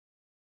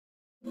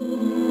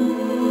Welcome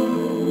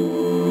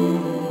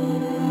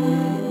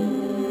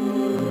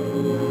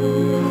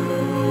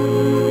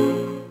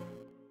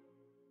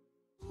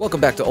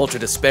back to Ultra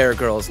Despair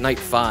Girls, Night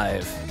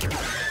 5.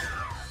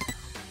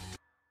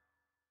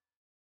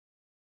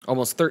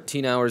 Almost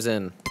 13 hours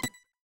in.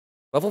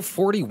 Level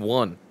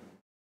 41.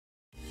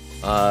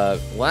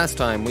 Last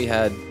time we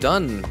had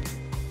done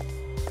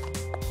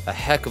a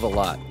heck of a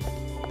lot.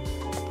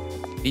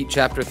 Beat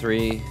Chapter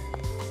 3.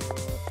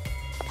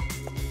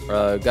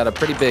 Got a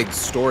pretty big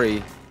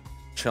story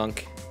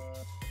chunk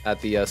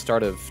at the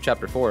start of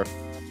Chapter 4.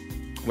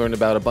 Learned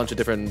about a bunch of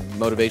different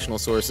motivational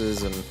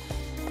sources and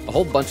a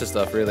whole bunch of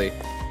stuff, really.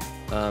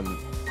 I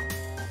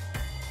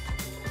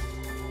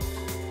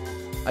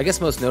guess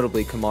most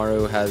notably,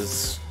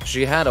 Kamaru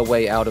she had a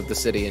way out of the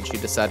city and she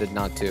decided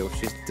not to.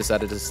 She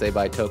decided to stay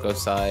by Toko's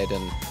side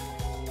and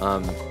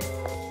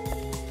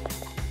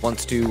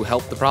wants to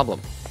help the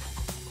problem.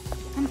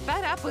 I'm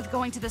fed up with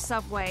going to the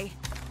subway.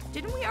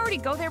 Didn't we already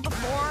go there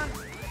before?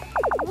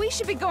 We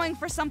should be going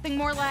for something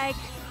more like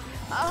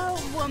a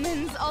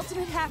woman's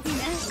ultimate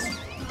happiness.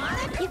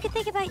 You could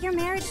think about your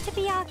marriage to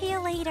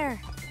Byakuya later.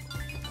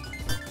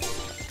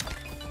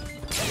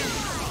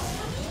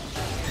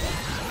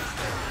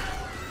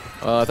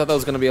 I thought that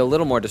was going to be a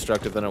little more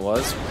destructive than it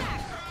was.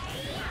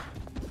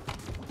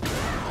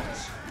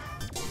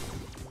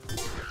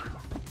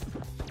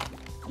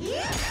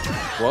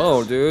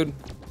 Whoa, dude.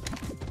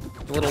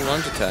 A little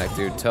lunge attack,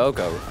 dude.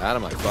 Toko, out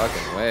of my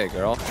fucking way,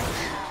 girl.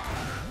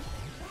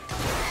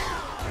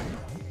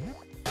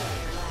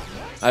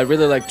 I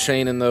really like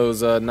chaining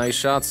those nice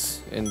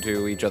shots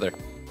into each other.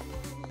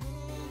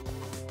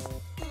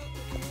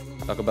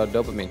 Talk about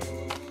dopamine.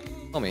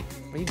 Homie,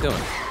 what are you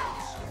doing?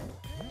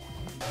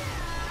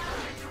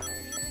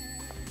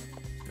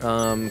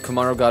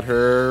 Kamaru got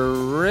her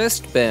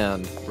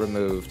wristband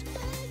removed.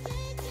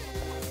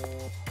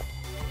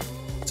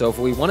 So if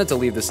we wanted to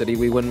leave the city,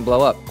 we wouldn't blow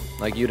up,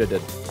 like Yuta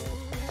did.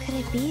 Could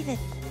it be that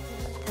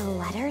the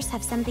letters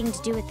have something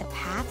to do with the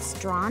paths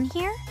drawn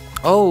here?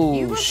 Oh,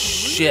 You look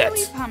shit.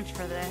 really pumped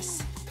for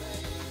this.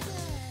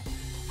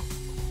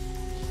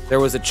 There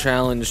was a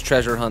challenge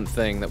treasure hunt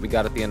thing that we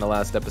got at the end of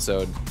last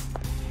episode.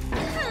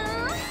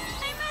 I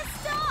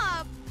messed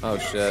up! Oh,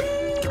 shit.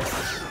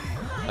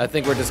 I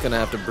think we're just gonna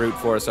have to brute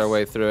force our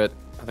way through it.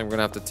 I think we're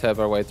gonna have to tev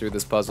our way through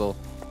this puzzle.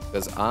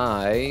 Because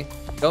I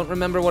don't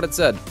remember what it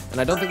said. And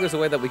I don't think there's a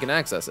way that we can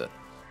access it.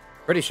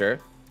 Pretty sure.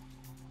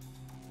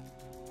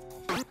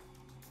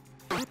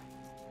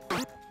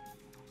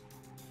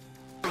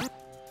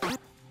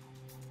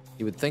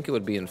 You would think it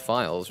would be in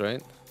files,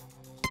 right?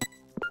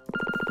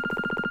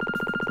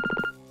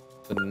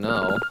 But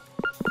no.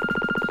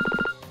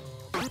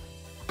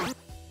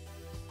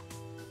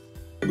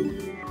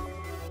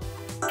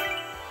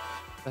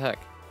 The heck?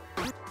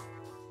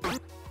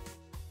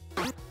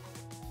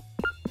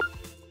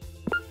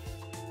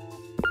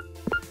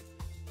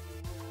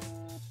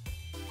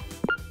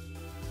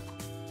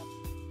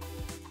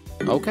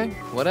 Okay,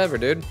 whatever,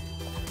 dude.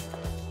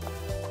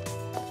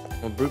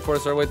 We'll brute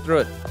force our way through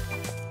it.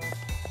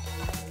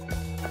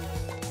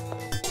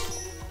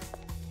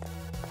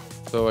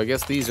 So I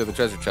guess these are the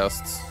treasure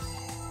chests.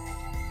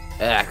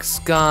 X,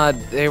 God,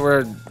 they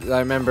were, I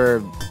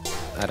remember,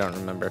 I don't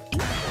remember.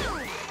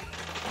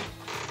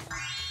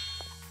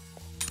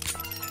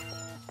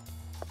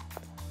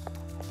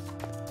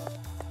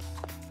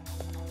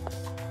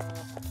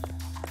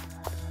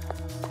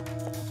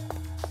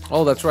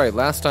 Oh, that's right,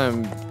 last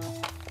time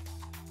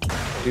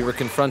we were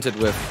confronted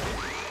with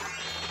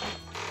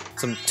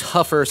some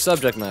tougher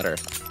subject matter.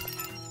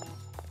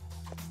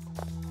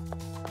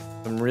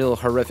 Some real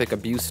horrific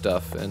abuse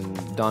stuff, and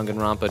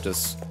Danganronpa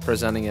just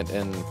presenting it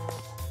in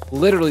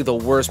literally the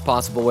worst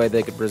possible way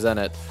they could present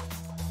it.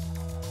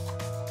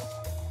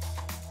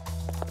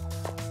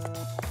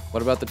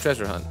 What about the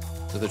treasure hunt?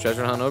 Is the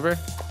treasure hunt over?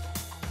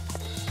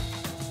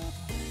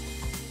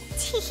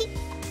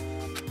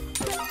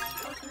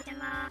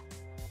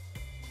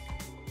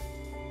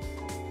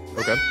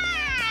 Okay.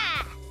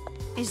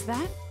 Is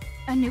that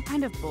a new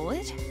kind of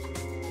bullet?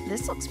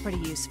 This looks pretty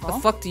useful. The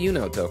fuck do you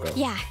know, Toko?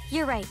 Yeah,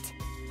 you're right.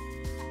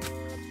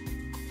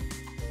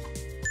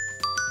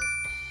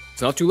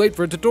 It's not too late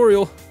for a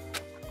tutorial.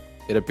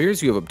 It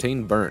appears you have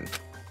obtained Burn.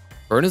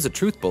 Burn is a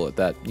truth bullet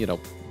that, you know,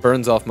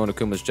 burns off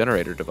Monokuma's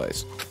generator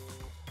device.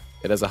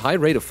 It has a high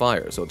rate of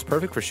fire, so it's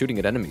perfect for shooting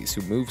at enemies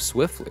who move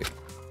swiftly.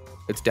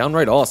 It's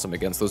downright awesome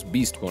against those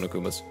beast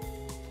Monokumas.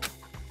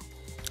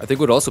 I think it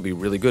would also be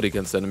really good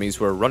against enemies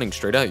who are running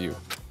straight at you.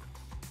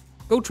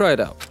 Go try it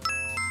out.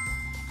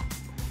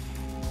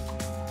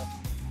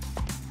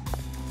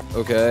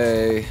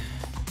 Okay.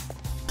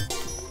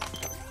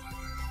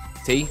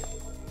 T.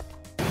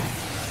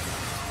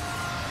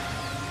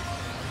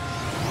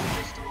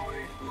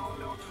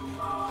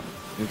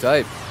 New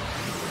type.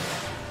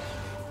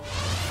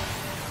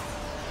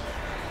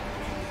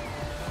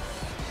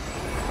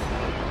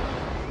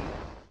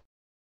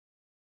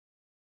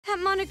 That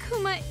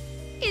Monokuma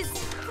is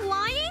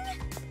flying?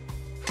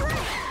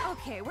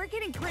 Okay, we're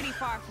getting pretty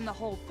far from the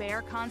whole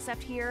bear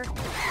concept here.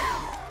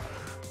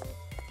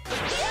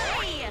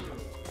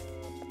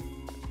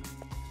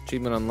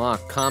 Achievement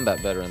unlocked,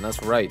 combat veteran,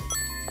 that's right.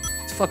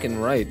 It's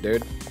fucking right,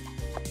 dude.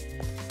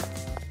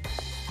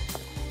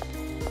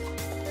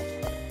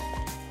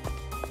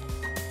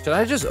 Should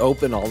I just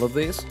open all of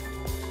these?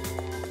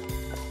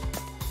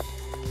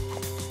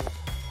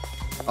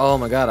 Oh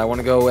my god, I want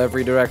to go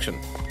every direction.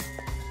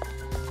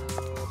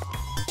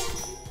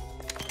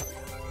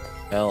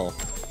 L.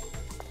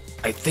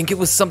 I think it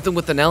was something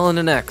with an L and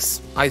an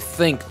X. I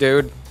think,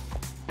 dude.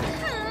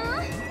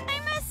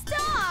 I messed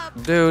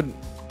up. Dude,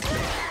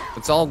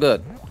 it's all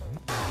good.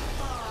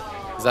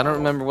 Because I don't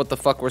remember what the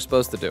fuck we're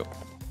supposed to do.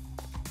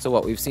 So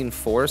what, we've seen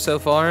 4 so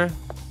far?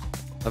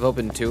 I've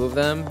opened 2 of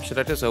them. Should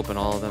I just open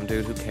all of them,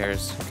 dude? Who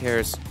cares? Who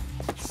cares?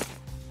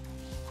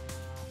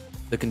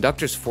 The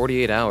Conductor's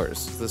 48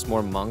 Hours. Is this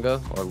more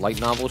manga or light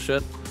novel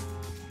shit?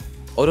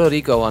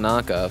 Odoriko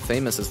Anaka,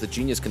 famous as the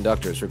genius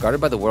conductor, is regarded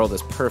by the world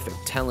as perfect,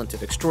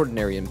 talented,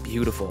 extraordinary, and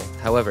beautiful.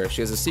 However,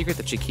 she has a secret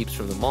that she keeps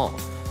from them all.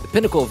 The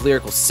pinnacle of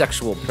lyrical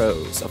sexual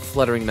prose, a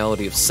fluttering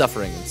melody of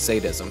suffering and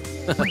sadism.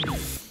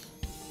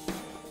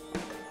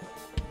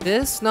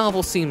 This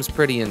novel seems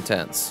pretty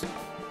intense.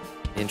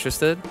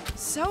 Interested?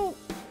 So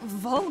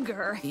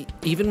vulgar.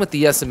 Even with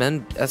the S and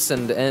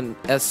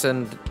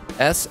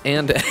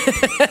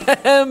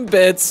M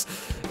bits,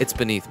 it's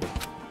beneath me.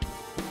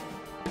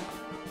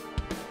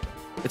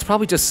 It's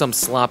probably just some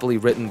sloppily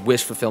written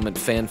wish fulfillment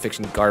fan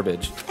fiction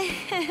garbage.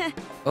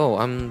 Oh,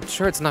 I'm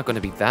sure it's not going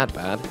to be that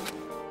bad.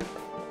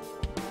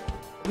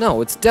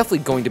 No, it's definitely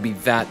going to be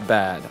that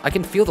bad. I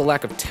can feel the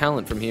lack of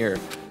talent from here.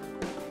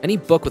 Any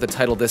book with a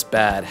title this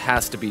bad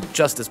has to be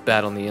just as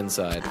bad on the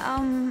inside.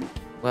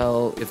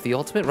 Well, if the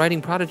ultimate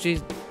writing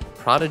prodigy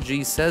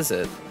says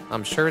it,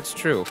 I'm sure it's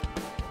true.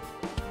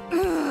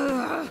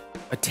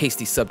 A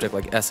tasty subject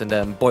like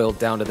S&M boiled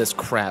down to this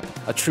crap.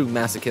 A true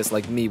masochist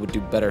like me would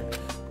do better.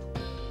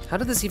 How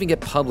did this even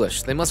get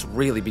published? They must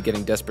really be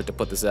getting desperate to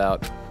put this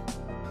out.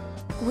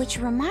 Which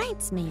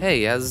reminds me.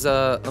 Hey, as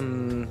a,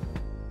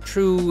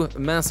 true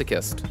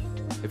masochist,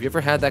 have you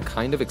ever had that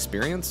kind of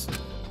experience?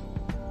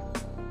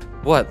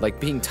 What,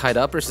 like being tied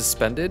up or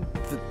suspended?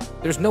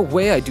 There's no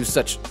way I do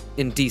such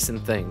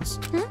indecent things.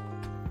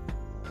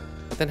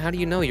 But then how do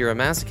you know you're a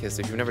masochist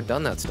if you've never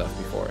done that stuff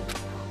before?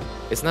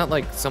 It's not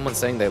like someone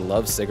saying they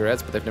love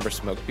cigarettes but they've never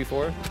smoked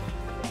before.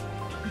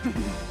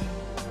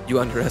 You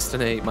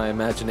underestimate my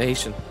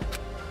imagination.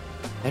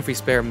 Every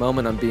spare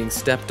moment I'm being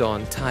stepped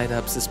on, tied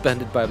up,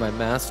 suspended by my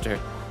master.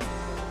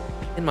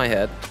 In my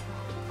head.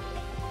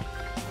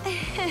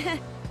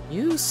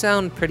 You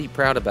sound pretty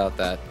proud about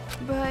that.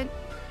 But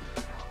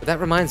that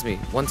reminds me,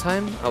 one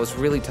time I was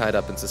really tied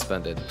up and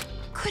suspended.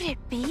 Could it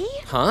be?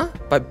 Huh?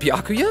 By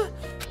Byakuya?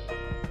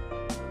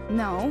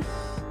 no.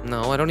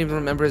 No, I don't even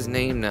remember his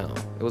name now.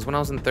 It was when I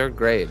was in 3rd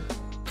grade.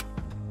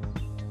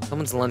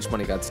 Someone's lunch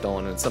money got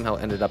stolen and it somehow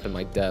ended up in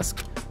my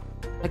desk.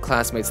 My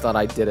classmates thought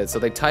I did it, so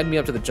they tied me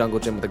up to the jungle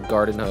gym with a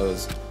garden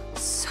hose.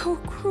 So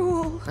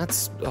cruel.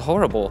 That's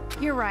horrible.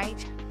 You're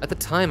right. At the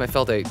time, I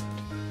felt a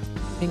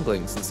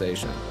tingling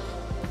sensation.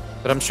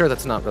 But I'm sure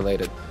that's not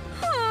related.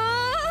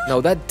 No,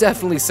 that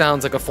definitely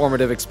sounds like a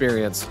formative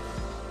experience.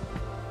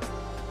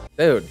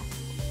 Dude.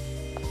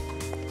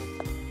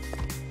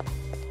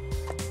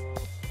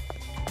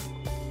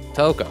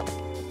 Toko.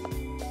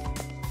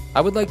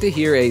 I would like to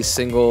hear a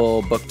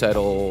single book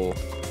title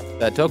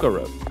that Toko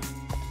wrote.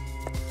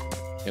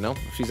 You know,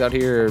 if she's out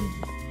here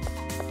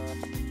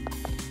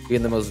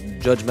being the most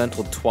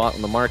judgmental twat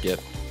on the market.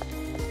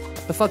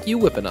 The fuck you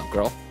whipping up,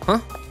 girl? Huh?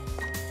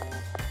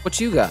 What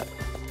you got?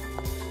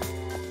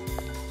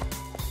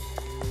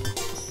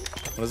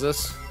 What is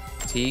this?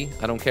 Tea?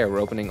 I don't care, we're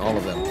opening all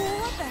of them.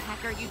 What the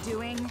heck are you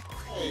doing?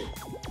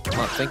 I'm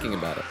not thinking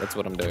about it, that's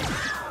what I'm doing.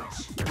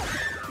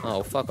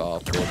 Oh, fuck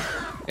off, dude.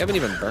 We haven't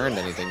even burned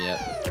anything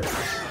yet.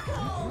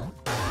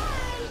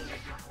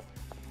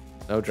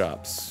 No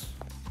drops.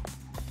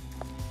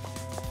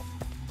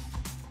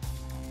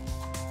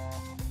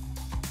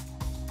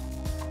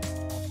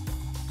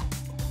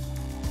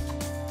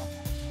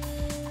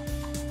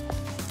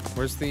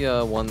 Where's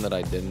the one that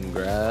I didn't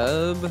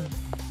grab?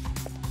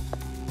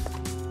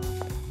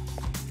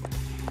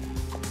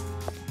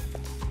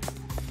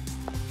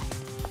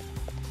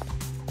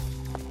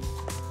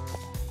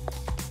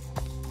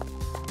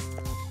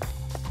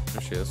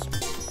 There she is.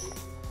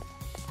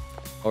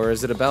 Or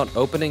is it about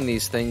opening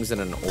these things in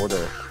an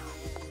order?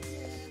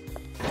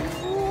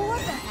 What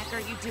the heck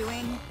are you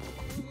doing?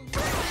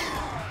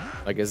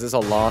 Like, is this a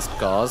lost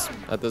cause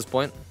at this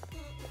point?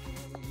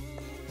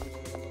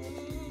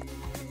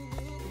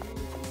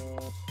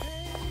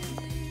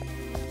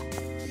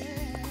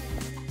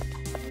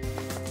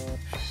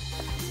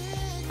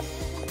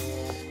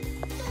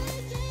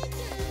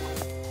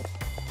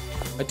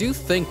 I do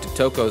think, to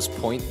Toko's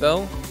point,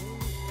 though,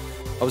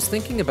 I was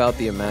thinking about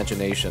the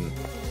imagination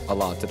a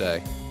lot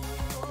today.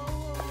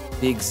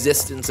 The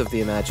existence of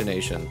the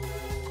imagination.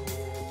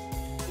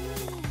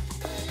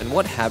 And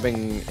what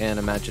having an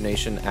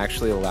imagination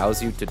actually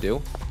allows you to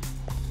do.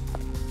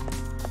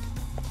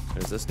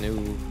 There's this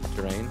new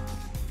terrain.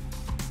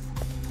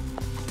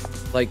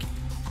 Like,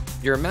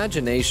 your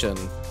imagination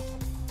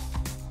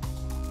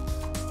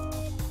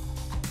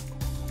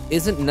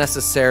isn't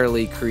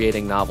necessarily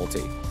creating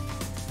novelty.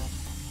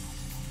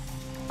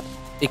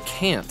 It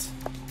can't,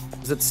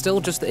 because it's still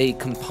just a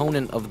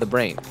component of the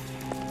brain.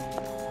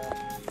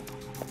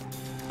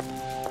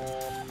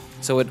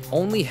 So it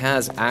only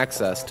has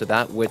access to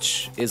that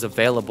which is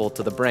available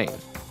to the brain,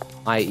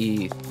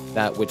 i.e.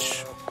 that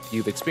which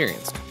you've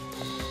experienced.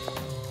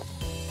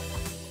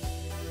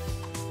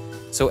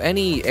 So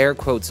any air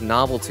quotes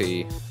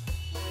novelty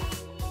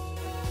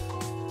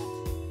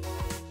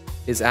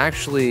is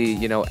actually,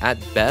 you know, at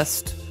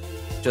best,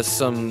 just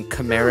some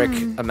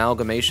chimeric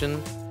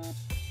amalgamation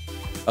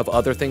of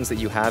other things that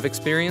you have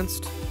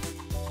experienced.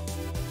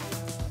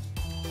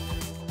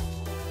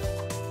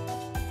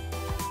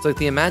 It's like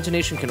the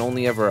imagination can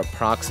only ever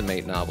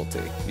approximate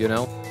novelty, you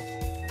know?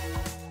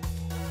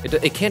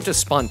 It can't just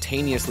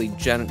spontaneously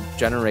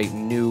generate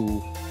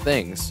new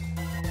things,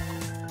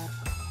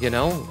 you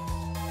know?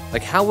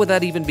 Like, how would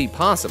that even be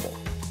possible?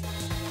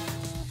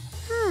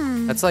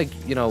 That's like,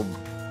 you know,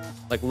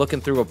 like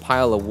looking through a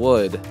pile of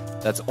wood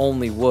that's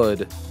only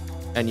wood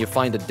and you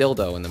find a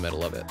dildo in the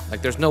middle of it.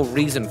 Like, there's no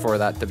reason for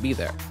that to be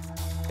there.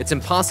 It's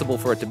impossible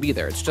for it to be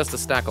there. It's just a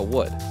stack of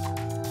wood.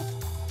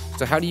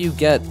 So how would you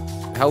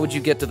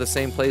get to the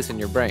same place in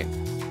your brain?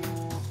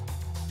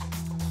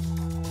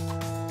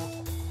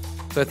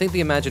 So I think the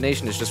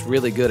imagination is just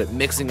really good at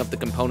mixing up the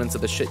components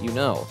of the shit you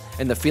know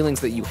and the feelings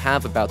that you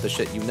have about the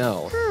shit you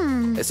know.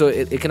 So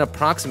it can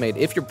approximate,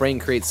 if your brain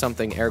creates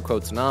something air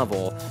quotes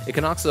novel, it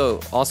can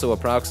also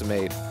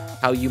approximate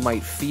how you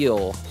might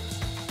feel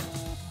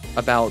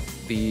about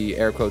the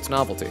air quotes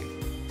novelty.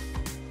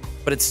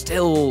 But it's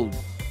still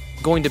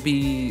going to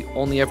be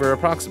only ever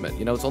approximate,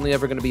 you know, it's only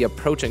ever going to be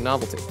approaching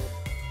novelty.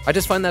 I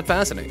just find that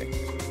fascinating.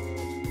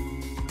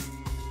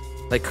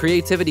 Like,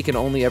 creativity can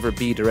only ever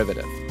be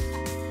derivative.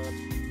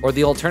 Or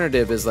the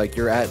alternative is like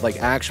you're at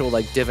like actual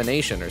like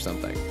divination or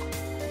something.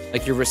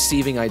 Like you're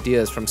receiving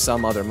ideas from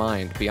some other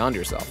mind beyond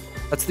yourself.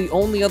 That's the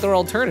only other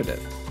alternative.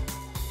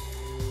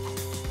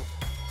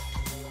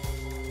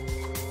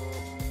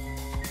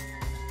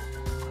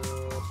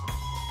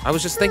 I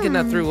was just thinking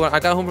that through. I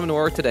got home from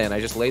work today and I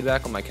just laid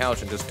back on my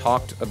couch and just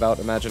talked about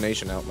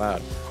imagination out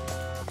loud.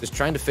 Just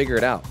trying to figure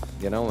it out,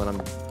 you know, and I'm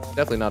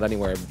definitely not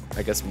anywhere,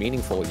 I guess,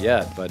 meaningful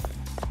yet, but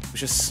it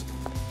was just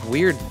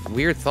weird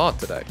thought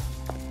today.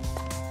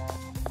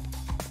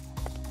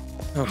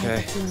 Okay. I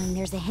have a feeling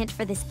there's a hint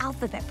for this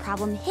alphabet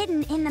problem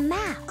hidden in the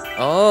map.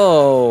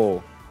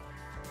 Oh,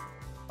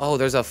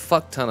 there's a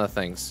fuck ton of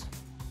things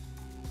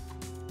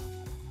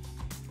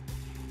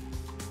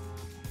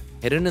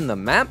hidden in the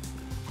map?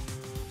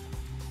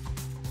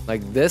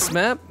 Like this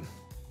map?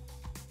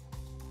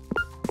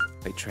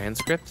 Wait,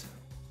 transcript?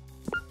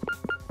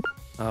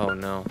 Oh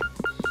no.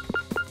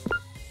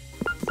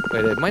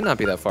 Wait, it might not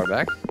be that far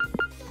back.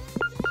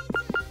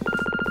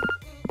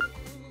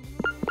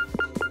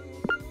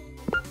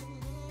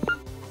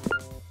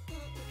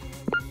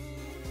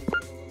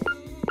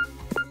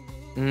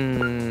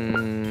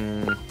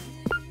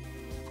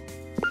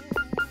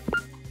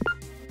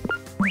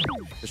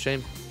 It's a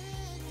shame.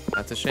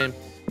 That's a shame.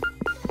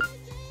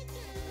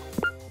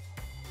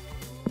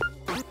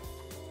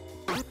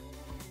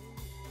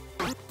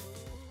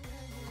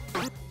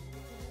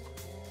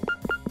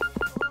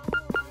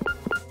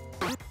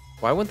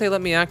 Why wouldn't they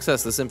let me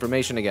access this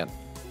information again?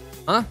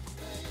 Huh?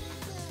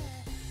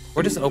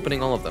 We're just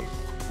opening all of them.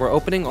 We're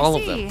opening all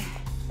of them.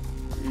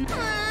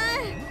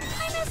 I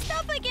messed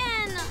up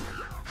again.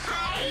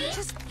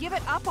 Just give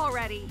it up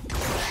already.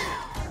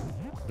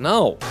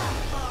 No.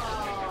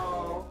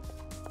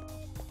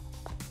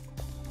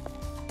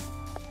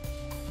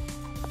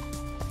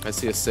 I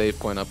see a save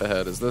point up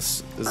ahead. Is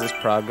this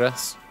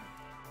progress?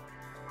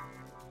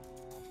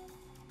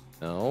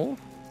 No.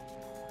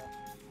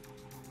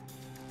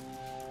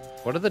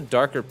 What are the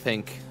darker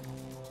pink?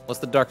 What's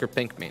the darker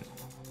pink mean?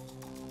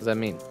 What does that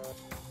mean?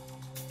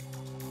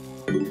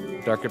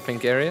 Darker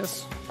pink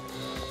areas?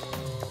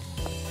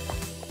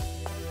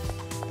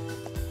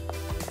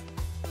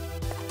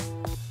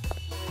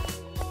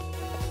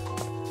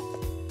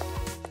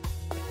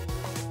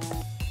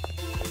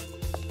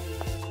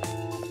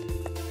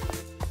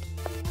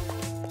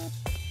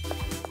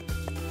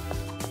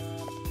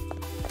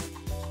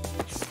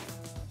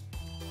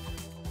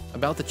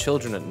 About the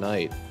children at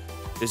night.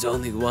 There's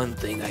only one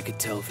thing I could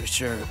tell for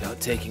sure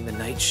about taking the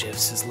night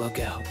shifts as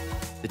lookout.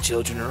 The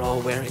children are all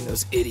wearing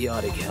those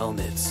idiotic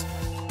helmets.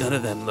 None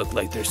of them look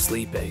like they're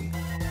sleeping,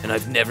 and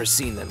I've never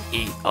seen them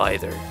eat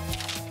either.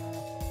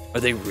 Are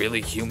they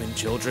really human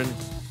children?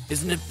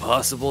 Isn't it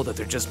possible that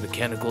they're just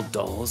mechanical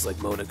dolls like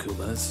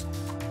Monokuma's?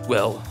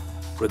 Well,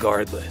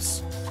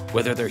 regardless,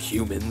 whether they're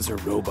humans or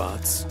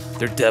robots,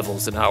 they're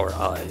devils in our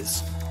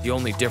eyes. The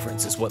only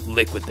difference is what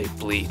liquid they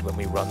bleed when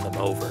we run them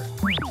over.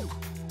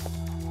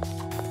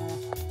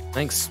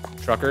 Thanks,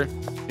 trucker.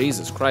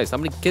 Jesus Christ, how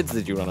many kids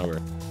did you run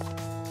over?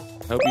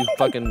 I hope you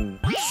fucking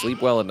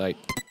sleep well at night.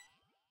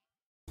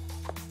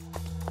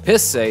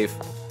 Piss safe.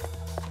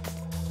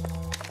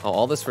 Oh,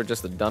 all this for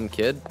just a dumb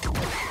kid?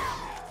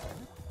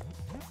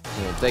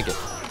 Yeah, take it.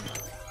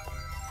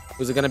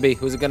 Who's it gonna be?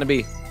 Who's it gonna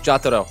be?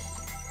 Jotaro.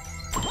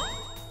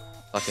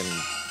 Fucking...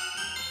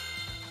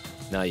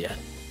 Not yet.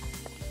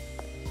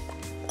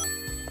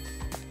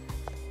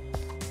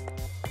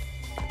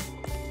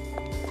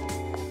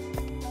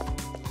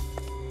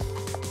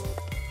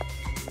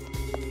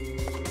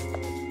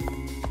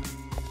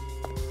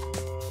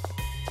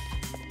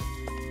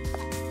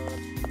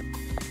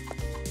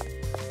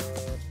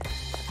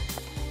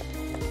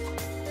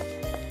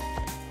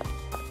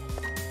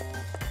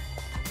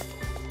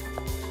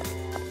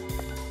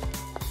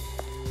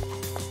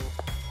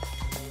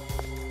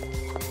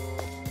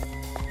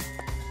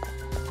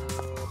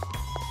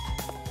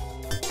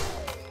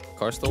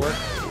 Car still work?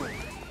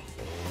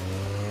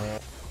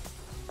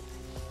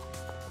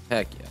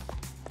 Heck yeah.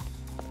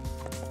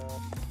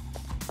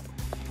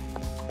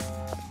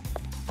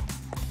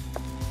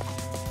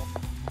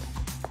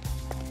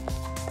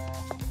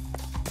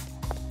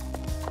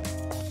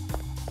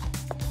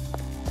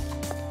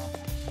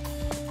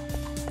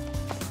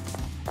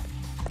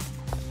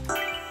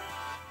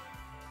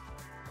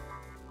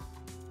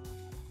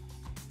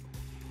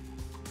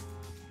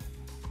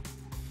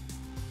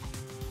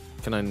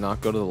 Can I not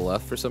go to the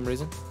left for some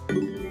reason?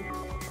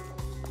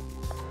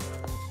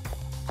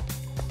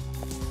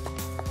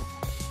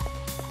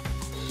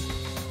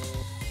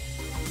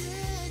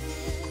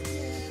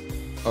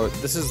 Oh,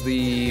 this is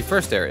the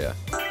first area.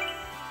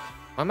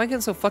 Why am I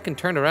getting so fucking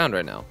turned around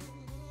right now?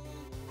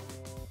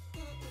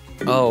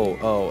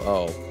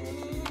 Oh.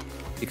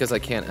 Because I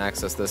can't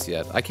access this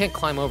yet. I can't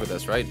climb over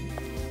this, right?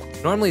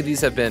 Normally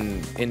these have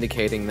been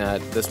indicating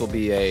that this will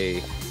be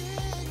a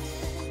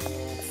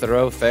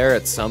thoroughfare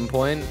at some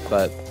point,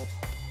 but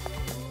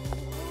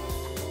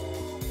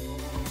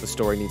the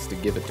story needs to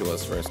give it to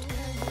us first.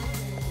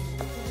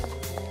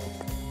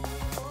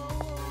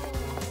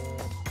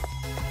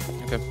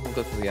 Okay, we'll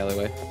go through the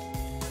alleyway.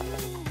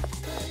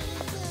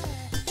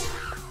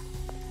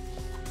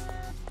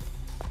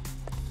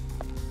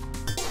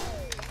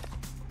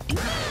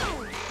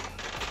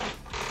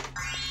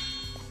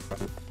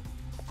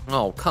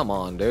 Oh, come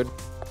on, dude.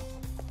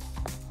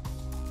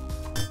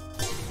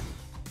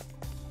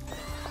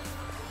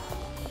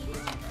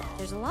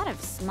 There's a lot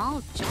of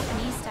small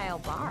Japanese-style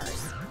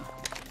bars.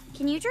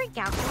 Can you drink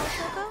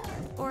alcohol,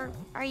 Coco? Or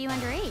are you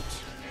underage?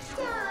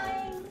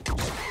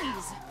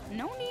 Please,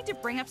 no need to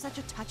bring up such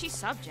a touchy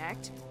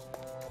subject.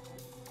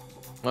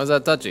 Why's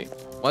that touchy?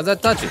 Why's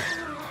that touchy?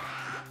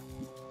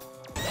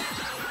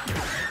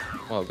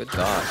 Oh, good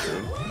dodge,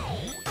 dude.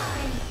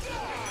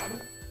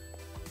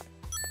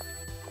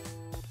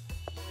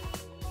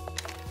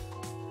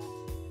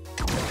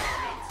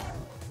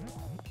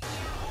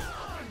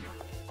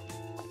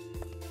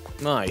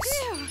 Nice.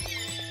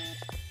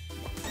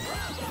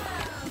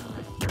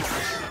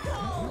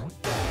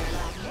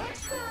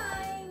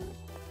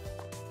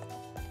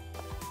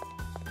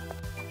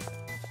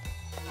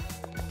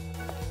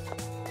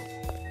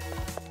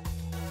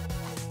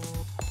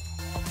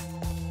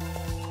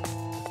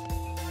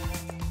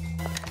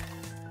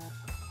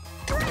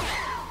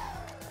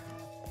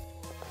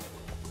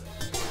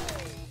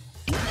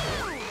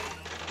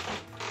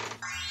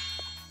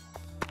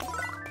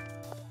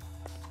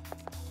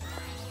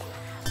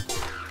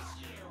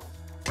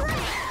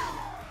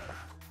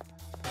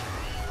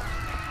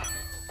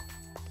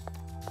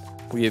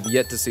 We have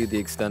yet to see the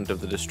extent of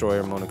the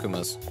Destroyer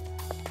Monokumas.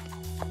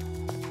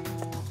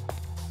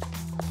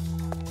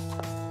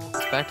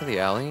 It's back to the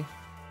alley.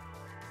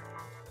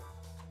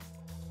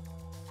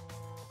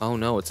 Oh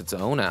no, it's its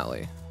own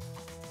alley.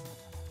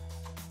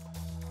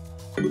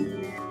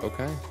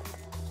 Okay.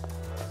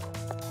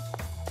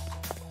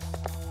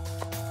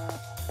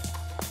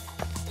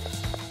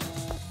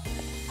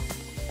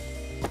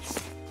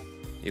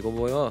 Eagle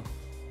boy off.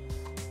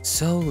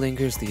 So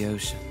lingers the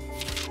ocean.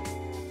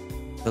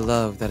 The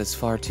love that is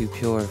far too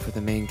pure for the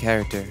main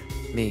character,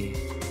 me,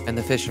 and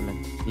the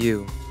fisherman,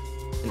 you.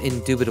 An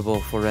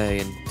indubitable foray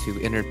into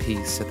inner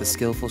peace at the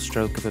skillful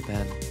stroke of a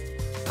pen.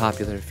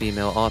 Popular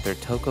female author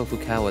Toko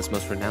Fukawa's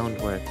most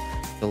renowned work,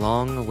 the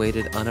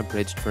long-awaited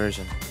unabridged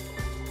version.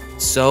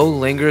 So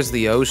lingers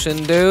the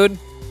ocean, dude?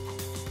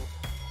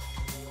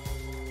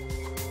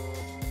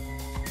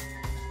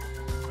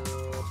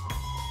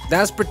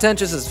 That's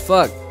pretentious as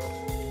fuck.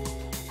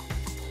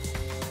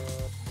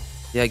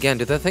 Yeah, again,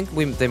 did they think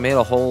they made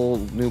a whole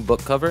new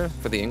book cover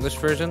for the English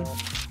version?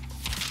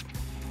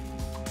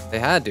 They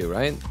had to,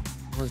 right?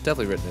 It was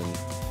definitely written in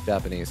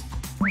Japanese.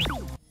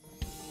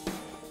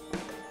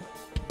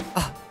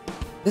 Ah,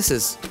 this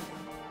is...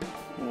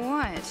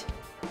 What?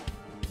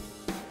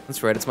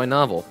 That's right, it's my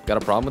novel. Got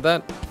a problem with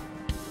that?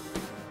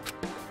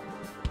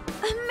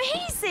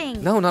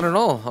 Amazing! No, not at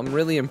all. I'm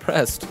really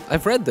impressed.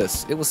 I've read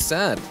this. It was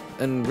sad.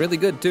 And really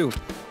good, too.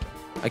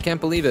 I can't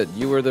believe it.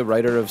 You were the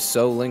writer of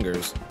So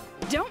Lingers.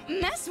 Don't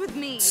mess with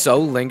me! So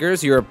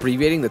Lingers? You're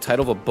abbreviating the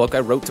title of a book I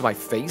wrote to my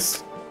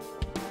face?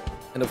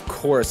 And of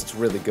course it's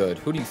really good.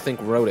 Who do you think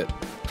wrote it?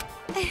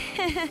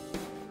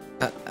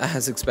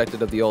 As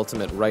expected of the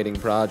ultimate writing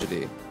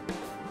prodigy.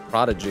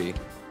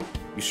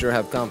 You sure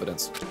have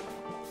confidence.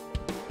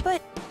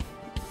 But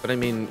I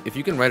mean, if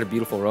you can write a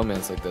beautiful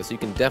romance like this, you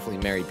can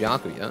definitely marry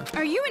Byakuya.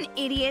 Are you an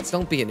idiot?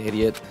 Don't be an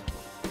idiot.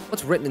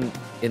 What's written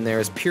in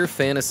there is pure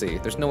fantasy.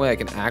 There's no way I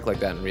can act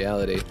like that in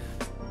reality.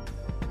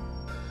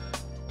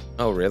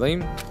 Oh, really?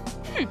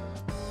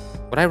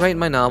 What I write in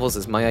my novels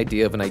is my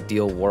idea of an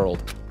ideal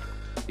world.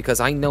 Because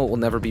I know it will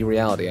never be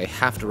reality. I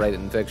have to write it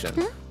in fiction.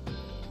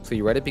 So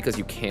you write it because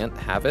you can't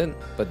have it?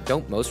 But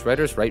don't most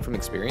writers write from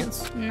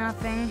experience?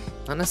 Nothing.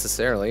 Not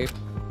necessarily.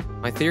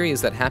 My theory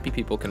is that happy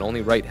people can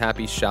only write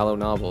happy, shallow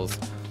novels.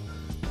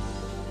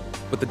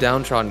 But the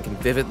downtrodden can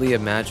vividly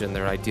imagine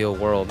their ideal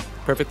world,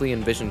 perfectly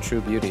envision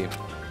true beauty.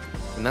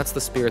 And that's the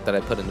spirit that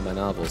I put into my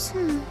novels.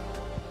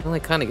 Well, I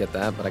kind of get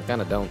that, but I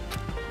kind of don't.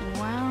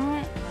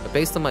 Well... But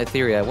based on my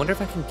theory, I wonder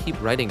if I can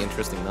keep writing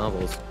interesting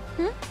novels.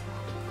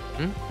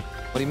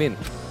 What do you mean?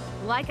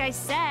 Like I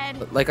said...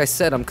 But like I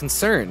said, I'm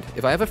concerned.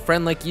 If I have a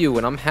friend like you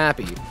and I'm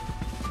happy...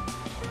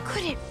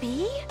 Could it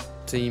be?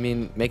 So you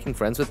mean making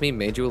friends with me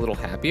made you a little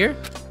happier?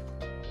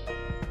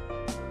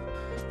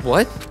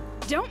 What?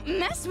 Don't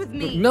mess with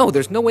me! No,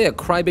 there's no way a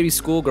crybaby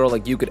schoolgirl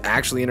like you could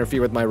actually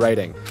interfere with my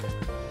writing.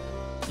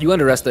 You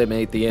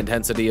underestimate the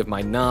intensity of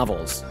my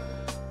novels.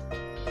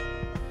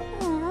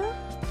 Oh,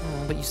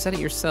 but you said it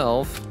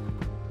yourself.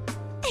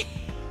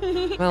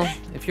 Well,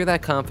 if you're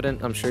that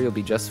confident, I'm sure you'll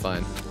be just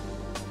fine.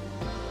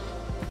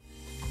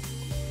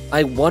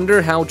 I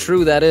wonder how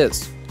true that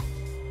is.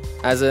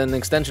 As an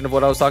extension of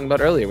what I was talking about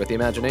earlier with the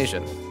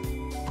imagination.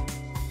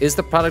 Is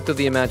the product of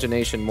the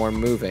imagination more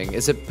moving?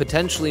 Is it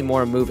potentially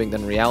more moving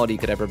than reality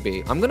could ever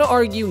be? I'm gonna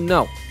argue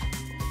no.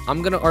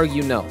 I'm gonna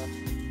argue no.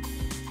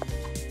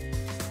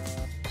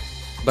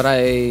 But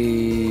I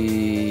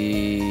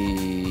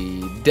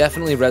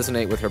definitely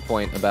resonate with her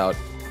point about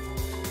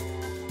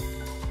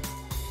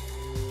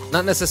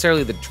not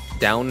necessarily the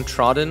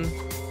downtrodden,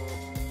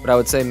 but I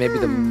would say maybe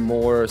the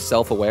more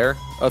self-aware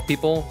of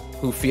people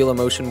who feel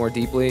emotion more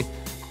deeply.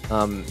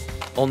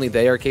 Only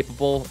they are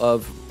capable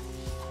of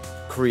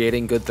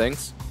creating good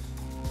things.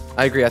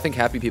 I agree. I think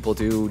happy people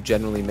do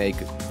generally make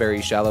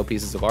very shallow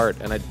pieces of art,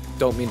 and I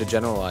don't mean to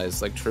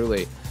generalize, like,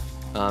 truly.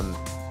 But,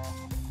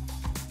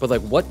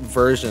 like, what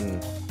version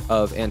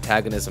of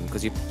antagonism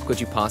could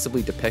you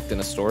possibly depict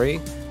in a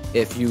story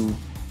if you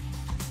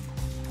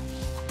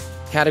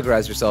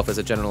categorize yourself as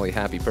a generally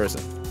happy person?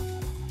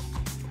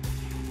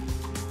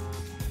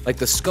 Like,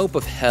 the scope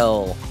of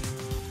hell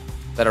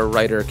that a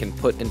writer can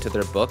put into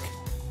their book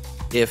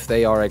if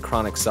they are a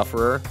chronic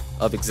sufferer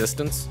of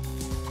existence,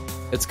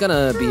 it's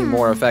gonna be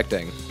more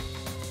affecting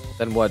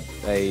than what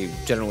a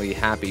generally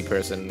happy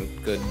person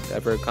could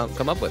ever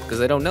come up with, because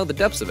they don't know the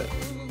depths of it.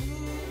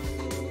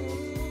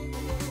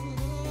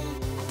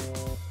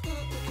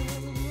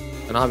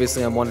 And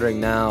obviously I'm wondering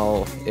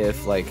now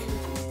if, like,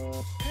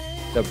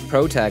 the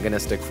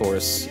protagonistic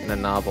force in a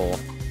novel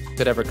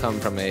could ever come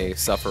from a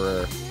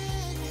sufferer,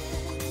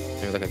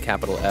 maybe like a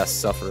capital S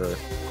sufferer.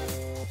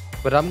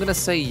 But I'm gonna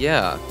say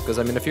yeah, because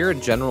I mean, if you're a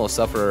general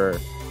sufferer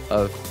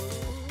of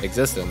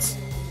existence,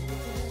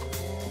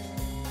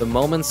 the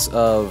moments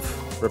of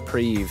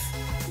reprieve,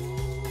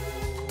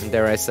 and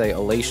dare I say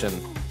elation,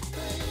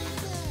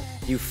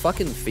 you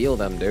fucking feel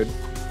them, dude.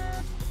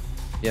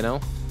 You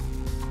know?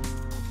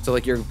 So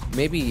like, you're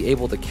maybe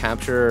able to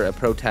capture a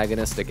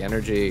protagonistic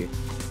energy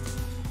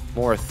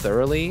more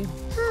thoroughly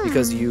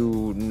because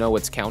you know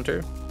its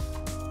counter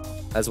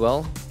as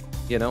well,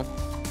 you know?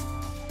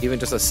 Even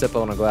just a sip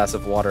on a glass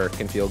of water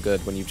can feel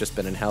good when you've just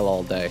been in hell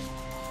all day,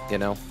 you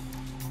know?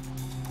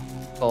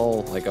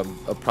 All like a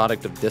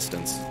product of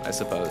distance, I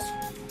suppose.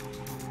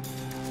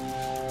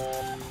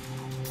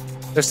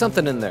 There's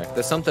something in there.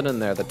 There's something in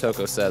there that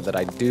Toko said that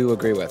I do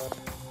agree with.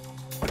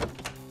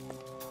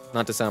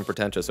 Not to sound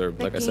pretentious or,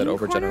 like I said,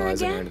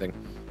 overgeneralizing or anything.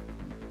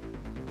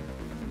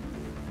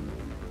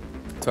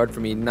 It's hard for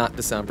me not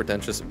to sound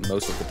pretentious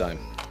most of the time.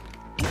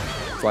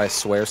 That's why I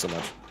swear so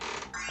much.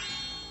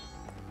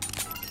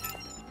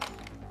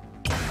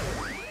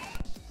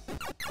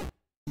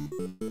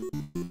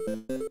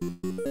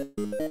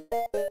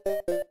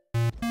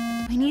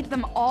 We need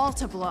them all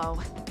to blow.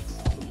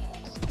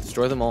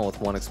 Destroy them all with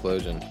one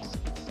explosion.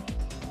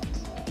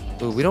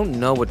 Ooh, we don't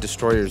know what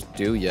destroyers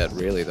do yet,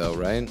 really, though,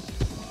 right?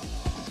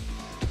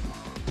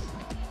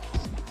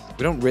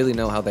 We don't really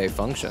know how they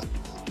function.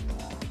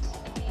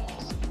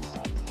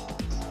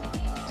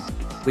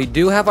 We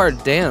do have our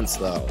dance,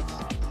 though.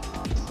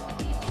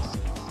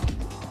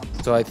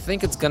 So I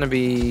think it's gonna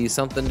be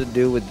something to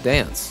do with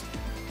dance.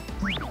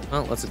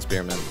 Well, let's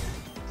experiment.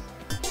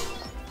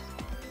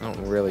 I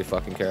don't really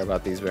fucking care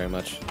about these very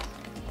much.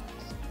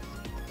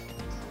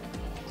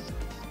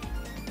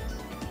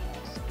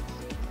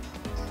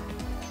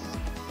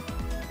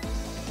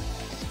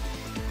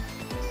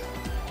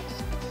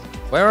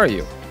 Where are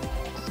you?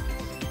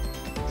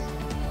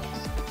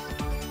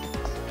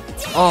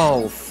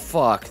 Oh,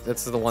 fuck.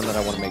 That's the one that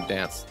I want to make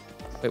dance.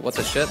 Wait, what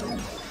the shit?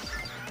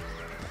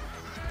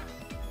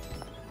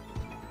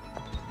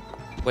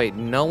 Wait,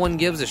 no one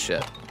gives a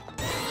shit.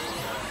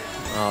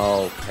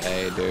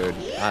 Okay, dude.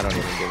 I don't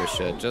even give a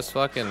shit. Just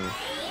fucking...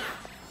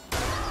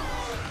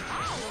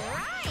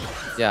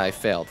 Yeah, I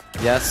failed.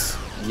 Yes.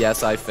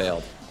 Yes, I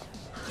failed.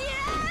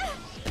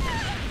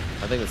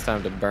 I think it's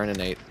time to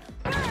burninate.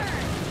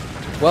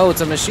 Whoa,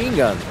 it's a machine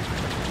gun.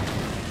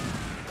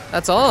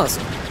 That's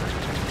awesome.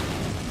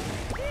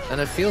 And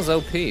it feels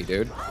OP,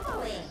 dude.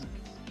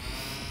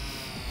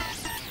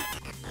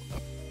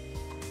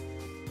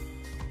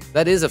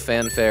 That is a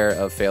fanfare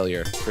of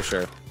failure, for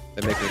sure.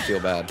 They make me feel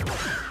bad.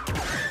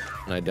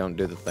 And I don't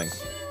do the thing.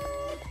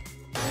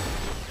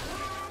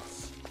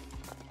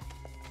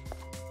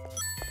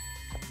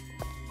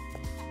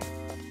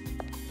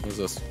 Who's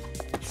this?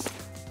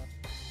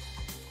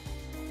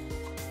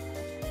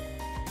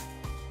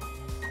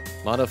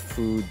 Mada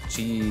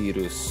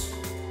Fujirus.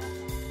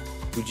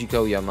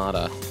 Fujiko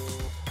Yamada.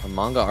 A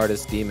manga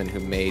artist demon who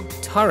made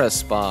Tara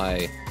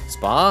Spy.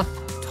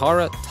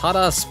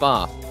 Tara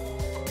Spa.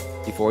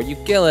 Before you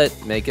kill it,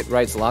 make it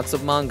write lots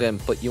of manga and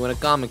put you in a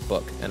comic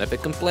book. And if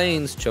it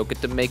complains, choke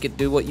it to make it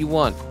do what you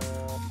want.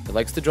 It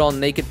likes to draw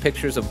naked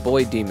pictures of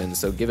boy demons,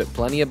 so give it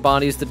plenty of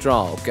bodies to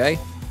draw, okay?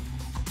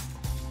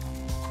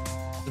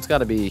 It's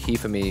gotta be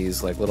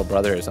Hifumi's, like, little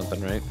brother or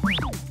something, right?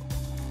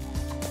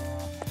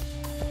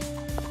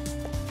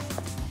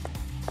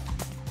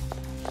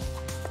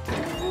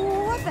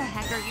 What the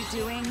heck are you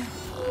doing?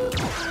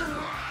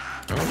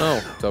 I don't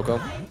know, Toko.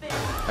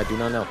 I do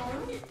not know.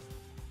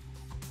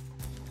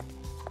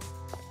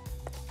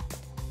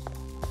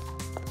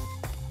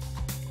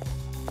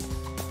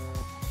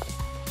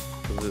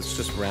 So this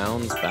just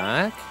rounds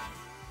back?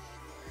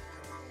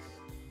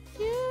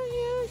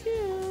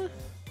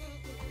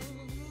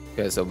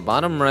 Okay, so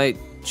bottom right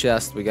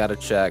chest we gotta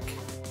check.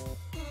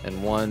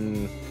 And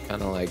one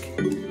kind of like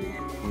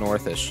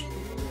northish.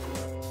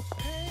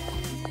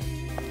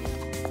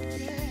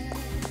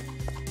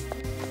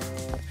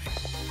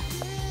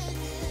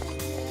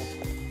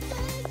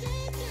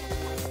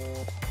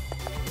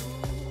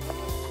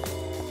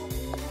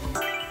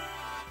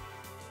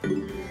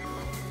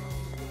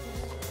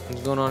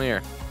 What's going on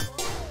here?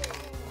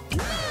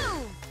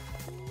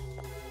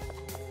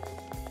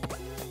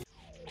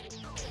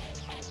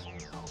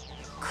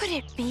 Could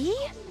it be?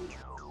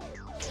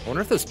 I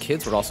wonder if those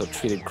kids were also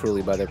treated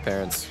cruelly by their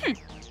parents.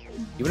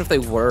 Even if they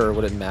were,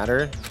 would it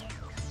matter?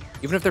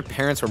 Even if their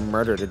parents were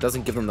murdered, it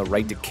doesn't give them the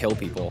right to kill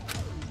people.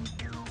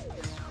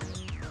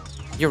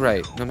 You're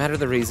right. No matter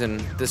the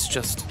reason,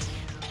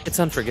 it's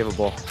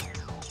unforgivable.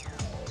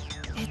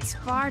 It's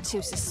far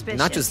too suspicious.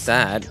 Not just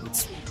that,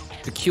 it's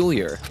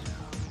peculiar.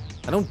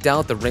 I don't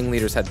doubt the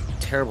ringleaders had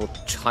terrible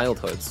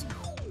childhoods,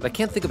 but I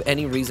can't think of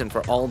any reason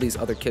for all these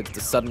other kids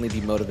to suddenly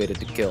be motivated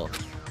to kill.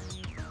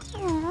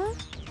 Aww.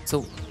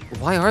 So,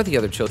 why are the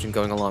other children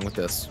going along with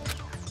this?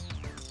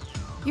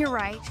 You're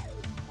right.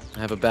 I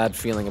have a bad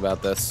feeling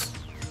about this.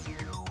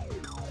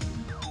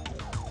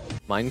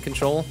 Mind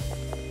control?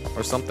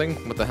 Or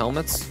something with the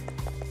helmets?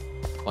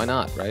 Why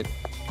not, right?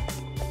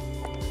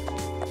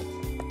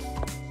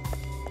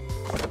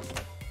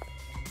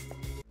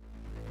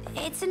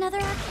 It's another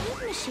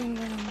arcade machine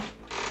room.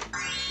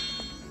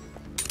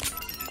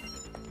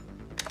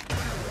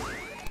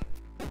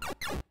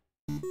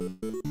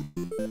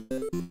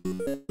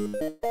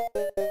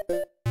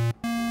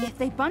 If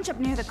they bunch up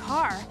near the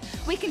car,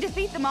 we can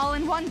defeat them all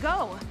in one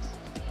go.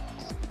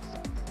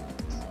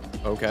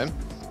 Okay.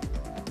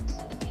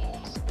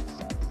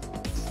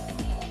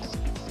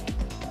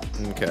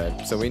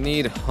 Okay, so we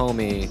need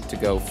Homie to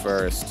go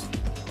first.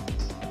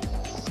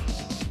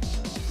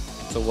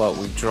 So what,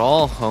 we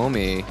draw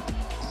Homie,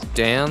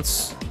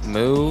 dance,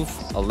 move,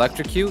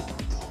 electrocute?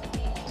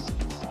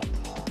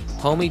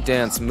 Homie,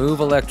 dance, move,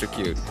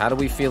 electrocute. How do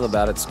we feel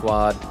about it,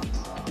 squad?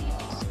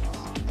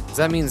 Because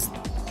that means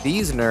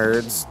these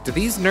nerds... Do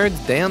these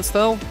nerds dance,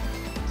 though?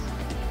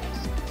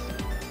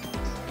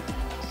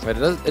 Wait,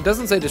 it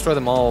doesn't say destroy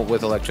them all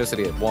with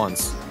electricity at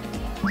once.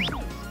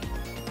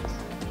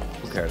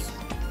 Who cares?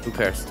 Who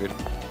cares, dude? Am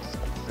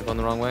I going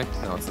the wrong way?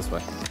 No, it's this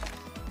way.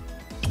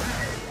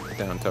 Get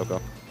down,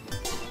 Toko.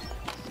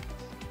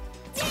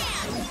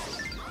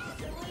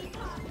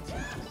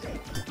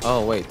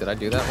 Oh, wait, did I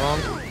do that wrong?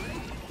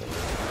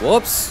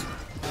 Whoops!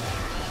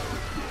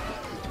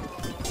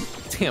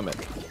 Damn it.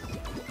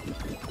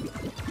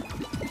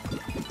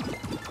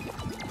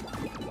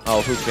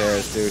 Oh, who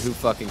cares, dude? Who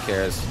fucking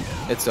cares?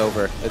 It's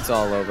over. It's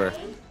all over.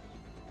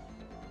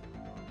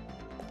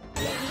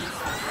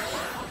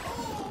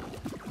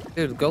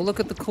 Dude, go look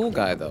at the cool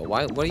guy, though.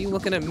 What are you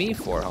looking at me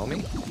for,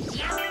 homie?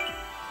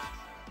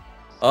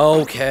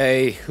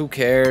 Okay, who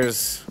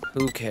cares?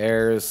 Who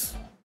cares?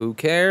 Who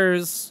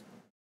cares?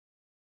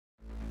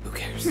 Who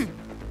cares?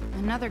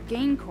 Another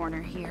game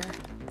corner here.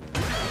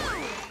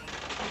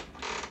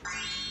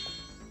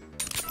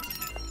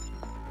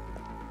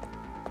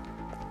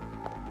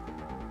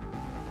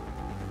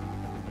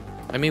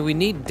 I mean, we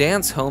need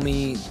Dance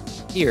Homie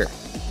here.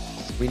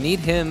 We need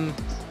him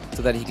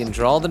so that he can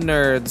draw the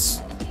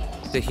nerds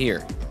to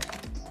here.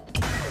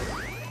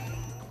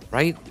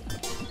 Right?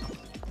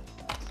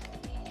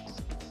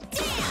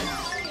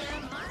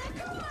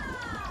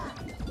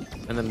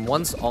 And then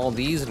once all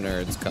these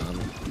nerds come...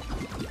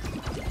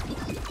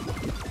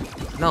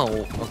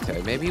 No,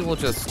 okay, maybe we'll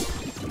just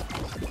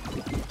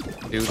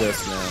do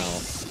this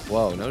now.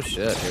 Whoa, no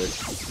shit, dude.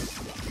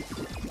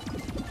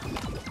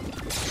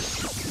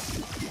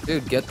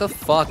 Dude, get the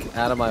fuck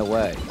out of my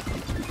way.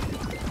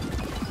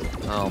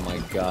 Oh my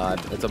god.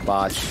 It's a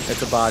botch.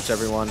 It's a botch,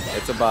 everyone.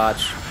 It's a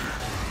botch.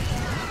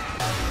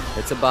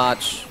 It's a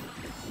botch.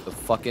 The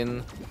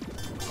fucking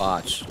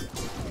botch.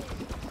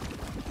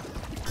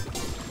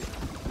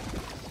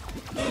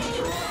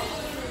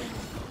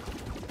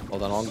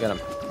 Hold on, I'll get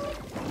him.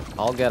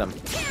 I'll get him.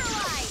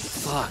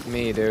 Fuck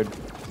me, dude.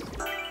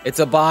 It's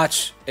a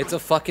botch. It's a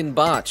fucking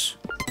botch.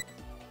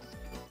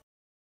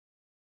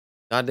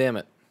 God damn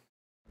it.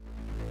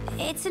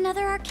 It's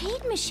another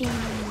arcade machine.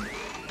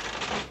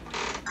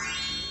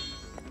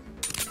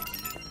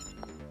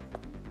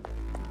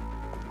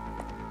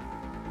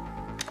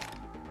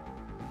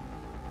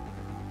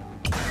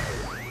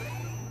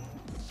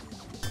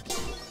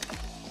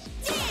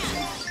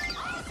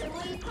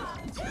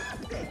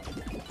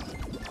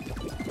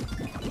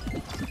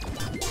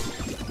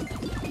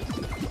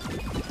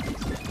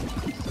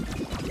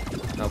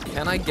 Now,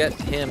 can I get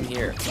him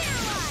here?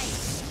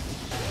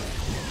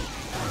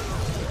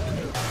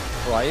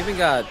 Oh, I even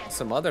got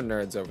some other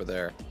nerds over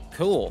there.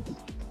 Cool.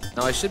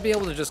 Now, I should be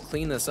able to just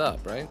clean this up,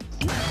 right?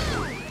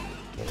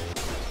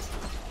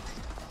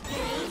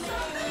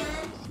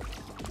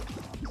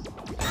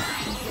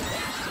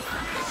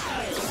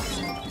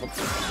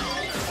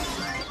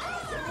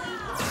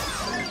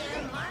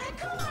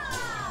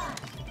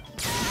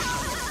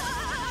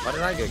 Why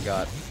did I get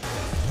got?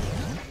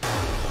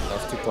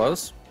 That was too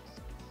close.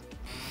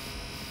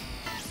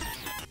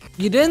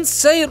 You didn't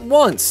say it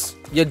once.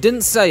 You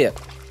didn't say it.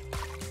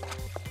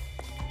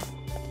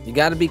 You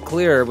gotta be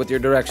clear with your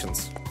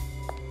directions.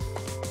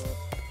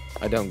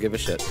 I don't give a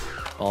shit.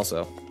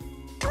 Also,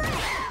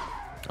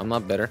 I'm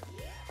not bitter.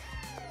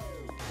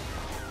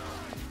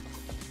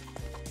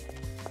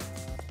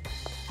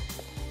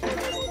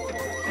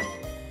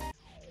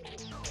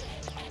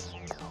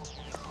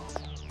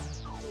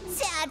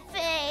 Sad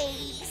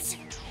face.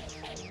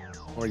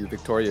 Or you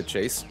Victoria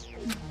Chase?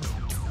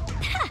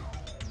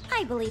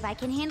 I believe I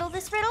can handle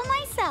this riddle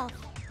myself.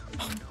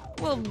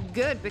 Well,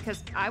 good,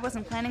 because I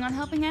wasn't planning on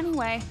helping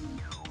anyway.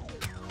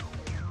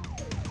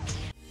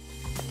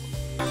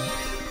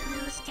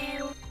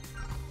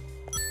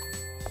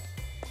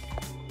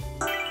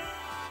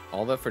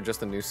 All that for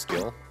just a new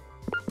skill?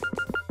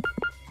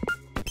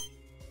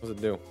 What does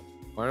it do?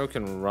 Mario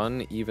can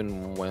run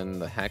even when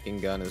the hacking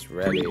gun is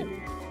ready.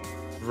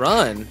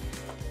 Run?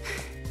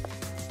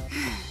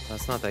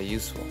 That's not that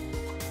useful.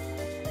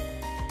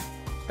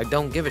 I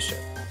don't give a shit.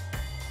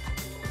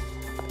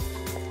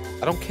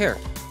 I don't care.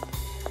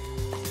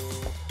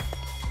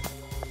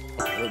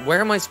 Where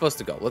am I supposed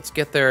to go? Let's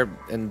get there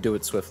and do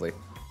it swiftly.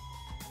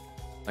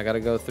 I gotta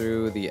go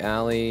through the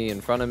alley in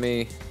front of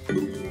me.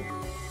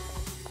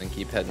 And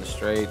keep heading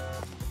straight.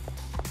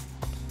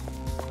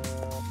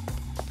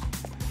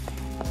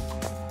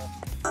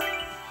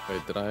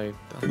 Wait, did I...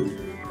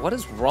 What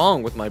is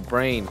wrong with my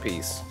brain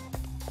piece?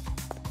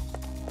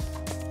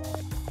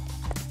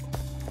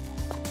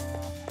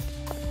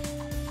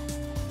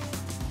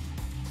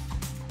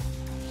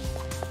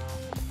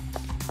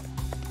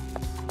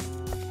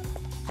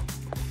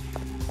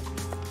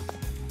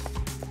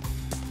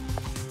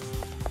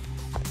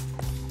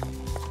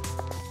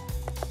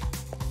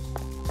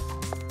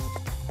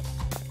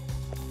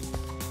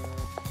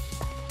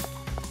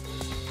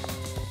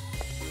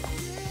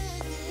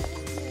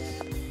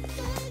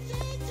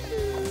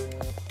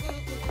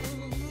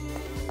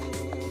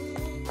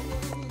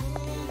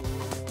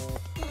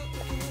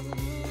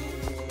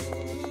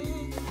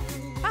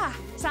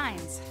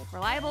 Signs.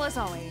 Reliable as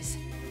always.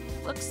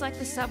 Looks like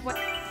the subway...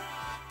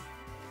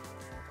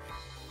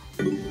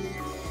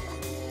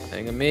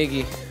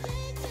 Thangamigi.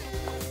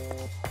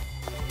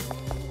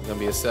 Gonna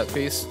be a set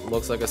piece?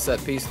 Looks like a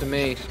set piece to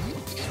me.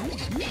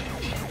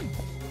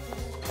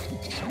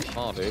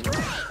 Oh, dude.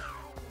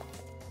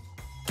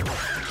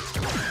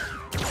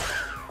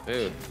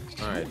 Dude.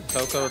 Alright,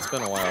 Coco, it's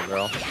been a while,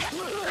 girl.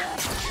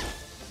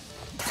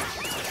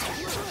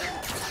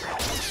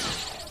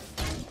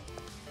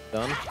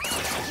 Done?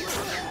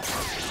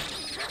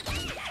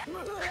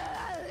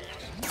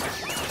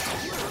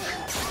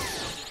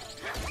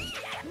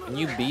 Can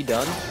you be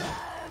done?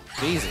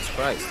 Jesus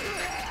Christ.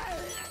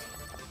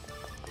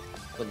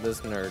 Look at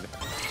this nerd.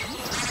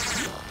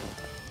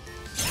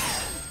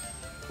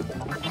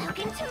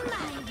 Welcome to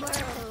my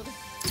world.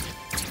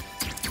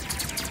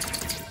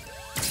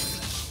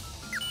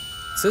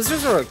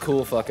 Scissors are a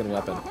cool fucking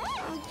weapon.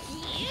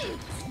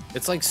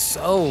 It's like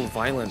so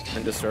violent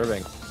and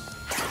disturbing.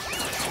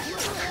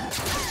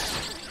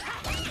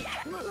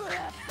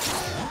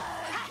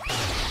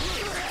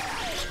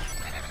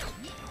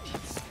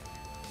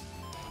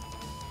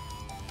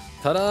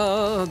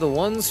 Ta-da! The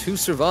ones who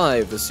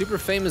survive the super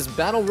famous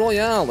Battle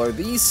Royale are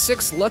these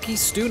 6 lucky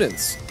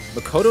students.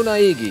 Makoto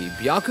Naegi,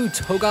 Byaku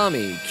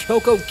Togami,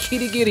 Kyoko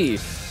Kirigiri,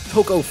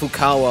 Toko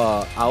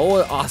Fukawa,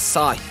 Aoi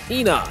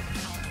Asahina,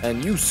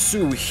 and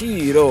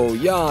Yusuhiro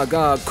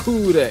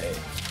Yagakure.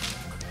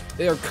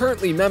 They are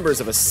currently members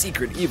of a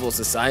secret evil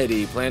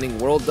society planning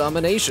world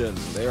domination.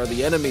 They are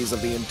the enemies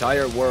of the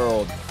entire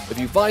world. If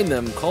you find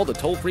them, call the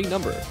toll-free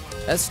number.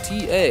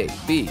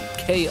 STABKILL.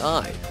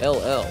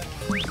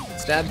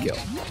 Stab kill.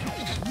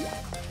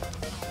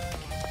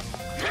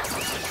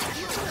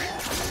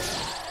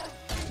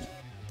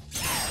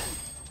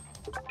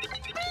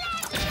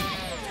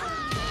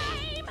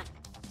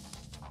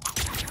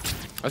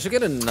 I should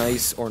get a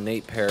nice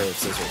ornate pair of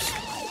scissors.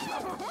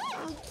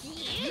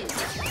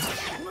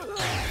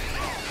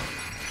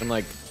 And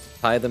like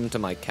tie them to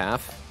my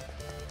calf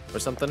or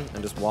something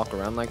and just walk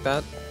around like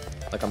that.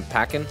 Like I'm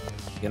packing,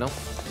 you know?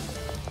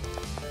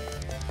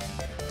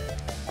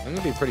 I'm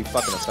gonna be pretty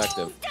fucking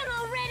effective. Done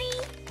already?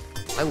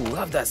 I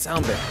love that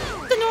sound bit.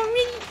 Done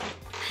already?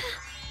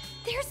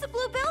 There's the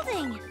blue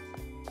building.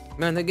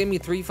 Man, they gave me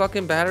 3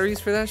 fucking batteries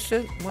for that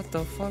shit? What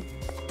the fuck?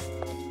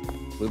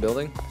 Blue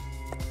building?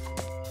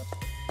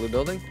 Blue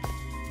building?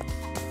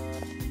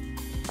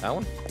 That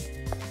one?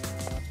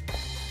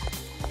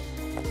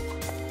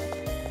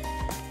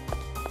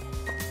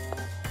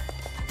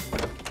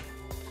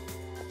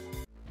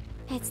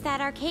 It's that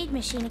arcade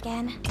machine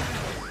again.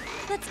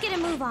 Let's get a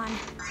move on.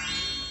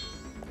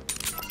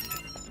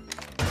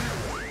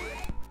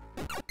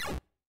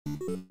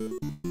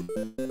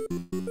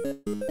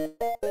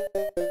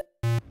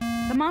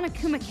 The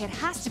Monokuma kid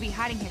has to be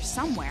hiding here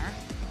somewhere.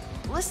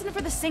 Listen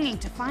for the singing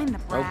to find the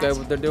brat. Okay,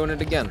 well, they're doing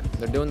it again.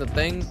 They're doing the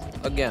thing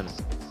again.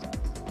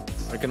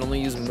 I can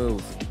only use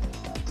move.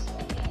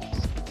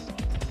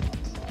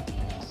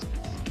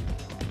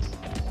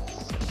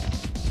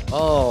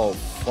 Oh,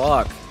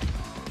 fuck.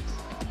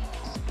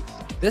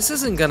 This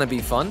isn't gonna be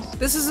fun.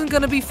 This isn't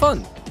gonna be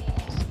fun.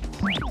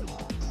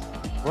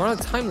 We're on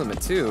a time limit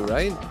too,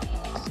 right?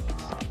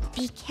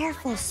 Be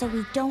careful so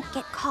we don't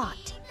get caught.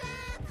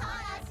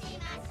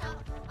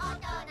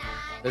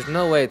 There's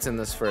no way it's in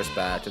this first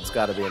batch. It's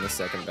gotta be in the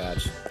second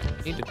batch.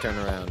 Need to turn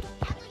around.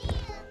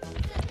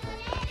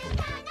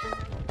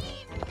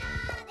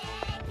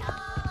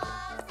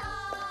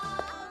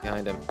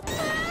 Behind him.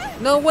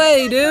 No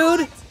way,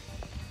 dude!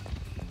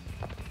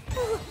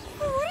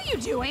 What are you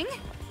doing?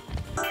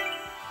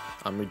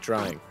 I'm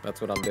retrying.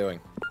 That's what I'm doing.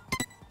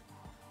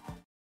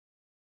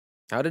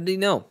 How did he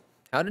know?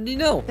 How did he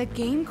know? The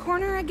game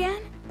corner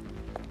again?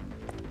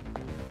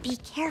 Be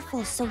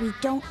careful so we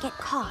don't get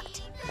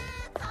caught.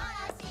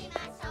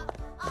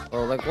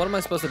 Or like, what am I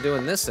supposed to do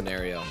in this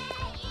scenario?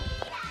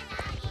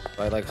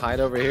 Do I like hide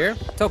over here?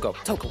 Toko,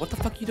 what the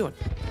fuck are you doing?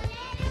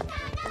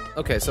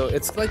 Okay, so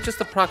it's like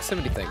just a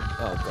proximity thing.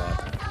 Oh god.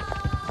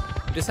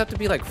 You just have to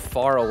be like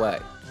far away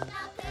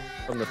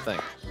from the thing.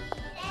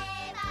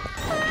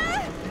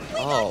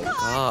 Oh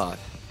god.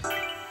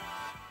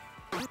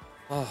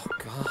 Oh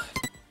god.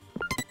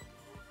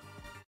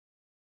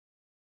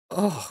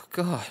 Oh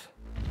god.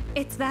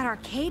 It's that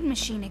arcade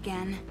machine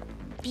again.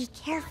 Be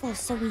careful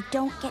so we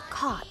don't get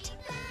caught.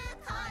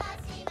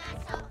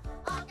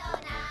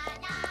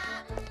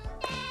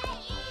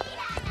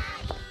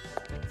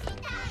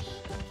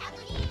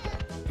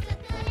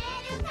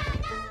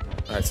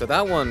 Alright, so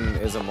that one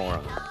is a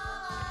moron.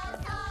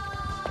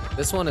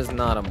 This one is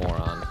not a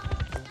moron.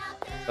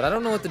 But I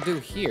don't know what to do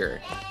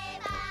here.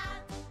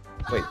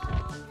 Wait.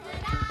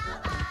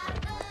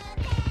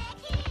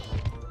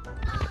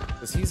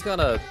 Because he's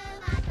gotta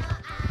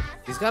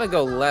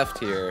go left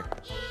here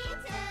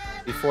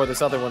before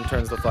this other one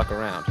turns the fuck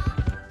around.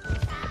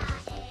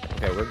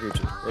 Okay, we're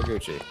Gucci. We're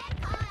Gucci.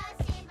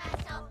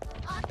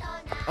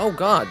 Oh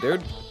god,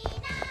 dude.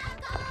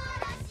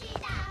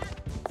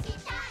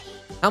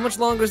 How much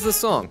longer is this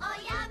song?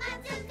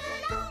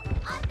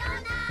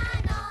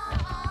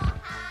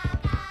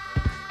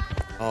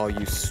 Oh,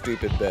 you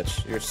stupid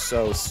bitch. You're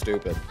so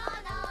stupid.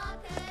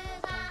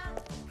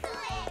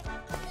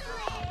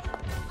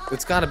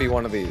 It's gotta be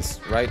one of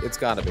these, right? It's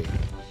gotta be.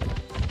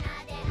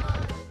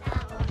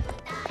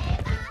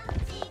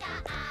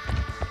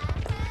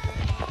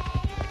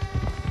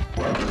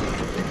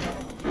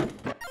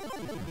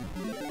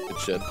 Good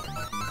shit.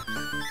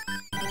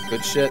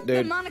 Good shit,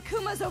 The dude.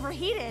 Monokuma's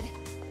overheated.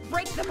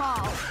 Break them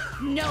all.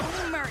 No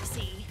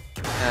mercy.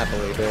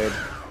 Happily, dude.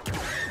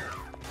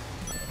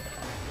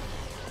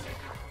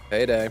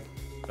 Payday.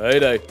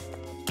 Payday.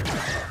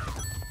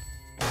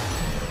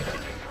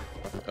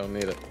 Don't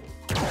need it.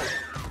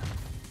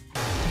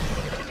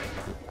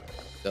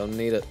 Don't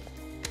need it.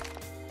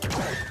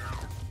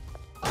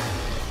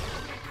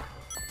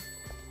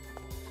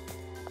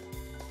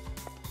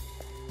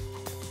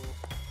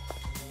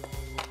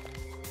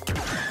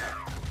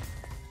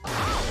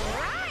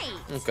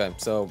 Okay,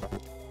 so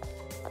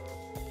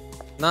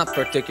not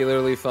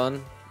particularly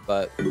fun,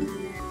 but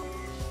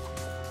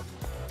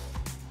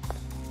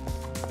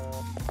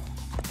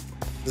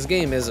this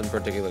game isn't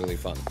particularly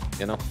fun,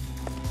 you know?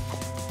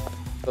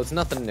 So it's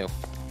nothing new.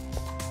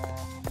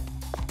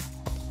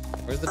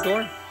 Where's the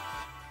door?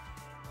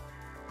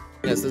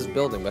 Yeah, it's this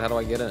building, but how do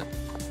I get in?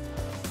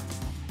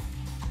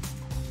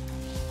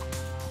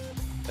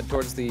 Head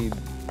towards the...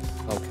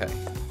 Okay,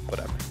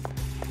 whatever.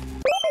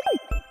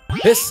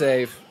 Piss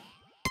save!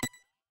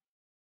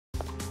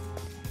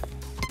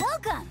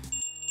 Welcome.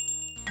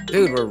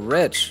 Dude, we're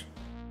rich.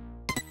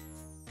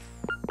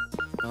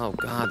 Oh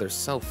god, there's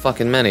so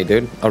fucking many,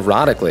 dude.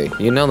 Erotically.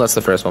 You know that's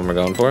the first one we're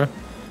going for.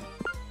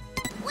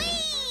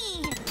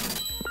 Whee!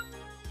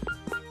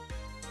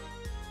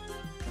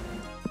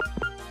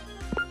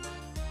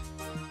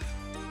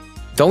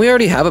 Don't we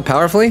already have it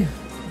powerfully?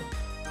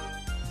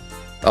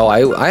 Oh,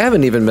 I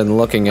haven't even been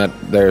looking at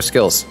their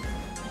skills.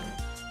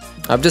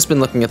 I've just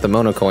been looking at the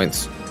mono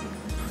coins.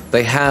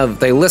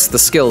 They list the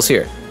skills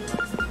here.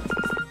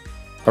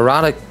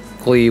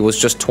 Erotically was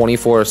just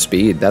 24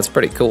 speed. That's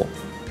pretty cool.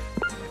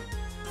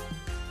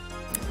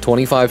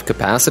 25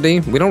 capacity?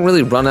 We don't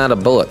really run out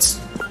of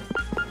bullets.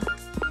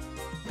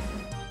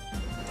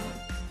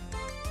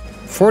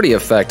 40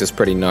 effect is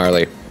pretty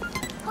gnarly.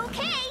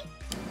 Okay.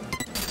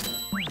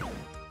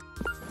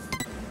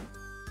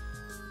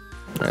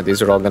 Alright,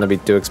 these are all gonna be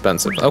too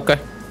expensive. Okay.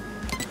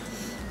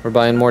 We're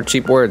buying more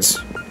cheap words.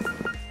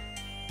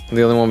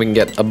 The only one we can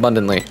get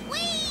abundantly.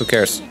 Who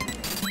cares?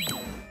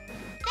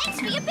 Thanks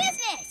for your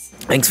business.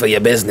 Thanks for your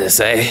business,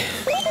 eh?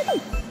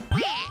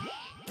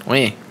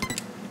 Wee.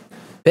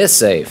 Piss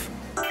save.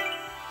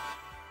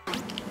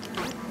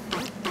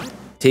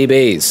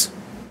 TBs.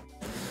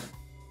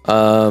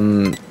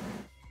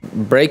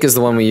 Break is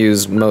the one we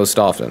use most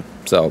often,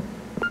 so.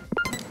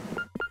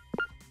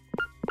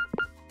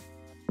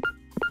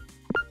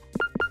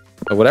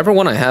 Whatever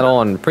one I had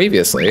on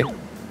previously.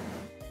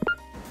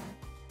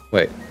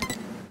 Wait.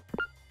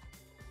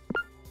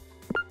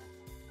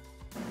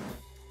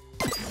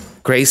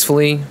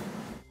 Gracefully.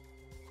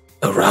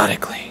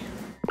 Erotically.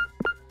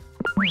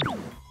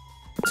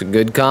 It's a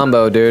good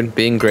combo, dude.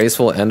 Being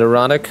graceful and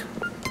erotic.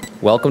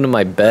 Welcome to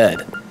my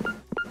bed.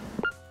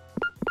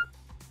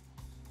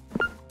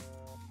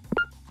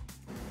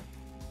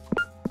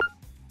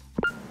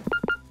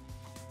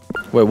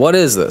 Wait, what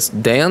is this?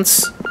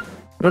 Dance?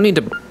 I don't need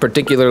to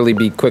particularly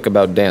be quick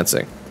about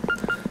dancing.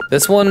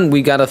 This one,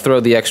 we gotta throw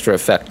the extra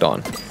effect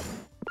on.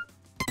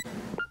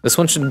 This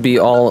one should be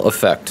all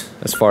effect,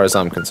 as far as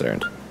I'm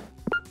concerned.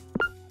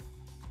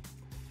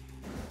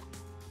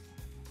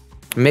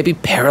 Maybe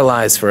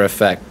paralyze for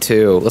effect,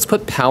 too. Let's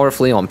put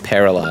powerfully on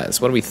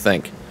paralyze. What do we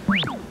think?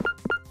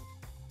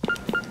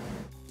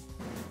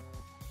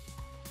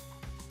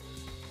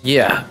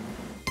 Yeah.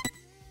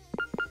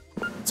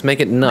 Let's make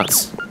it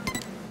nuts.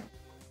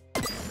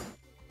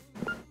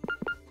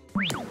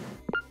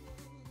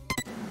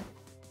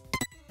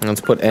 Let's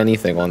put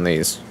anything on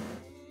these.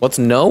 What's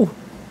no?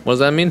 What does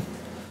that mean?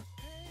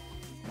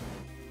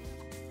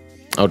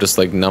 Oh, just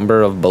like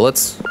number of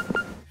bullets?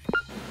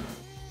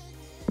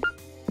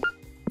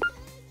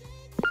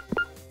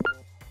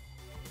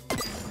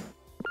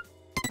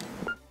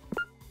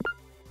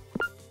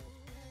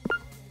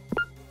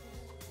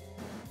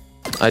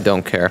 I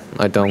don't care.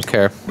 I don't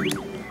care.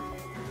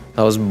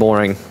 That was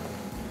boring.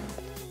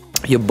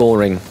 You're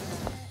boring.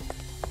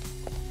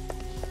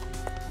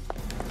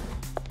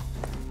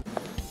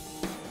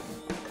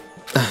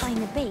 Find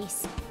the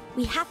base.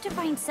 We have to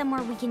find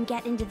somewhere we can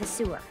get into the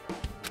sewer.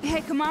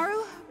 Hey,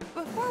 Kamaru,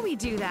 before we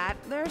do that,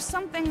 there's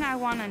something I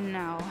want to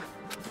know.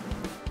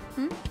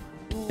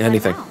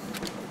 Anything.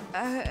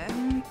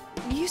 Wow.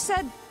 You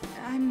said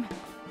I'm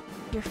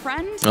your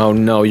friend? Oh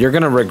no, you're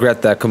gonna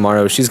regret that,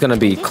 Kamaru. She's gonna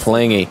be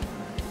clingy.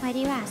 Why do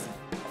you ask?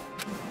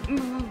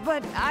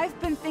 But I've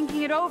been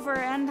thinking it over,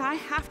 and I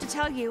have to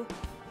tell you,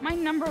 my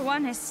number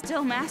one is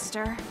still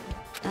Master.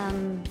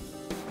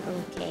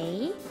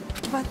 Okay.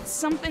 But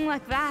something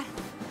like that,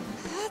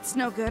 that's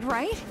no good,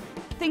 right?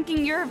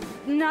 Thinking you're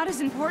not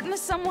as important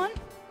as someone?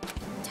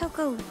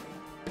 Toko,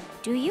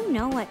 do you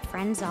know what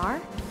friends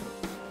are?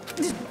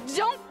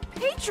 Don't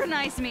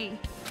patronize me!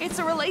 It's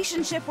a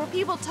relationship where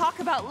people talk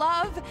about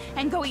love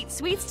and go eat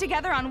sweets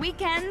together on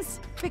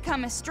weekends,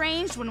 become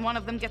estranged when one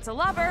of them gets a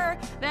lover,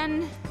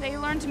 then they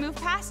learn to move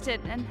past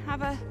it and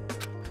have a...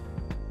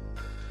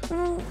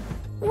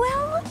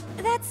 Well,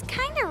 that's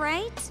kinda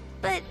right,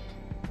 but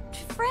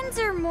friends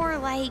are more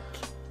like...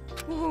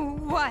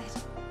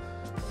 What?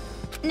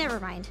 Never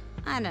mind.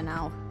 I don't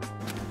know.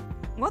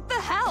 What the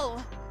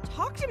hell?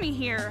 Talk to me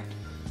here.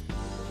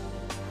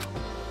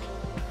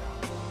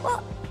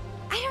 Well,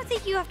 I don't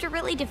think you have to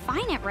really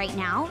define it right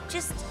now.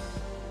 Just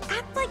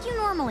act like you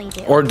normally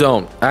do. Or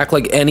don't. Act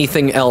like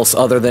anything else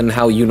other than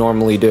how you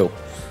normally do.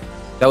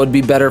 That would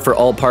be better for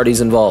all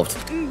parties involved.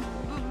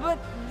 But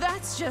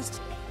that's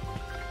just...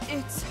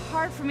 It's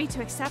hard for me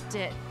to accept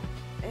it.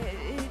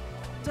 It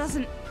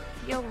doesn't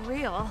feel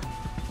real.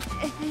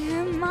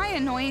 Am I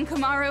annoying,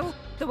 Kamaru?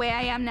 The way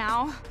I am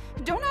now?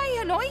 Don't I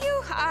annoy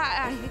you?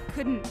 I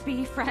couldn't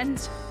be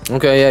friends.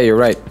 Okay, yeah, you're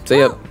right. Say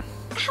Well,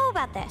 it. how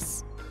about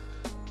this?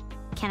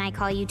 Can I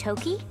call you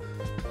Toki?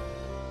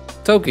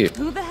 Toki.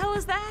 Who the hell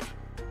is that?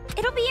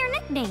 It'll be your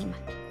nickname.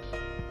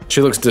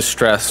 She looks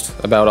distressed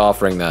about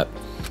offering that.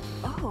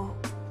 Oh,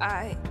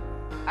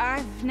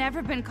 I've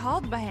never been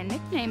called by a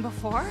nickname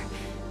before.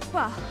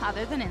 Well,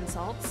 other than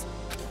insults.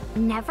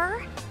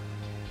 Never?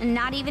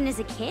 Not even as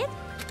a kid?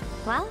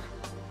 Well,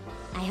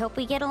 I hope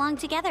we get along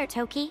together,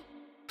 Toki.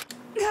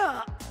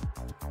 Ugh.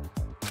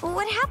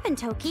 What happened,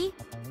 Toki?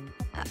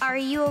 Are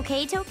you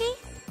okay, Toki?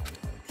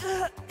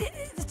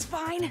 It's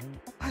fine.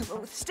 I will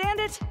withstand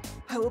it.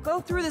 I will go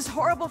through this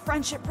horrible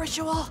friendship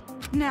ritual.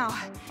 Now,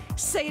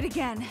 say it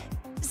again.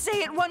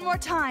 Say it one more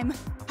time.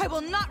 I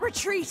will not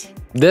retreat.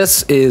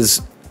 This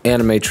is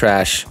anime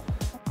trash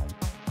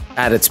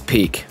at its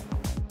peak.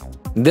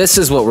 This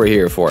is what we're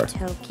here for.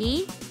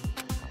 Toki?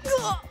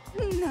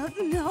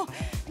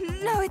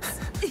 No,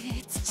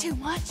 it's too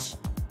much.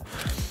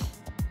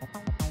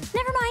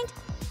 Never mind.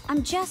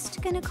 I'm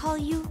just gonna call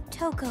you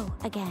Toko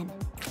again.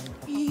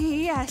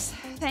 Yes,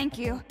 thank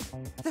you.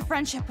 The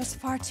friendship was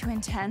far too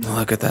intense.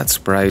 Look at that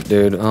sprite,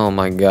 dude. Oh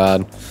my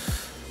god.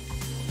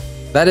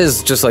 That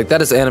is just like,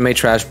 that is anime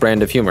trash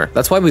brand of humor.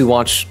 That's why we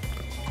watch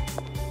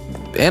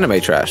anime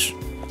trash.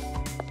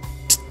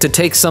 To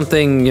take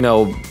something, you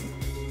know,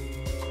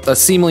 a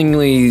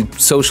seemingly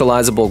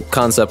socializable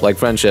concept like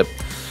friendship,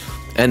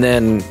 and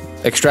then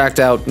extract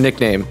out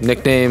nickname.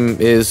 Nickname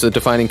is a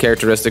defining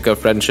characteristic of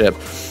friendship.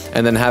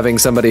 And then having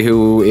somebody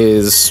who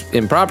is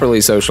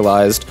improperly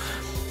socialized,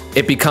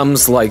 it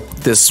becomes like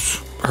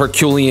this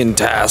Herculean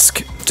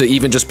task to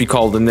even just be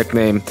called a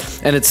nickname.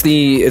 And it's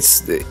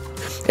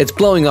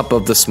blowing up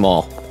of the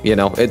small, you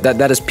know?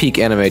 That is peak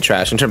anime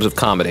trash in terms of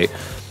comedy.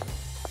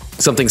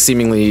 Something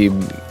seemingly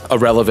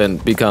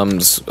irrelevant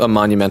becomes a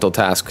monumental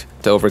task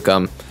to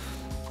overcome.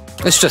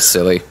 It's just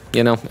silly,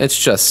 you know? It's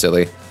just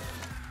silly.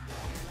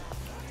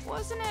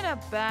 Wasn't it a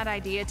bad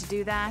idea to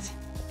do that?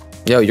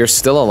 Yo, you're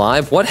still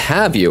alive? What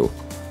have you?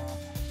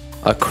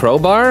 A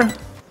crowbar?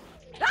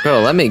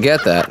 Bro, let me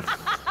get that.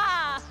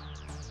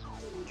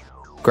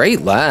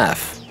 Great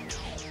laugh.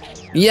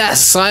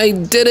 Yes, I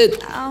did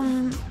it!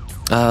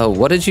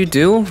 What did you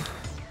do?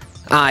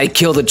 I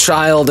killed a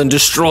child and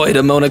destroyed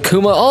a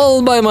Monokuma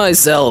all by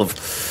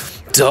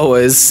myself. Toa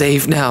is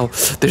safe now.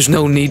 There's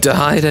no need to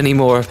hide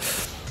anymore.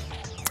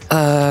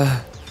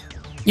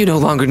 You no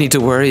longer need to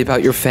worry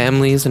about your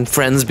families and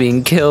friends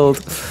being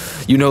killed.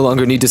 You no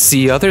longer need to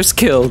see others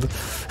killed.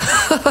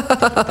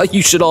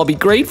 You should all be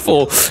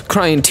grateful,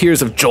 crying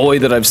tears of joy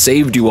that I've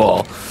saved you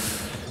all.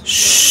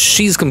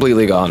 She's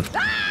completely gone.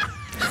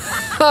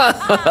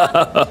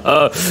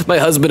 My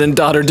husband and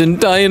daughter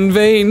didn't die in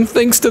vain.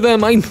 Thanks to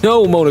them, I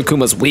know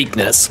Monokuma's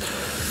weakness.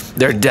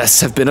 Their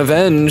deaths have been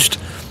avenged.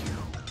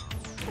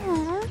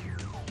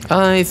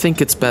 I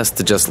think it's best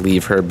to just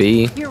leave her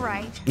be. You're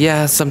right.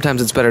 Yeah,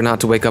 sometimes it's better not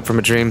to wake up from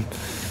a dream.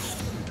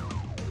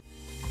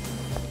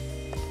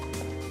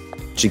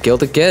 She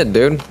killed a kid,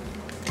 dude.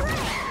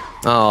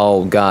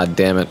 Oh, god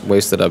damn it.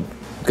 Wasted a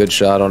good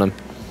shot on him.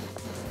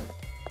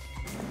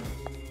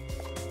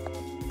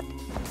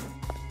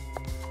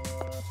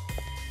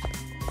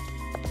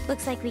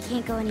 Looks like we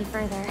can't go any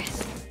further.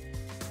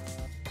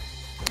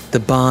 The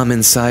bomb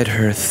inside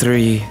her,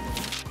 3.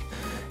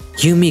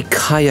 Yumi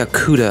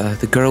Kayakuda,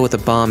 the girl with the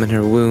bomb in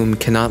her womb,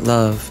 cannot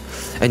love,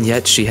 and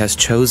yet she has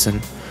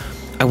chosen.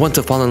 I want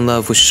to fall in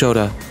love with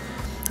Shota.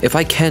 If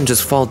I can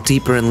just fall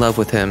deeper in love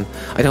with him,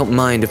 I don't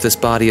mind if this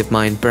body of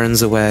mine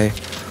burns away.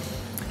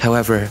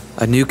 However,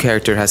 a new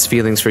character has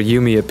feelings for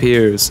Yumi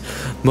appears.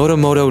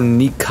 Motomoto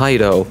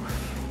Nikaido.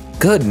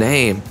 Good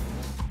name.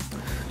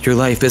 Your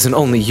life isn't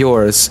only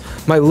yours.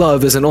 My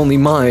love isn't only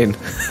mine.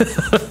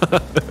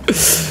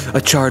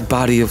 A charred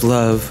body of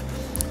love,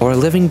 or a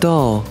living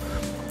doll.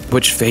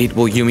 Which fate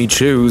will Yumi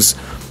choose?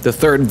 The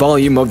 3rd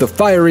volume of the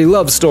fiery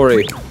love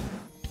story.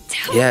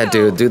 Yeah,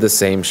 dude, do the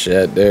same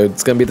shit, dude.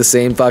 It's gonna be the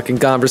same fucking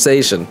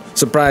conversation.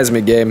 Surprise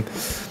me, game.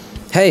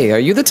 Hey, are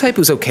you the type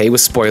who's okay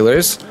with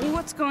spoilers?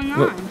 What's going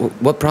on?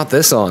 What brought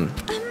this on?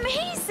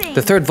 Amazing!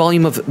 The 3rd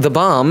volume of The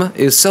Bomb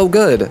is so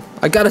good.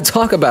 I gotta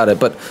talk about it,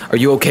 but are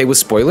you okay with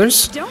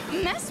spoilers?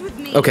 Don't mess with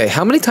me. Okay,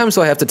 how many times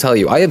do I have to tell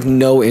you? I have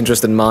no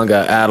interest in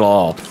manga at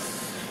all.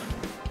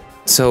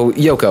 So,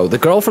 Yoko, the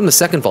girl from the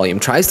 2nd volume,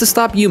 tries to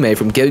stop Yume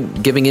from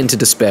giving in to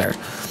despair.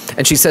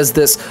 And she says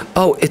this,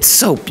 oh, it's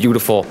so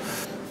beautiful.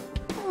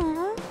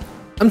 Aww.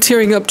 I'm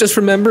tearing up just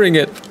remembering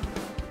it.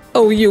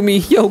 Oh,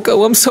 Yumi,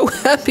 Yoko, I'm so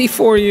happy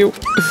for you.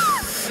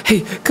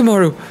 Hey,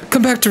 Kamaru,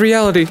 come back to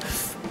reality.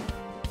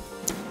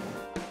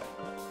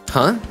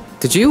 Huh?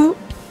 Did you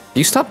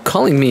stop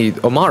calling me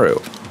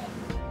Omaru?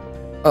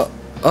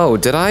 Oh,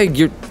 did I?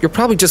 You're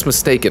probably just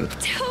mistaken.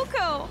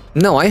 Toko!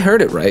 No, I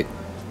heard it right.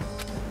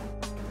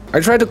 I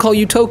tried to call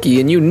you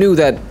Toki, and you knew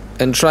that,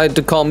 and tried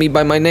to call me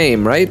by my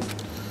name, right?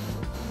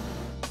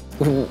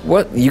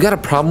 What? You got a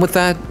problem with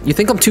that? You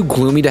think I'm too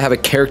gloomy to have a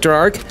character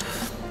arc?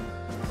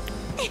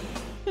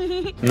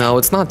 No,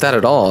 it's not that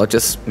at all. It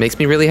just makes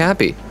me really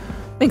happy.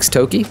 Thanks,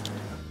 Toki.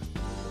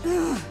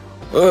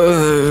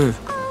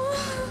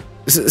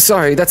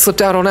 Sorry, that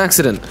slipped out on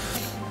accident.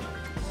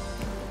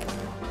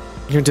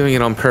 You're doing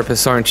it on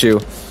purpose, aren't you?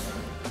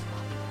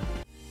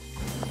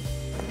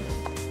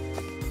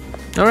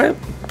 Alright.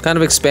 Kind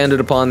of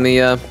expanded upon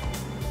the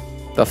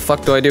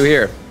fuck do I do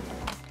here?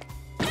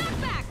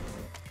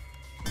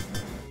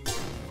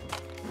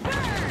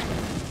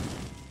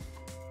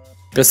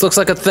 This looks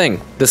like a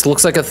thing. This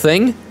looks like a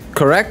thing,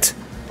 correct?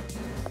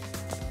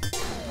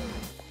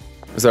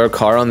 Is there a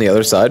car on the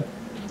other side?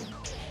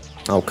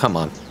 Oh, come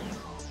on.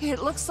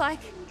 It looks like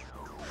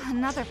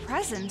another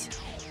present.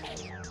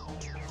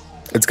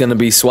 It's gonna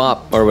be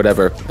swap or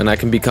whatever, and I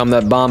can become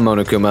that bomb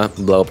Monokuma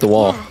and blow up the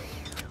wall.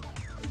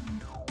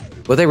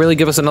 Will they really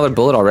give us another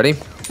bullet already?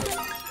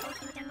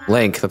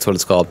 Link, that's what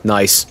it's called.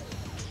 Nice.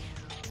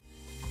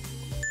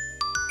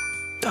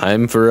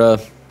 Time for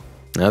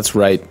that's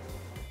right,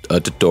 a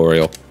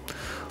tutorial.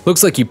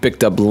 Looks like you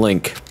picked up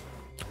Link.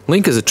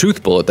 Link is a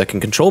truth bullet that can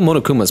control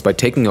Monokumas by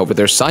taking over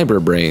their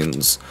cyber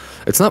brains.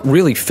 It's not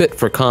really fit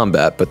for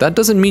combat, but that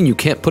doesn't mean you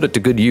can't put it to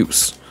good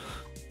use.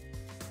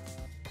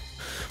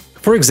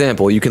 For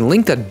example, you can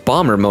link that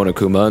bomber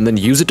Monokuma and then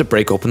use it to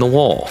break open the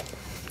wall.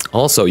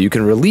 Also, you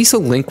can release a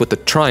link with the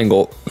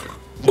triangle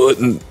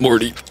button,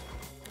 Morty.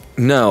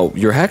 Now,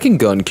 your hacking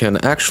gun can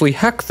actually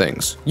hack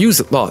things. Use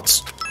it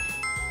lots.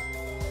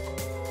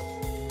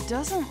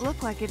 Doesn't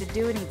look like it'd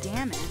do any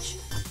damage,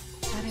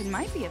 but it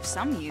might be of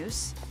some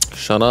use.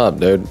 Shut up,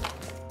 dude.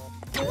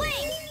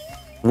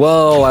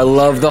 Whoa, I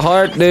love the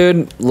heart,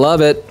 dude. Love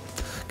it.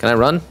 Can I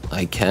run?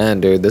 I can,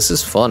 dude. This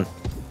is fun.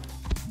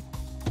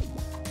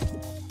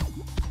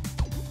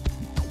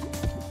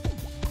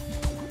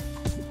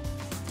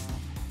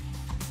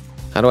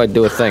 How do I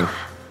do a thing?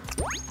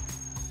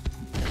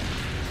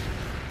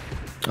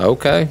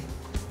 Okay.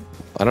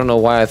 I don't know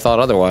why I thought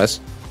otherwise.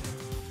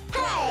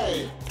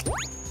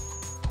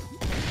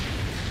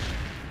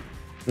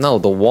 No,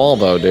 the wall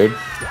though, dude.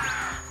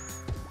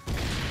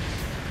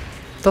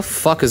 What the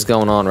fuck is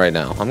going on right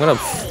now? I'm gonna...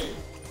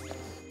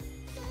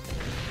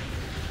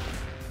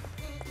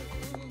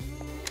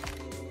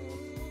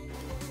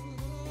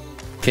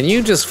 Can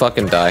you just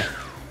fucking die?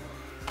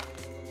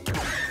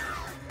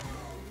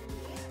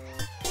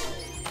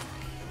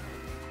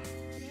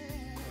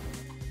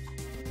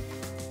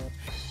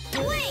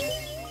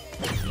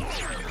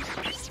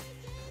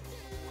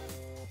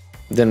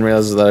 Didn't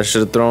realize that I should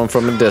have thrown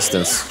from a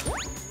distance.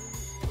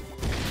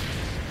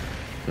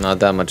 Not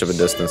that much of a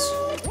distance.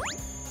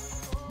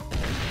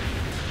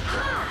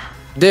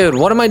 Dude,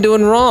 what am I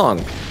doing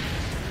wrong?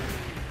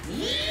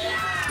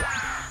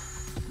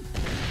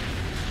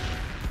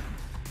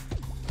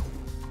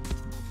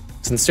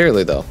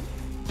 Sincerely though,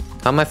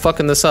 how am I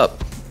fucking this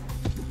up?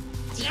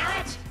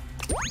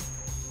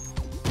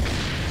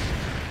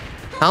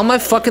 How am I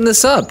fucking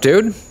this up,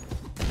 dude?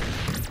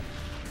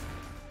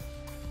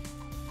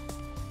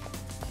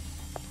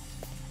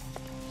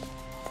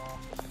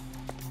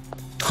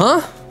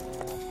 Huh?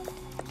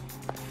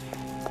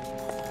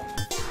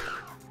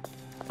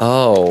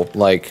 Oh,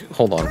 like,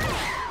 hold on.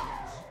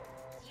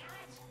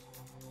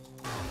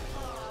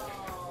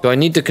 Do I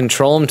need to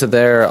control him to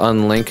there,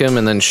 unlink him,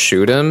 and then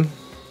shoot him?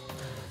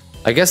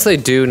 I guess they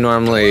do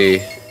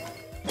normally...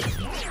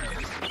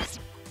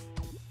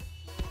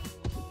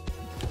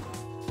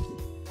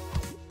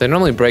 They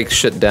normally break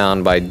shit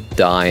down by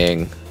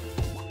dying.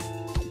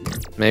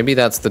 Maybe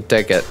that's the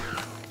ticket.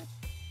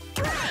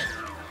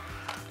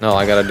 No,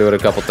 I gotta do it a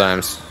couple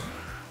times.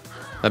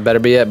 That better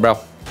be it, bro.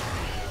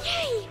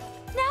 Yay!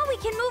 Now we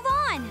can move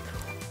on.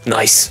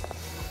 Nice.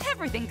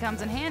 Everything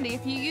comes in handy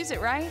if you use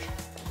it right.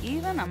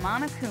 Even a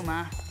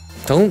Monokuma.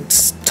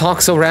 Don't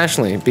talk so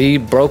rationally. Be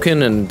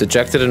broken and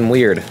dejected and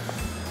weird.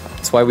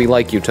 That's why we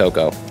like you,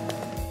 Toko.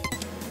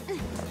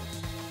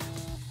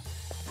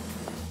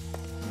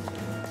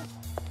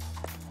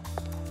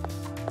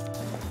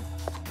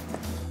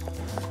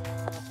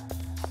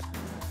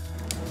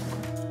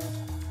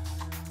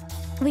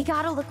 We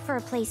gotta look for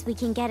a place we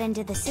can get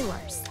into the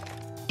sewers.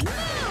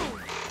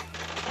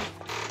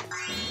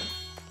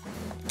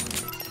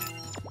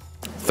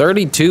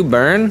 32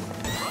 burn?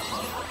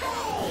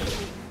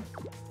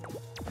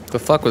 The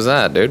fuck was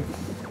that, dude?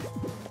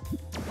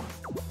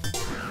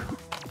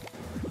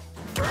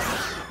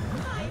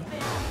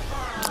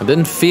 It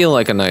didn't feel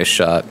like a nice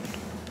shot.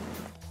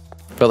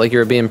 Felt like you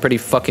were being pretty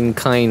fucking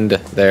kind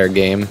there,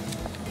 game.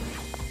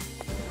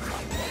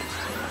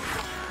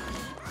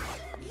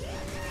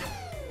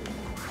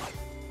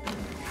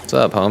 What's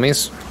up,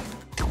 homies?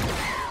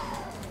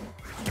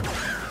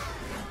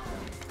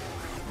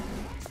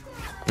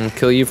 I'll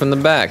kill you from the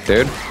back,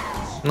 dude.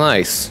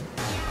 Nice.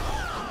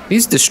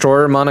 These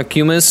destroyer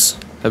Monokumas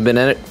have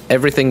been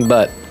everything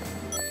but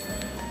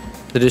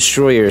the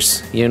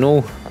destroyers, you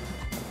know?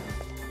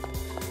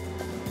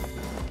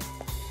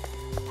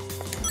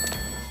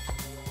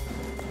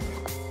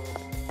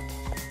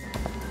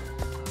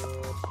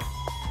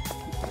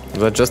 Was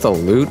that just a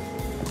loot?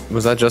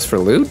 Was that just for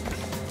loot?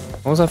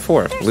 What was that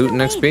for? There's Loot and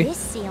no XP? way this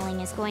ceiling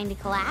is going to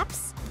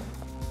collapse,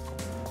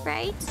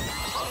 right?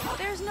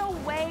 There's no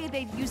way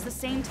they'd use the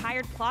same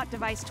tired plot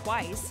device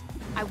twice.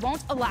 I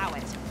won't allow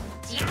it.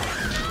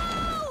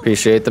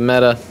 Appreciate the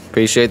meta.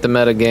 Appreciate the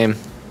meta game.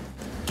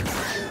 I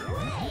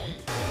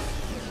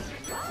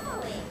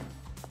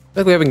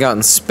feel like we haven't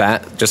gotten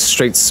just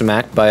straight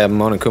smacked by a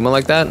Monokuma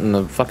like that in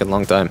a fucking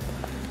long time.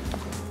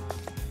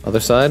 Other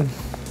side.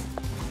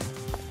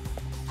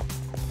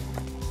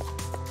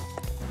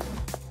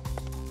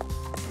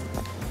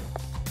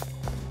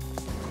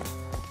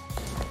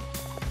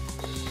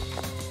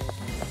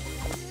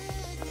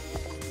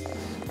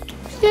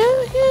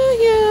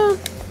 Yeah.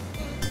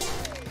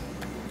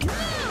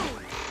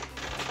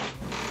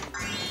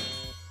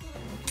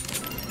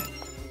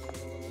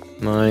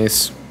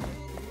 Nice.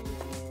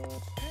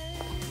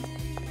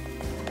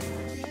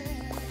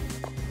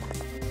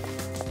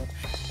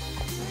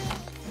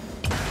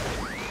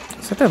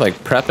 It's like they're like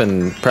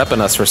prepping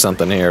us for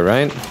something here,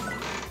 right?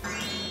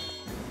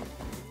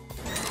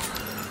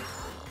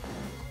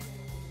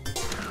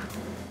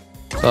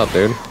 What's up,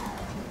 dude?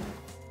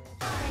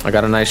 I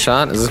got a nice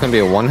shot. Is this gonna be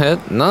a one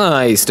hit?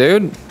 Nice,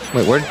 dude.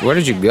 Wait, where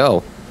did you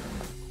go?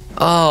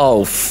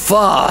 Oh,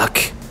 fuck.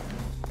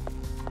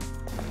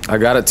 I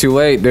got it too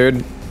late,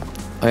 dude.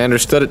 I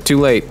understood it too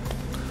late.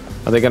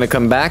 Are they gonna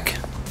come back?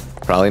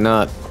 Probably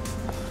not.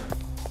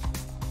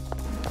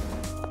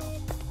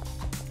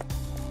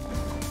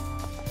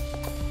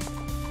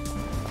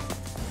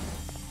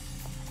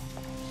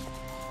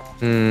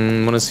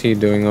 What is he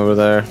doing over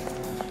there?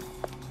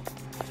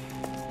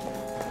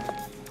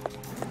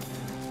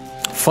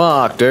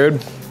 Fuck,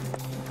 dude.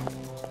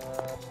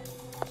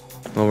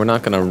 Well, we're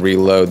not gonna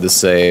reload the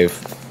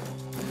save.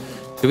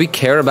 Do we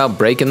care about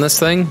breaking this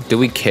thing? Do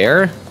we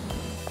care?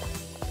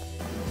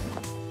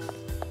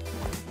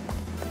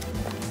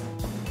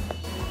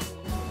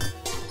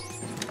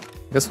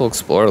 I guess we'll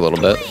explore a little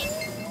bit.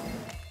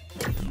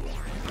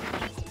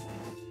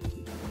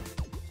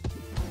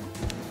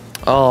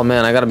 Oh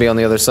man, I gotta be on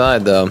the other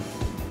side though.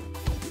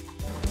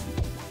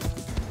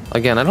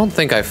 Again, I don't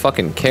think I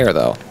fucking care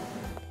though.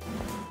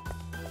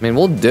 I mean,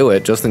 we'll do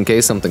it just in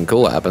case something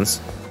cool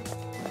happens.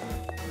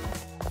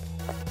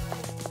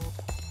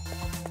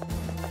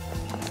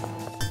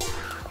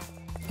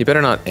 You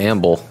better not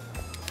amble.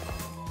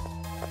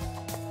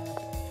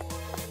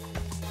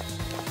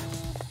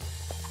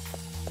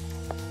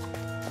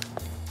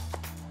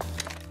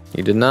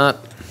 You did not.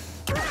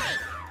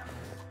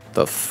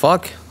 The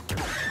fuck?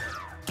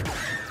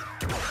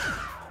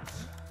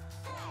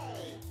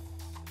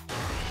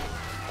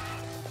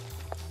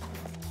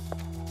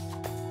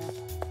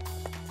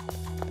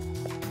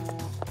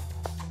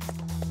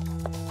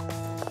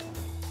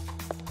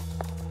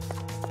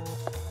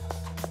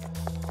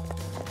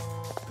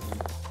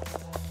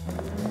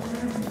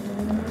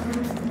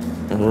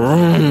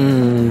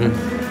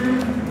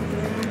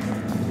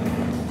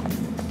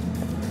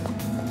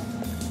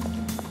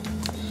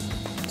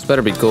 This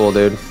better be cool,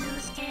 dude.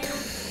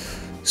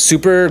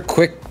 Super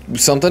quick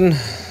something.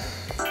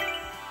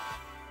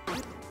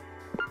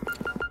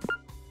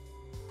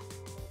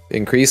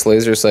 Increase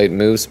laser sight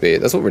move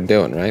speed. That's what we're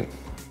doing, right?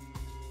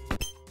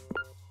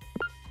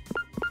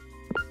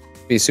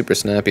 Be super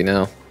snappy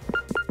now.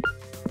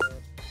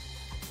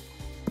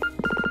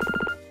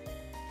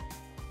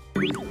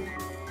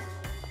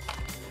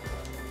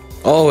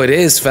 Oh, it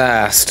is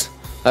fast.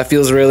 That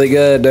feels really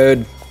good,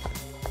 dude.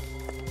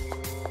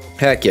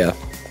 Heck yeah.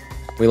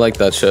 We like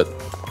that shit.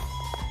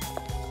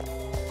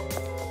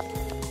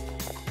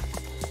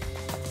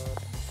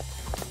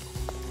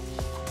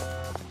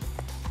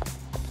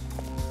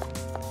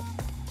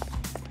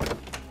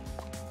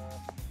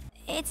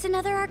 It's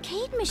another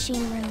arcade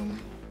machine room.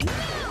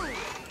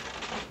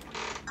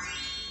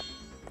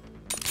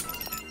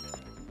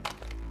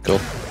 Cool.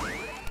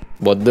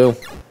 What do?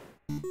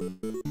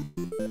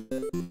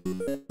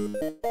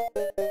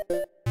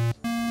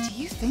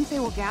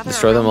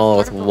 Destroy them all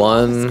with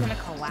one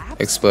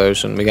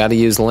explosion. We gotta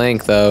use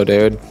Link though,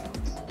 dude.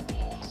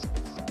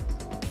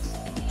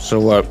 So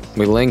what?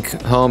 We link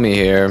homie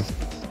here.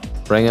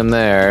 Bring him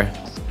there.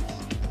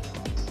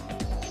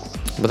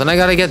 But then I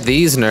gotta get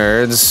these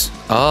nerds.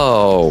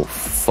 Oh,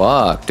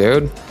 fuck,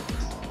 dude.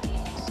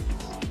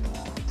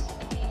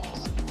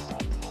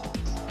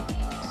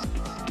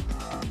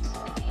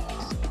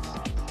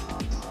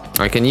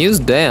 I can use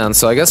dance,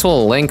 so I guess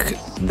we'll link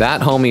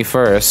that homie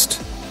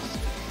first.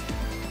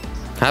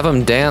 Have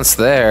him dance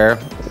there.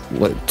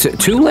 What,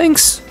 two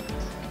links?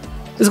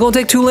 Is it gonna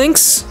take 2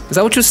 links? Is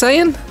that what you're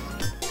saying?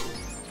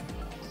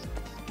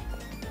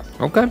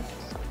 Okay.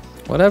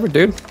 Whatever,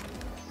 dude.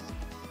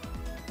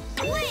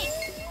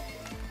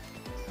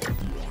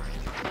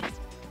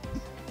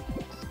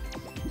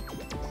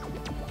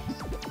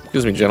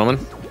 Excuse me, gentlemen.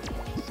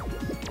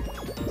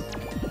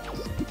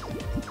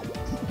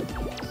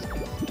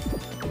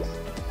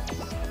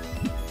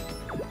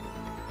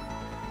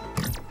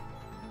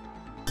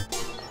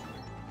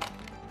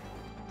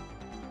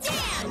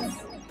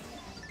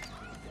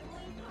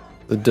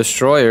 The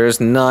destroyer's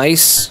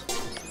nice.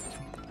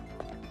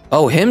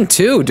 Oh, him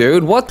too,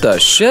 dude. What the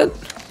shit?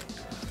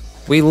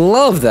 We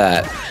love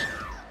that.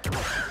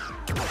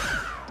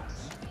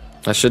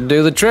 I should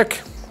do the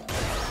trick.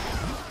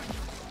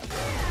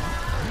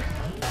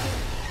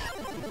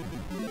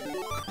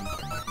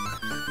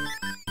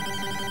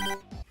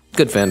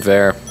 Good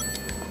fanfare.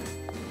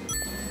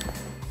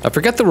 I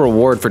forget the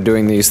reward for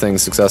doing these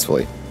things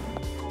successfully.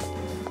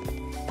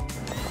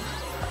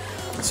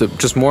 So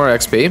just more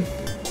XP.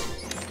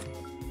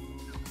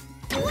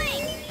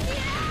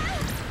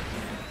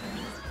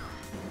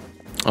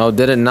 Oh,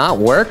 did it not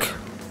work?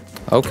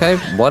 Okay,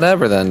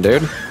 whatever then,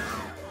 dude.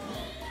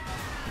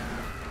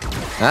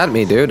 At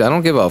me, dude. I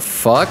don't give a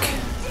fuck.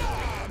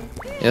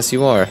 Yes,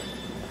 you are.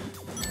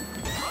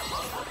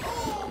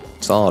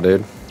 That's all,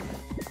 dude.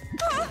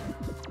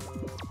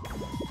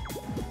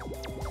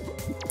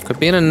 Quit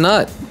being a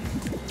nut.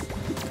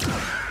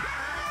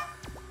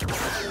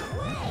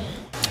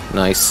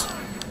 Nice.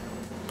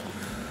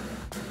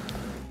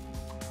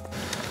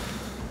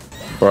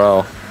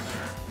 Bro.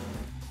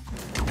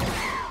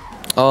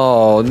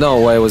 Oh,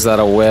 no way was that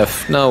a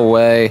whiff. No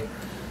way.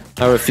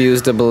 I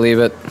refuse to believe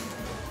it.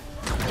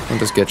 I'll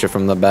just get you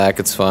from the back,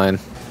 it's fine.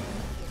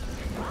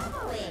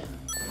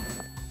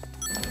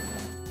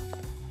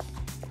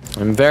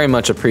 I'm very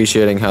much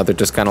appreciating how they're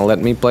just kind of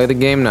letting me play the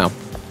game now.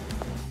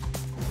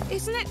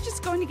 Isn't it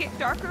just going to get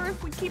darker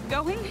if we keep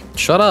going?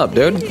 Shut up,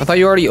 dude. I thought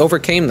you already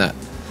overcame that.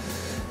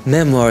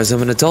 Memoirs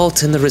of an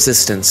adult in the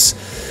Resistance.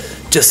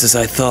 Just as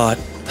I thought,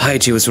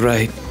 Haiji was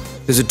right.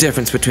 There's a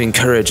difference between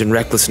courage and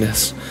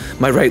recklessness.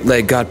 My right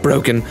leg got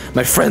broken,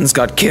 my friends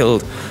got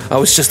killed. I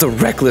was just a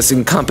reckless,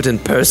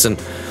 incompetent person.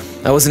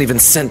 I wasn't even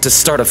sent to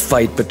start a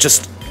fight, but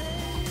just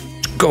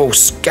go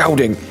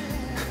scouting.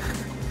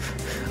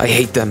 I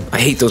hate them. I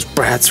hate those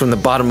brats from the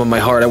bottom of my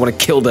heart. I want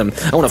to kill them.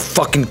 I want to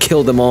fucking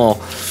kill them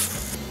all.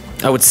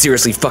 I would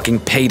seriously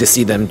fucking pay to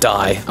see them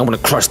die. I want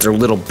to crush their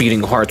little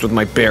beating hearts with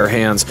my bare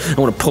hands. I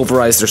want to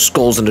pulverize their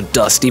skulls into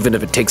dust, even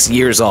if it takes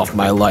years off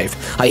my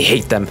life. I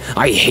hate them.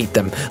 I hate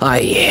them. I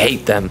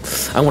hate them.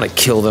 I want to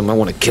kill them. I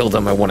want to kill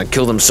them. I want to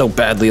kill them so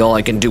badly all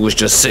I can do is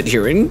just sit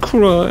here and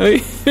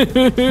cry. Is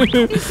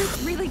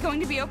this really going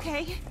to be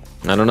okay?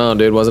 I don't know,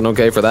 dude. Wasn't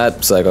okay for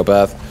that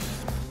psychopath.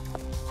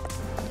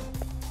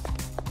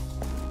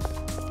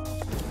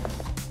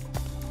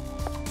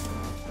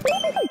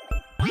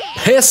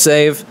 Hey,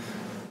 save.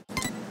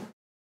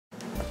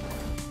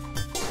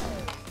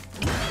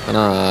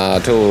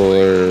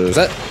 Two,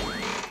 set.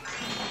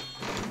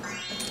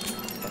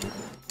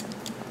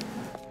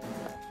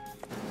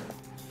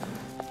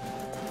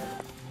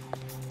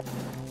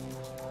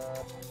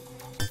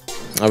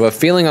 I have a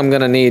feeling I'm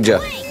gonna need you.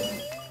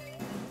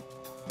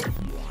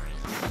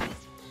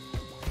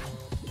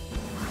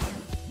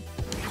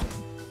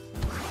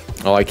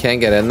 Oh, I can't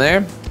get in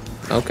there?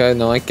 Okay,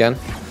 no, I can.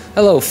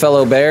 Hello,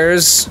 fellow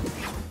bears.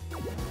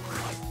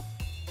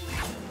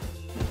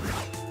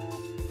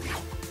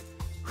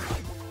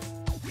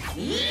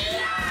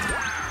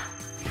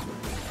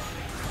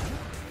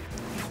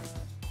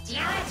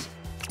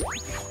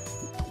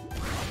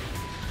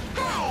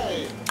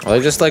 Are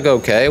they just like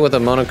okay with a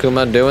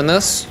Monokuma doing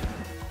this?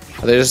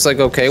 Are they just like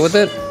okay with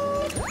it?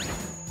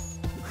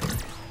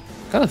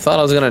 Kinda thought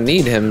I was gonna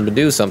need him to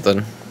do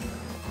something.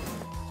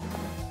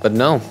 But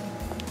no.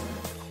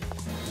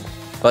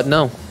 But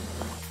no.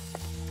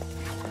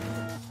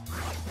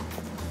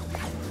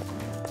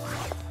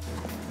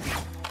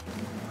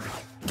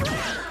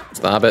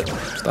 Stop it.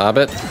 Stop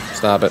it.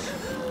 Stop it.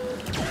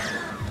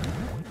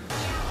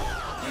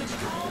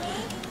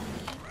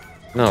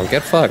 No,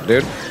 get fucked,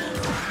 dude.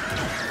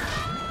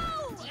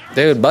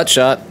 Dude, butt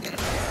shot.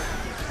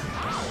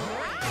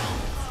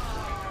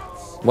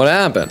 What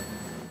happened?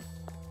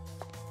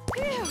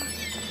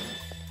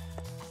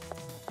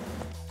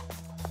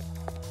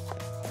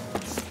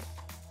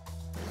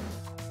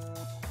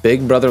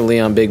 Big brother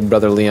Leon, big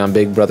brother Leon,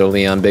 big brother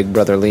Leon, big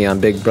brother Leon,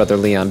 big brother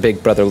Leon,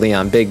 big brother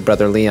Leon, big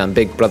brother Leon,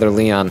 big brother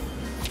Leon.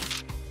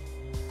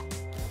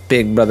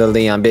 Big brother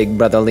Leon, big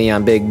brother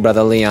Leon, big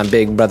brother Leon,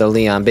 big brother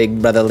Leon,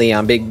 big brother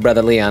Leon, big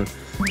brother Leon.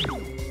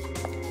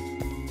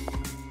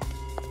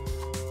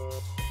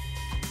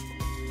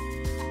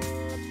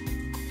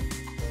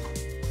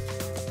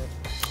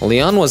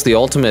 Leon was the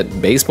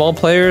ultimate baseball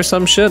player or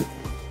some shit?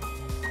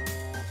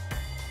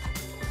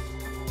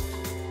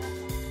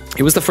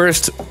 He was the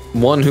first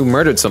one who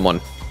murdered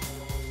someone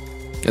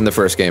in the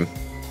first game.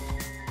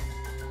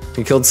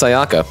 He killed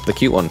Sayaka, the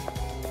cute one.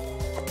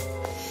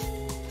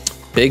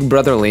 Big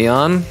Brother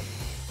Leon?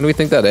 What do we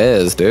think that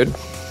is, dude?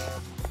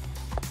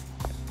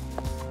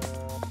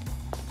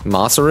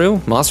 Masaru?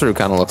 Masaru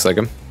kind of looks like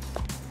him.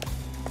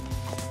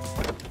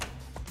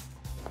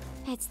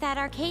 It's that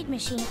arcade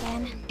machine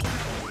again.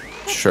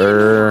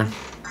 Sure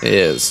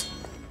is.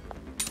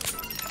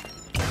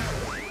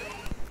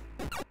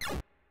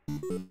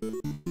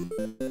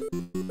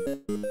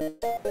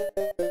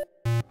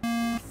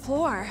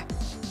 Floor.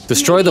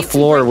 Destroy the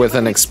floor with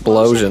an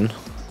explosion.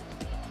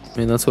 I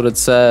mean, that's what it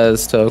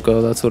says,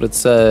 Toko. That's what it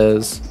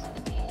says.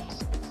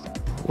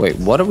 Wait,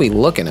 what are we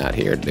looking at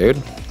here, dude?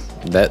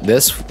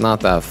 This?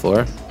 Not that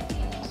floor.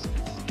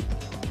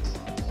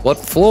 What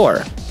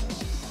floor?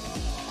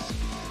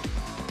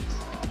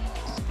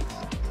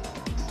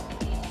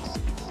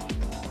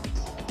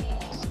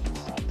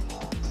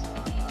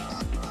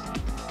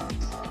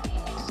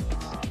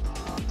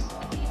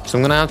 So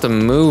I'm gonna have to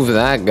move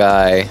that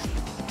guy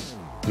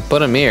and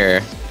put him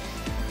here.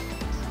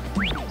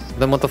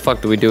 Then what the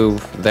fuck do we do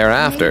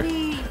thereafter?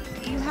 Maybe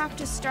you have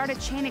to start a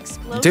chain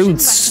explosion. Dude,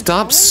 by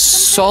stop controlling something?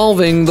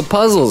 solving the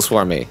puzzles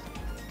for me.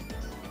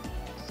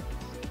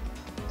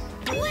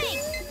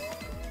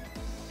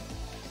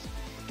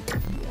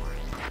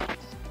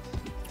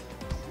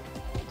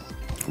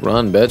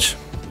 Run, bitch.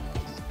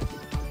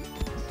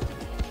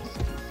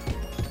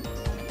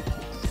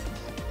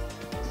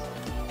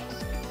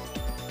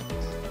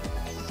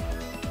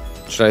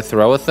 Should I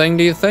throw a thing,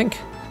 do you think?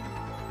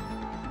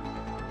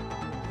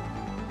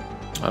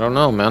 I don't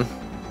know, man.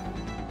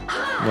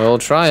 We'll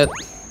try it.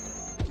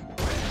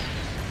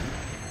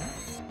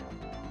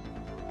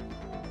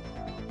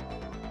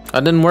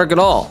 That didn't work at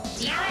all.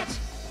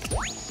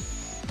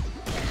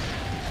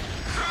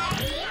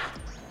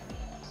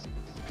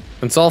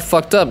 It's all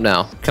fucked up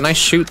now. Can I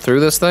shoot through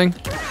this thing?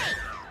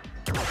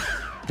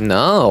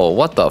 No,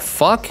 what the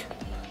fuck?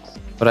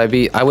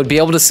 I would be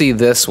able to see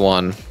this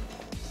one.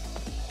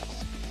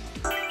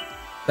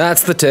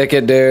 That's the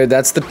ticket, dude.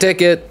 That's the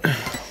ticket.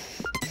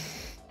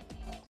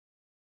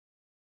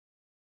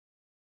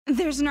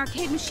 There's an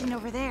arcade machine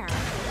over there.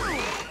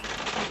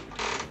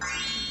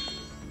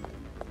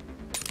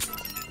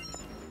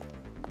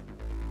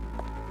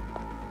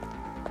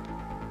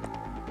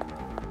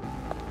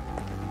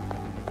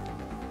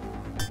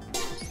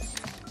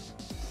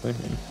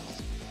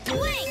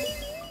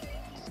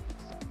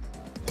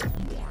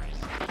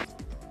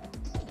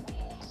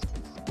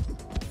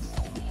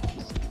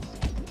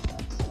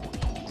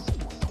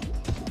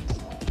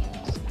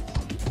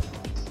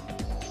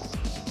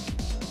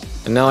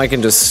 And now I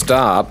can just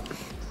stop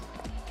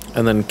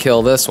and then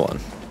kill this one,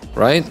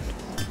 right?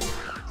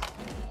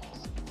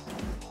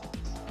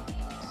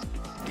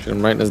 Shoot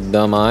him right in his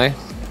dumb eye.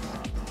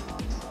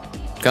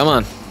 Come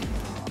on.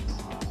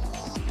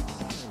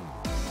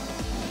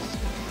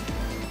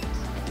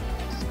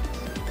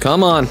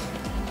 Come on.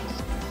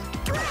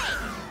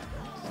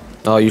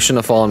 Oh, you shouldn't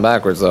have fallen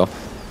backwards, though.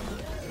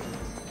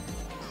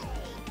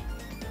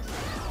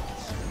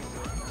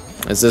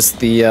 Is this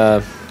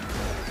the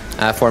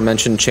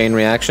aforementioned chain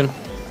reaction?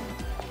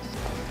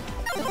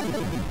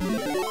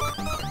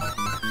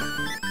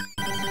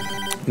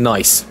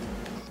 Nice.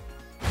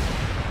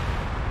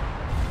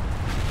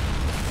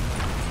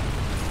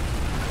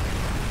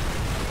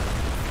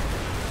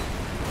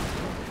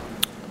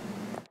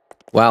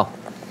 Wow.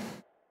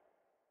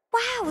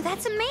 Wow,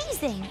 that's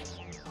amazing.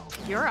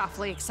 You're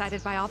awfully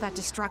excited by all that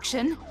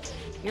destruction.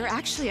 You're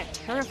actually a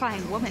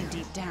terrifying woman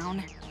deep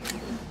down.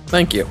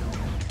 Thank you.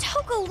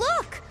 Togo,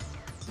 look!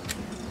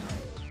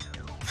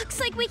 Looks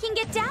like we can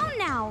get down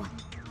now.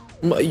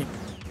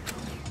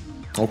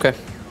 Okay.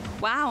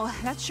 Wow,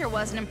 that sure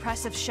was an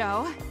impressive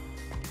show.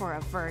 For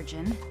a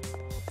virgin.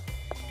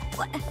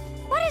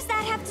 What does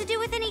that have to do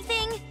with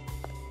anything?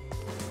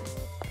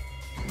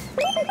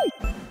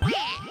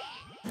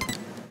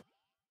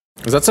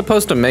 Is that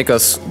supposed to make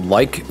us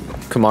like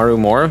Kamaru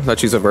more, that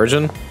she's a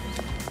virgin?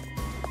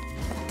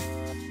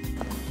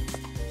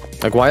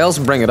 Like, why else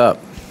bring it up?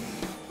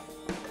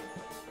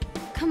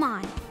 Come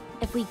on.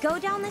 If we go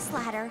down this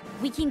ladder,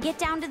 we can get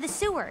down to the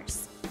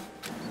sewers.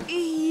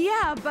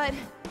 Yeah, but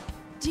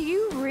do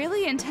you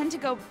really intend to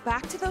go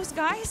back to those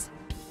guys?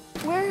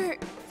 We're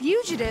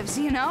fugitives,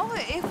 you know?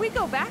 If we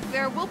go back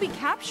there, we'll be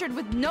captured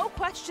with no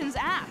questions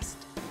asked.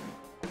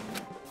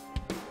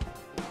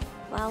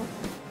 Well,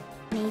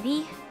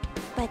 maybe,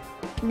 but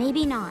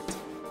maybe not.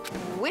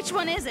 Which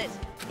one is it?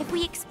 If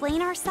we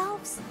explain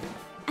ourselves,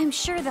 I'm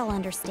sure they'll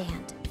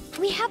understand.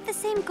 We have the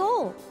same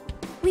goal.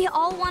 We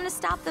all want to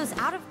stop those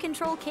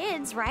out-of-control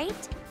kids,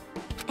 right?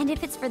 And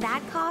if it's for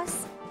that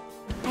cause,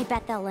 I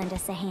bet they'll lend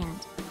us a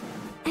hand.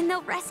 And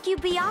they'll rescue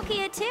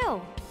Byakuya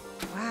too.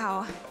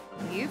 Wow,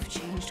 you've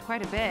changed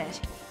quite a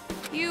bit.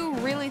 You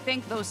really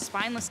think those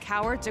spineless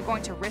cowards are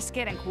going to risk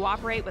it and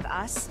cooperate with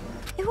us?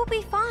 It will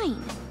be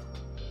fine.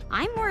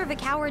 I'm more of a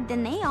coward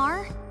than they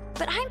are,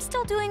 but I'm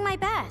still doing my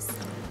best.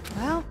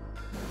 Well,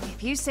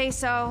 if you say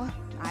so,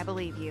 I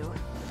believe you.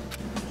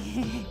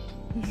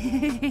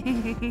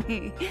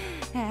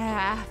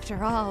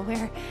 After all,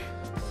 we're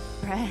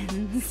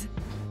friends.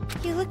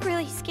 You look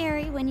really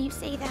scary when you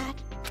say that.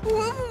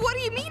 What do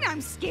you mean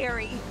I'm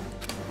scary?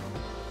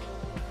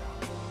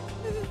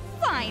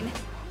 Fine,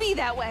 be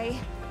that way.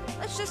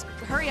 Let's just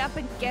hurry up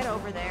and get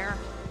over there.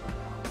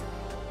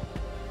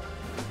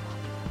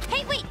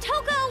 Hey, wait,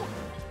 Togo!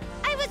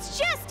 I was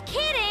just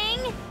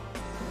kidding!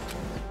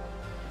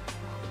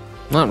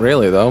 Not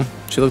really, though.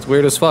 She looked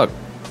weird as fuck.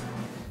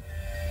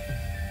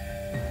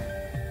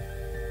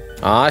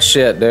 Ah,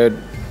 shit,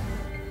 dude.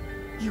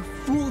 You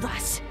fooled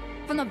us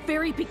from the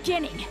very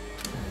beginning.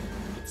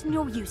 It's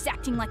no use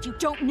acting like you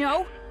don't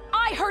know.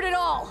 I heard it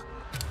all.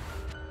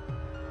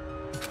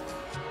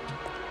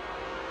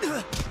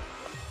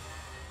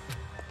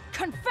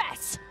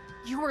 Confess!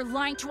 You were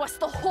lying to us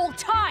the whole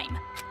time!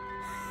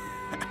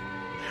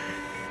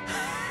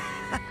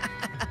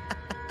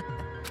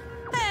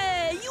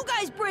 Hey, you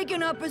guys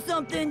breaking up or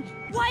something?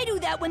 Why do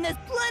that when there's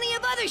plenty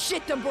of other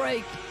shit to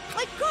break?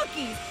 Like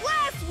cookies,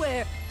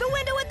 glassware, the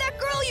window at that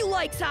girl you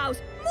like's house.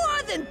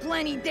 More than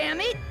plenty,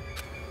 damn it!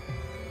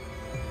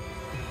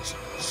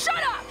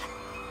 Shut up!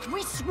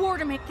 We swore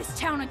to make this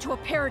town into a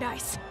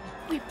paradise.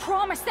 We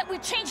promised that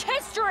we'd change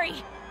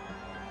history.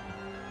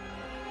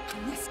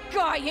 And this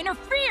guy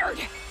interfered!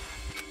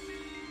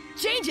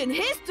 Changing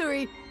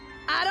history?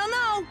 I don't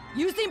know.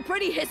 You seem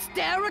pretty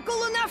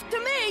hysterical enough to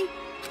me.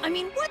 I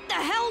mean, what the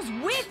hell's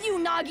with you,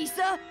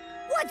 Nagisa?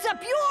 What's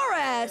up your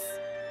ass?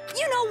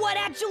 You know what,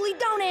 actually,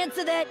 don't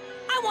answer that.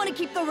 I want to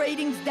keep the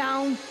ratings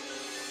down.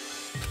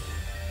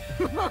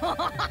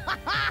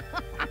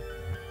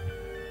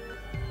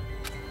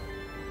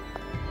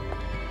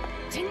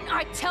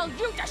 I tell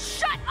you to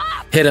shut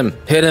up! Hit him!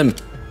 Hit him!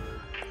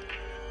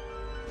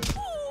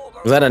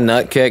 Was that a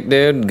nut kick,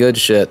 dude? Good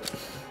shit.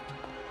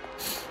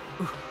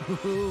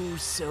 Ooh,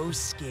 so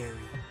scary.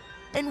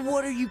 And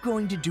what are you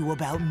going to do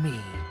about me?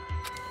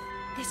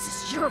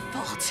 This is your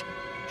fault.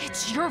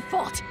 It's your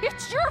fault.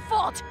 It's your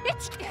fault.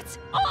 It's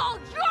all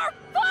your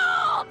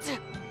fault!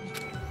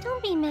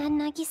 Don't be mad,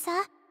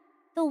 Nagisa.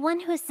 The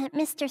one who sent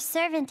Mr.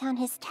 Servant on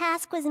his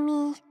task was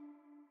me.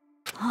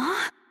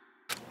 Huh?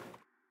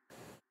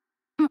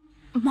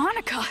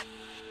 Monica,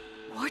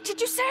 what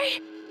did you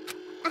say?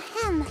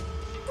 Ahem.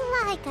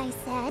 Like I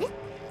said,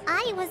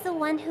 I was the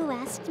one who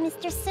asked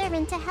Mr.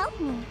 Servant to help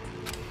me.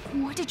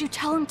 What did you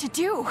tell him to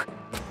do?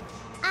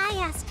 I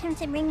asked him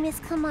to bring Miss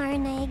Komara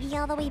Naegi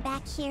all the way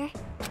back here.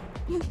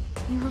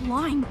 You're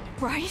lying,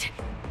 right?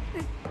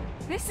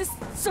 This is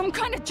some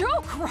kind of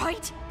joke,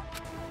 right?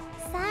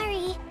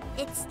 Sorry,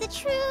 it's the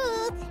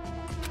truth.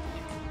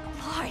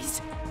 Lies.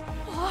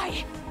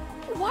 Why?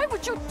 Why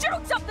would you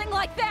do something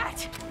like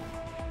that?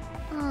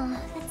 Oh,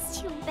 that's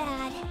too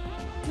bad.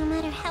 No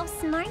matter how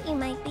smart you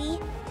might be,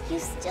 you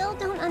still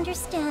don't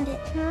understand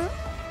it, huh?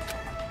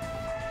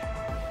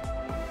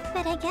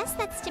 But I guess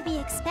that's to be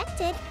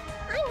expected.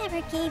 I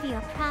never gave you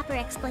a proper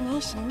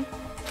explanation.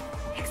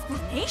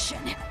 Explanation?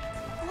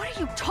 What are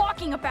you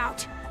talking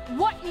about?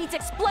 What needs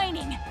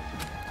explaining?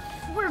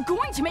 We're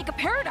going to make a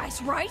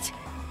paradise, right?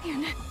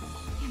 And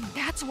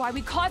that's why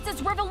we caused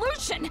this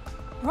revolution,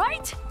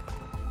 right?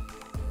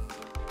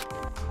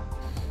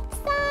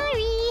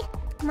 Sorry!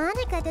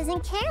 Monica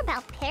doesn't care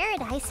about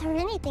paradise or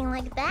anything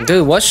like that.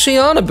 Dude, what's she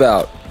on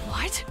about?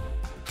 What?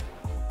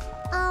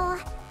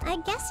 Oh, I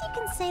guess you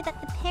can say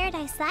that the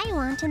paradise I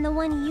want and the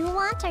one you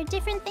want are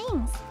different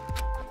things.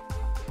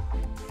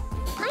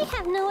 I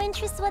have no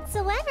interest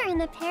whatsoever in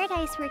the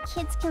paradise where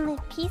kids can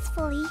live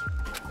peacefully.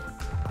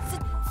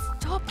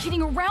 Stop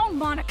kidding around,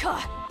 Monica!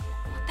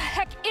 What the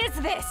heck is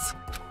this?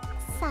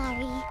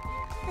 Sorry,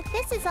 but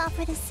this is all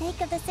for the sake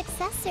of the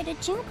successor to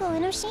Junko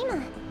and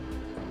Oshima.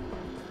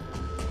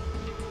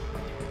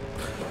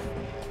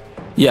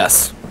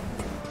 Yes.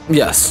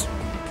 Yes.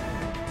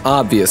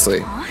 Obviously.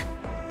 Huh?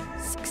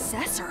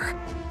 Successor?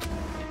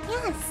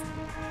 Yes,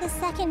 the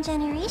second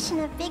generation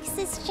of Big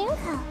Sis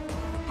Junko.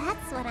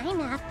 That's what I'm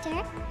after.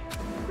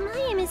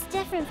 My aim is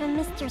different from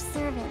Mr.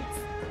 Servant's.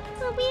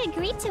 Well, we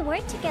agreed to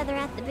work together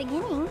at the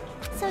beginning,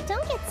 so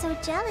don't get so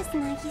jealous,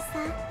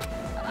 Nagisa.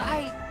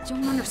 I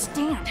don't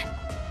understand.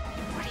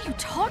 What are you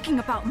talking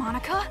about,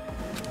 Monica?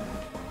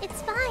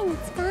 It's fine,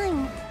 it's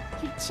fine.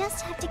 You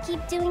just have to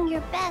keep doing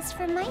your best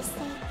for my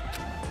sake.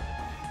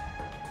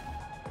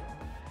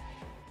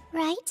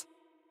 Right?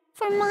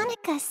 For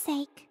Monica's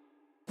sake.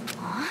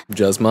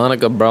 Just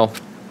Monica, bro.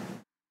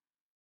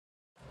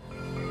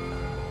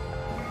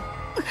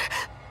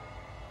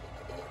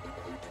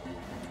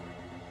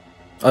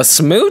 A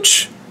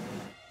smooch?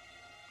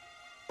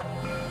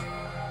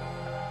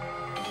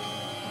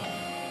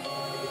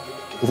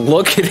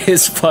 Look at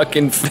his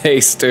fucking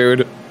face,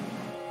 dude.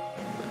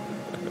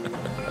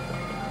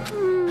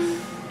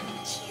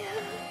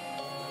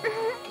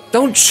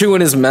 Don't chew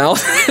in his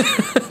mouth.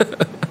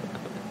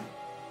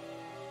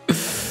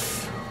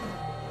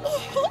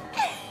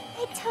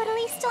 I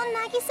totally stole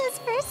Nagisa's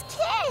first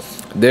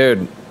kiss.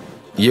 Dude,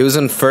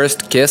 using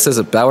first kiss as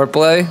a power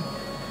play?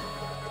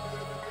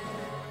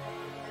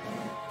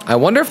 I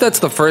wonder if that's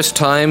the first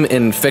time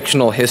in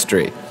fictional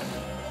history.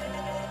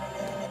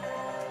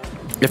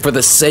 If for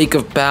the sake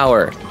of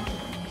power,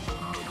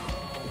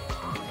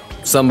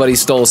 somebody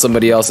stole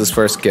somebody else's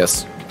first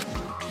kiss.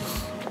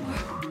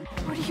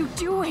 What are you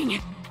doing?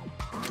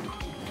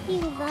 You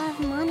love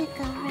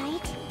Monica,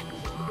 right?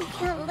 You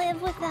can't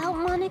live without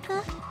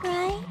Monica,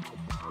 right?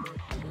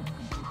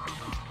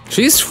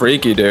 She's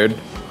freaky, dude.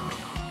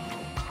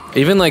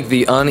 Even like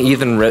the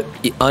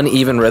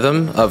uneven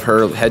rhythm of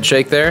her head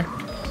shake there.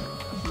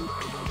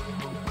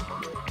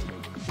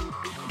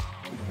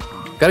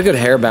 Got a good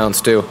hair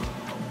bounce too.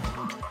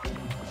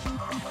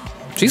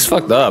 She's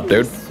fucked up,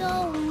 dude.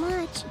 So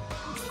much.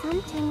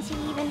 Sometimes you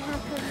even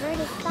have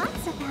perverted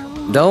thoughts about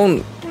me.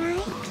 Don't.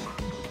 Right?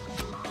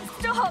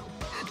 Stop!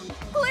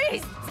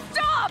 Please,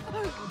 stop!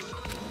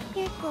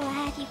 You're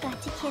glad you got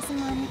to kiss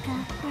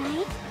Monica,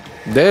 right?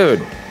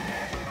 Dude.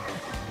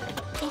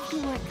 If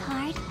you work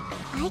hard,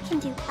 I can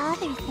do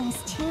other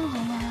things too,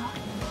 you know.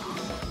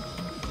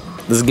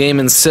 This game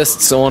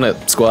insists on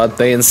it, squad.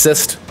 They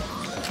insist.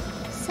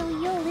 So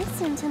you'll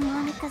listen to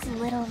Monica's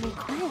little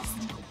request,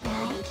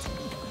 right?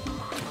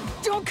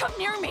 Don't come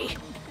near me!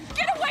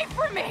 Get away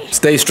from me!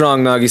 Stay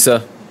strong,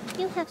 Nagisa.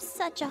 You have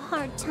such a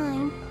hard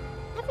time.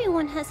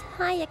 Everyone has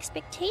high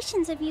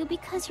expectations of you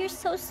because you're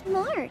so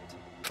smart.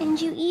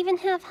 And you even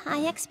have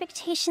high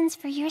expectations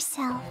for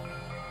yourself.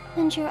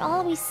 And you're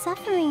always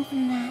suffering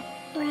from that,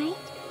 right?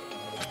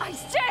 I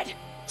said,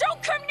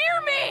 don't come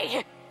near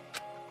me!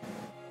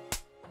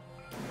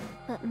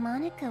 But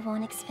Monica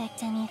won't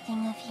expect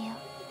anything of you.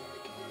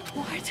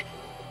 What?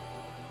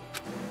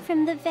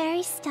 From the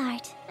very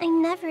start, I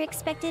never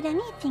expected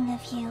anything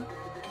of you.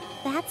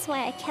 That's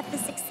why I kept the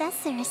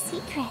successor a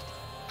secret.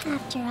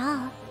 After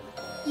all,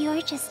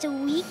 You're just a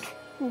weak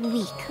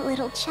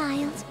little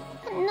child.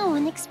 No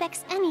one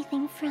expects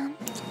anything from.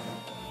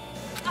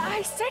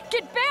 I said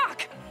get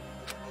back!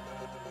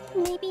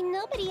 Maybe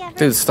nobody ever.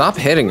 Dude, stop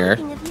hitting her.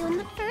 Thinking of you in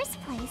the first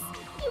place.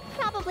 You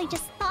probably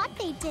just thought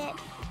they did.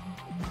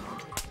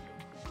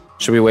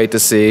 Should we wait to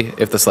see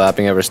if the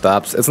slapping ever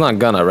stops? It's not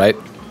gonna, right?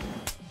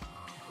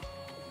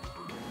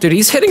 Dude,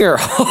 he's hitting her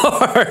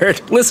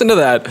hard. Listen to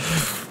that.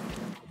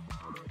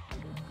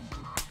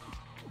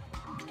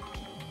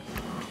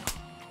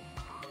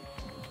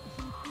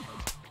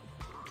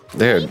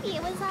 Dude. Maybe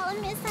it was all a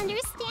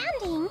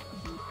misunderstanding.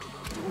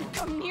 Don't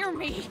come near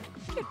me!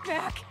 Get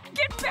back!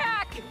 Get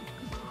back!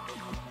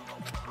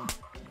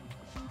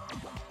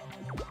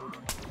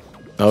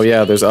 Oh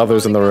yeah, there's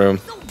others in the room.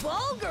 So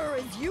vulgar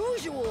as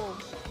usual.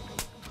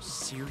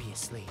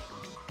 Seriously.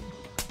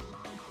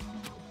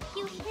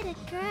 You hit a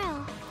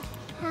girl.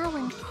 How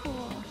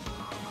uncool.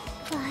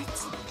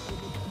 But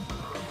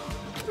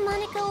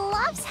Monica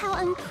loves how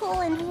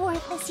uncool and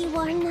worthless you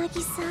are,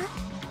 Nagisa.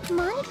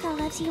 Monica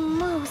loves you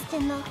most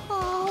in the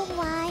whole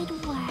wide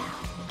world.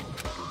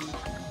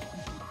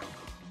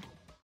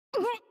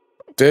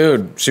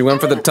 Dude, she went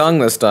for the tongue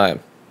this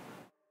time.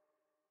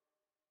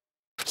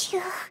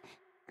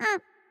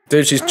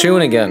 Dude, she's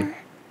chewing again.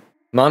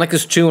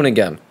 Monica's chewing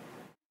again.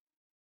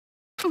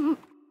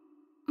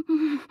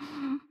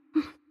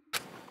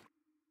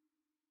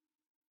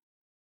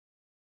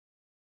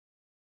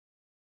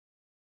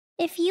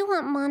 If you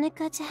want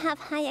Monica to have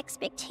high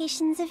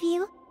expectations of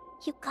you,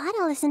 you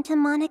gotta listen to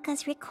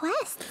Monica's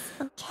requests,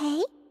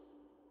 okay?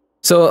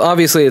 So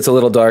obviously it's a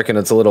little dark and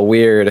it's a little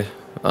weird,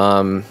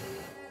 but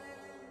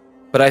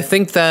I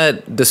think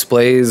that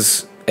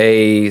displays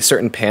a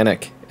certain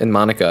panic in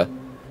Monica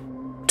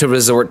to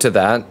resort to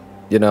that,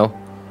 you know?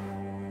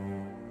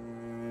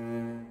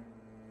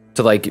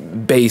 To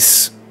like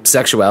base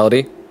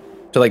sexuality,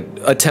 to like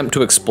attempt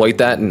to exploit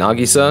that in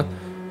Nagisa.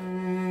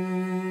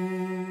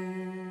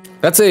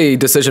 That's a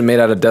decision made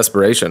out of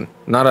desperation,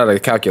 not out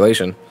of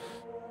calculation.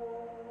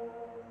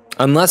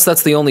 Unless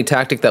that's the only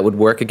tactic that would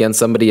work against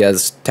somebody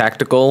as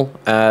tactical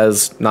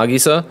as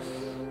Nagisa,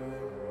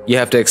 you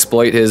have to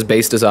exploit his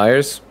base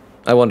desires.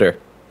 I wonder.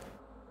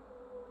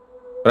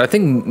 But I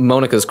think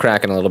Monica's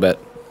cracking a little bit.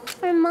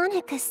 For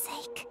Monica's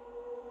sake,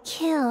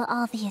 kill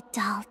all the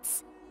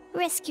adults.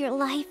 Risk your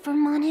life for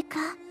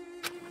Monica.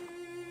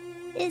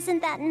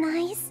 Isn't that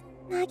nice,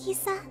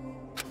 Nagisa?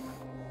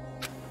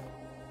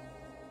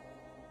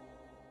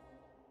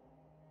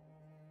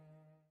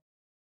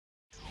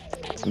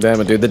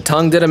 Damn it, dude. The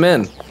tongue did him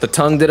in. The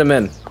tongue did him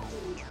in.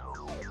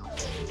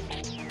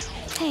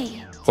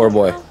 Hey. Poor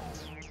boy.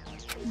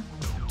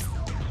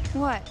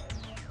 What?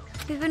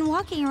 We've been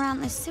walking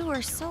around the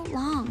sewer so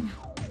long.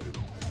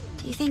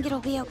 Do you think it'll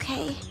be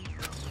okay?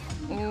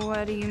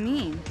 What do you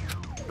mean?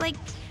 Like,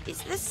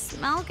 is this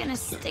smell gonna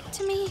stick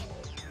to me?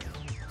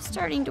 I'm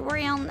starting to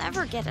worry I'll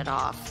never get it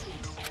off.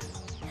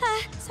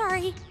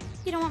 Sorry.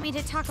 You don't want me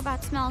to talk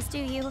about smells, do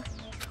you?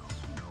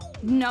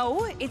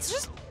 No, it's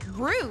just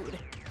rude.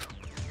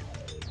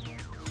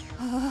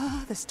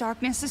 This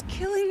darkness is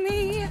killing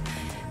me.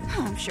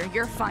 I'm sure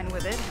you're fine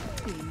with it,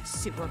 being a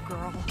sewer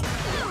girl.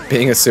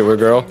 Being a sewer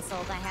girl?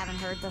 Insult I haven't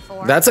heard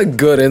before. That's a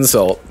good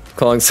insult.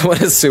 Calling someone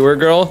a sewer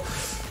girl?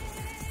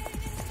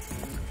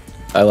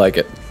 I like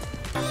it.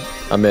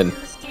 I'm in.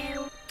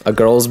 A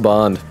girl's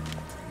bond.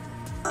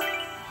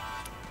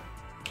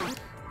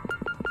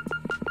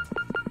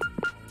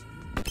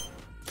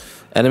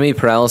 Enemy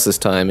paralysis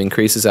time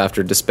increases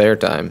after despair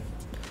time.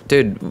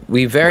 Dude,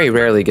 we very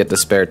rarely get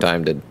despair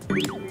time, dude.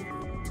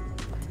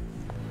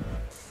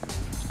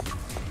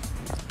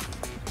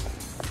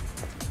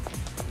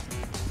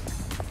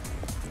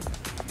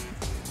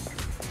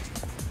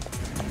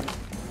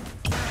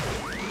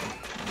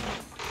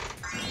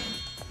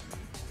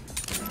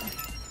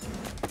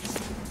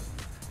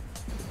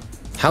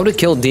 How to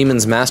kill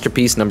demons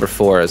masterpiece number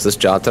 4 is this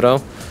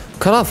Jotaro.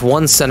 Cut off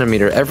 1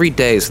 centimeter every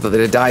day so that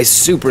they die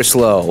super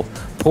slow.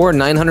 Pour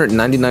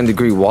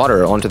 999-degree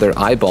water onto their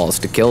eyeballs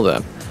to kill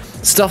them.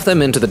 Stuff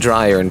them into the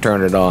dryer and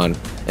turn it on.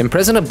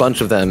 Imprison a bunch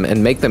of them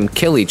and make them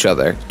kill each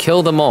other.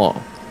 Kill them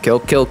all. Kill,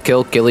 kill,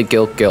 kill, killy,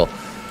 kill, kill.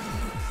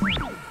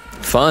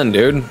 Fun,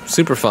 dude.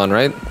 Super fun,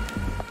 right?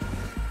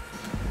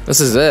 This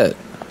is it.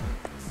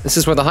 This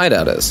is where the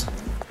hideout is.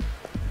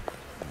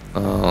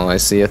 Oh, I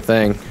see a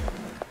thing.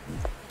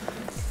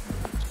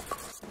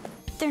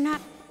 They're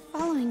not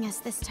following us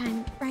this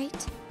time,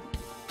 right?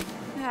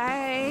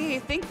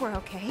 I think we're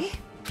okay.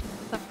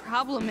 The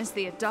problem is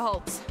the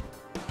adults.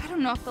 I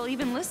don't know if they'll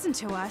even listen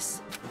to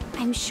us.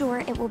 I'm sure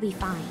it will be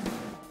fine.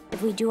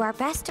 If we do our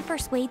best to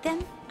persuade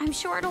them, I'm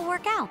sure it'll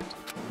work out.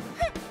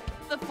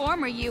 The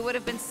former you would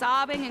have been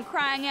sobbing and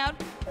crying out,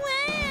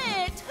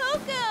 "Wah,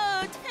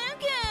 Toko,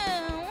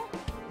 Toko!"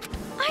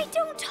 I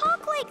don't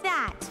talk like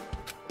that!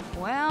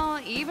 Well,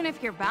 even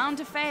if you're bound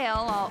to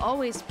fail, I'll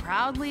always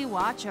proudly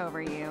watch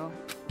over you.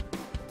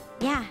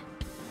 Yeah,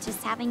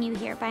 just having you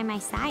here by my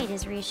side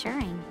is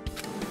reassuring.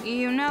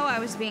 You know I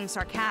was being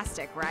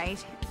sarcastic,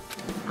 right?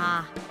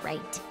 Ah,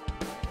 right.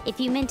 If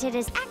you meant it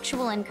as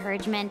actual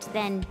encouragement,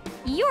 then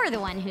You're the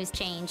one who's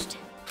changed.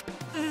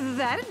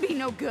 That'd be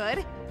no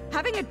good.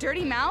 Having a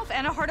dirty mouth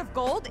and a heart of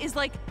gold is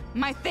like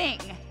my thing.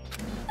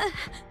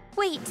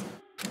 Wait.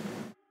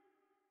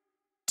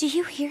 Do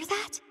you hear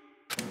that?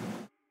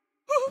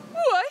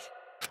 What?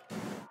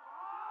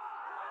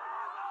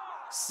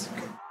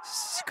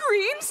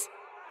 Screams?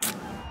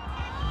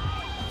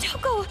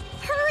 Toko,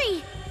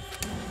 hurry!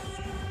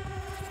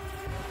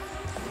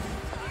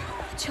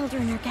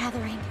 Children are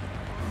gathering.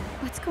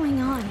 What's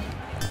going on?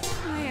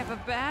 I have a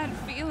bad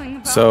feeling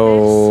about this.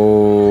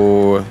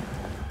 So,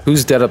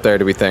 who's dead up there,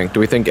 do we think? Do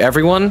we think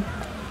everyone?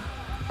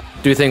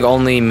 Do we think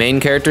only main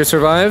characters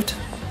survived?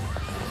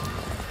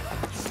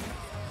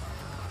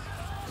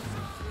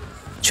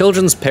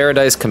 Children's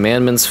Paradise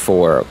Commandments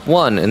 4.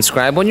 1.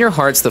 Inscribe on your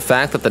hearts the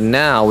fact that the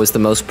now is the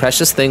most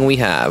precious thing we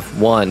have.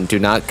 1. Do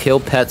not kill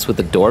pets with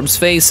adorbs'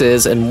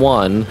 faces. And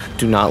 1.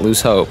 Do not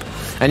lose hope.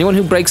 Anyone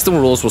who breaks the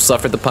rules will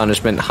suffer the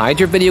punishment. Hide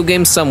your video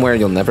games somewhere,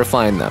 you'll never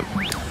find them.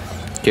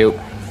 Cute.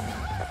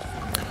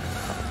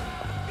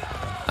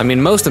 I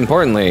mean, most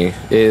importantly,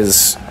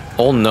 is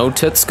old No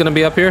Tits gonna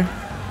be up here?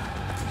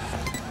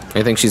 What do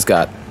you think she's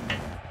got?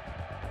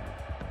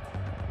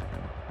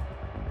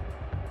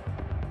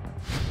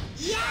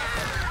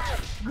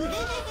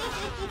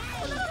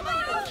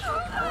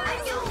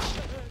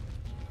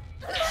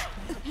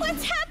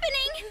 What's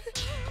happening?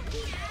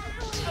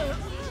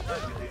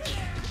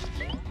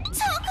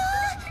 Toko!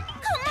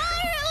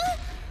 Komaru!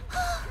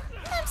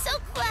 I'm so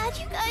glad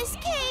you guys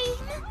came.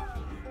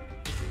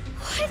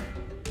 What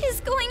is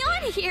going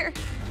on here?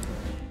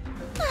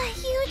 A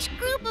huge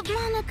group of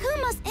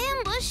Monokumas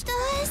ambushed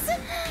us.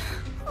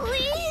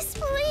 Please,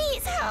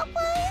 please help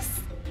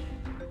us.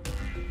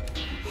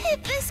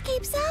 If this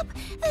keeps up,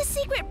 the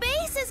secret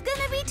base is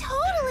gonna be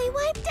totally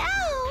wiped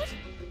out.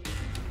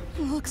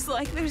 Looks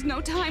like there's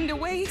no time to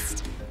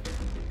waste.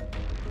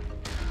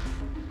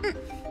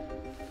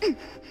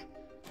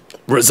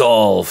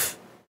 Resolve.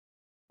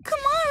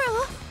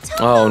 Komaru!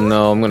 Toko, Oh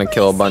no, I'm gonna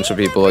kill a bunch of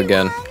people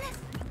again.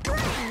 No,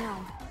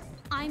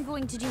 I'm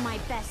going to do my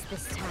best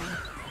this time.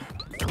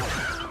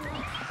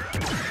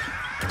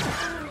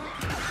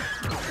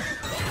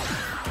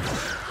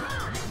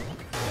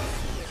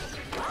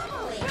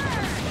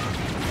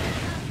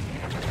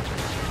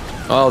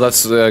 Oh,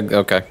 that's,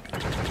 okay.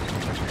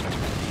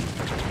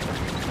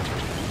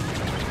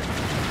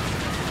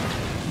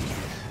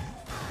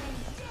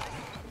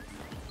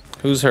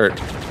 Who's hurt?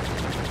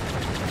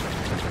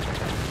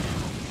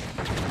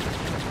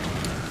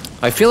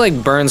 I feel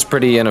like Burn's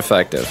pretty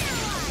ineffective.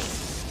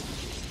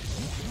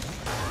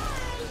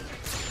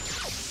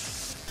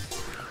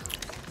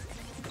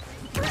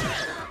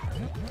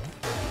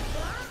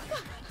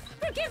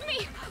 Forgive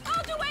me!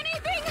 I'll do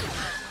anything!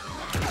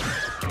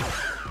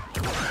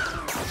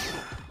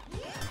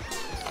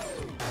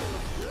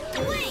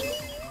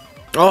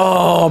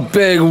 Oh,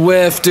 big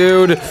whiff,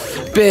 dude.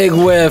 Big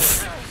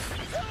whiff.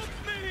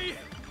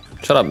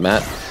 Shut up,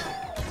 Matt.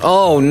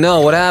 Oh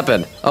no, what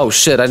happened? Oh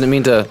shit, I didn't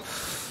mean to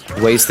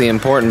waste the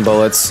important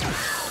bullets.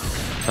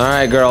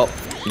 Alright, girl.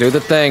 Do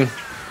the thing.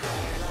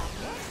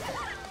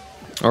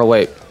 Oh,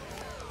 wait.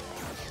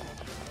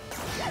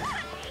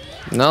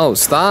 No,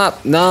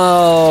 stop.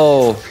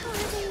 No.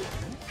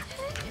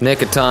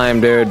 Nick of time,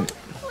 dude.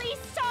 Please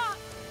stop!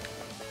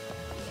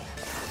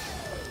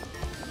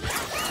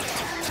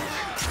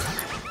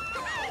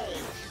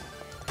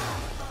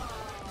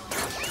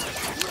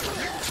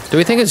 Do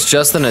we think it's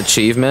just an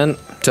achievement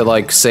to,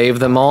 like, save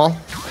them all?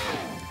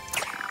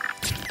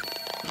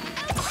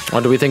 Or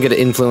do we think it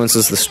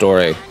influences the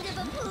story?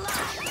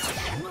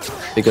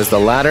 Because the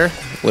latter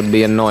would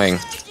be annoying.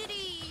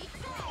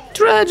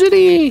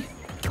 Tragedy!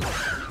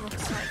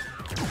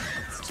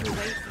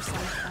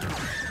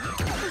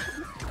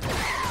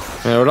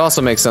 And it would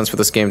also make sense for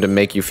this game to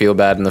make you feel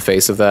bad in the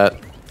face of that.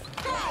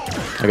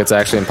 Like it's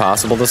actually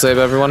impossible to save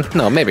everyone?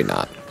 No, maybe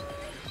not.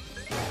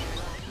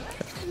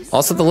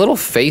 Also, the little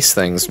face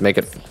things make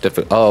it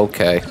difficult. Oh,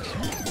 okay.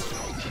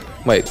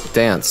 Wait,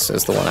 dance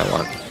is the one I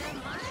want.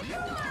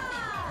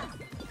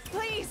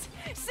 Please,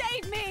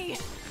 save me!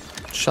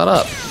 Shut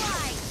up.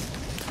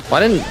 Why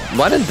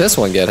didn't this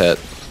one get hit?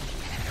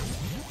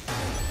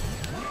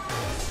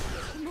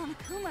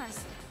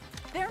 Monokumas.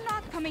 They're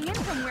not coming in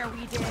from where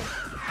we did.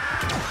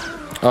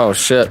 Oh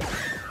shit.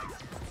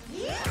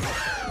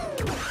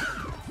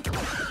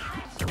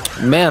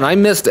 Man, I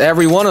missed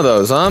every one of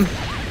those, huh?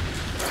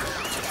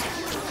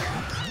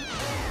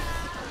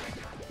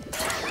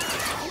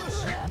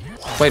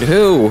 Wait,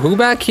 who? Who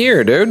back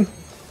here, dude?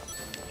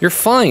 You're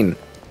fine.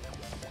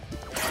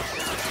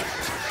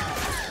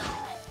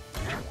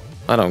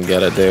 I don't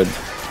get it, dude.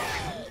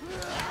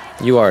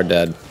 You are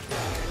dead.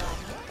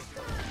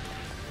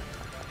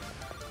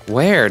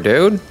 Where,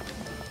 dude?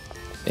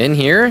 In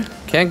here?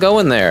 Can't go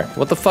in there.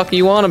 What the fuck are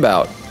you on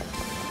about?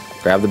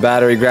 Grab the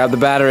battery, grab the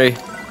battery.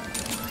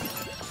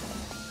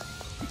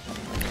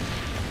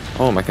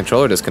 Oh, my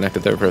controller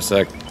disconnected there for a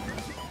sec. The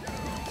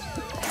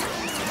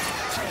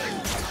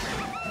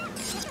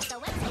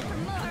website for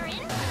more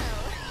info.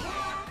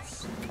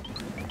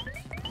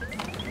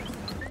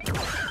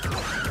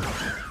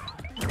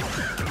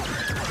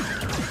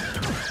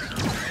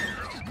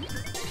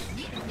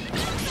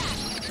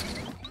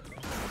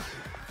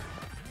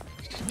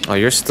 Oh,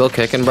 you're still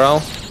kicking,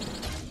 bro?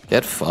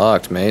 Get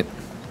fucked, mate.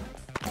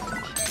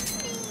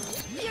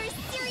 You're a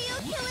serial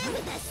killer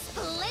with a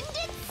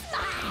splendid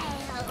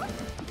smile.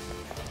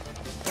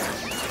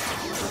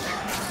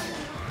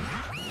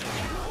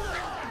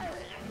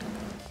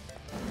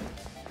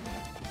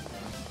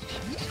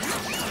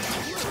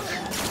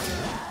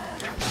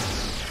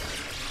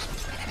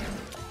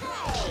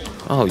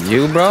 Oh,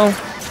 you, bro?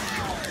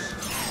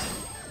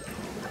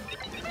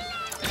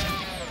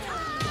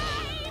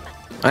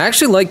 I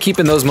actually like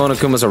keeping those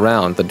Monokumas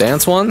around. The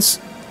dance ones?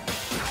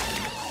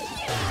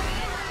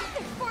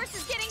 Force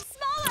is getting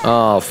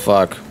smaller. Oh,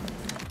 fuck.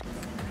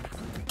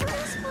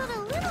 Just put a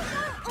little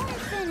more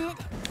oomph in it.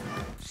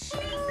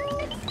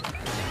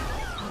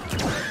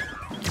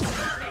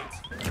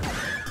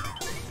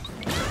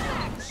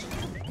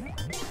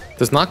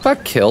 Does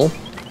knockback kill?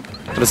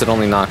 Or does it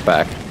only knock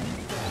back?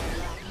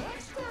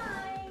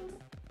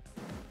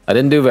 I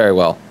didn't do very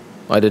well.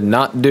 I did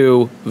not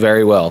do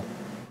very well.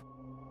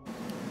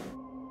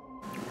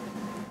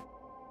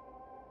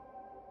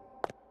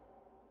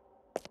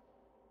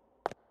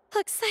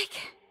 Looks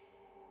like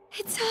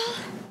it's all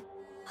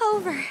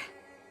over.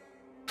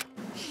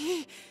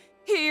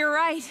 You're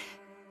right.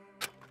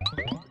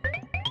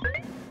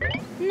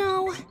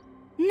 No,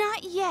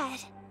 not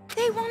yet.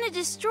 They want to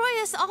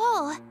destroy us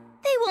all.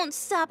 They won't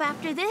stop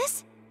after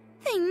this.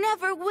 They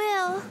never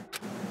will.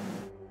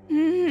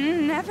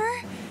 Never?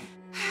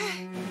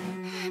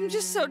 I'm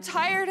just so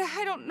tired,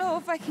 I don't know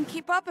if I can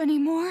keep up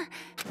anymore.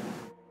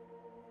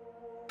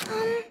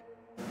 I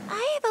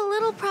have a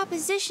little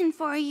proposition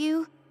for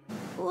you.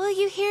 Will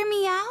you hear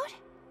me out?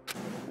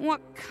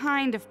 What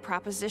kind of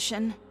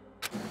proposition?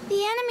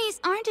 The enemies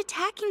aren't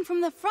attacking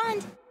from the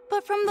front,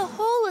 but from the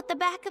hole at the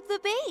back of the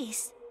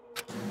base.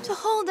 To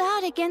hold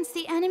out against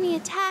the enemy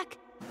attack,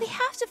 we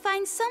have to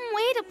find some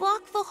way to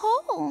block the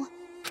hole.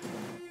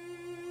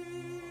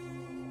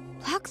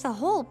 Block the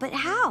hole? But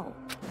how?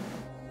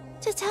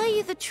 To tell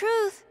you the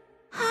truth,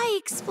 high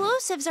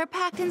explosives are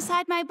packed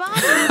inside my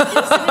body in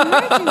case of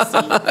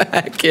emergency.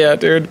 Heck yeah,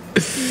 dude.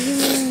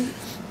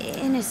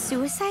 In a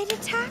suicide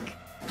attack?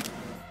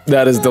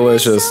 That is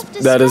delicious.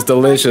 That is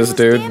delicious,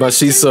 dude.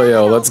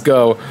 Mashisoyo, let's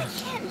go. I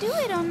can't do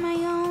it on my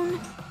own.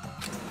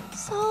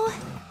 So,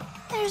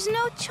 there's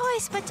no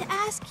choice but to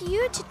ask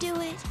you to do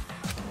it.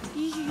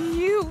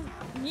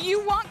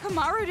 You want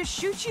Kamaru to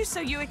shoot you so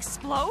you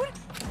explode?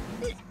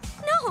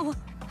 No,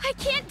 I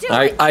can't do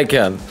it. I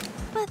can.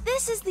 But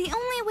this is the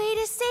only way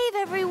to save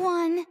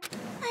everyone.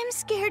 I'm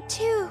scared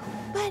too,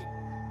 but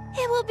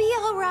it will be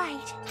all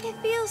right. It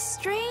feels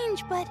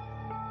strange, but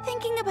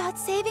thinking about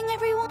saving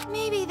everyone,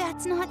 maybe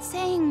that's not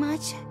saying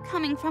much,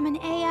 coming from an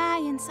AI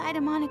inside a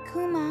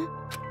Monokuma.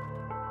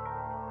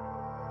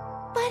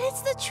 But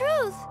it's the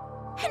truth.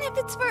 And if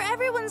it's for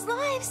everyone's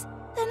lives,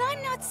 then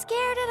I'm not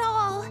scared at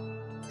all.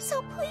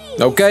 So please.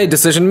 Okay,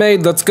 decision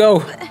made. Let's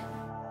go.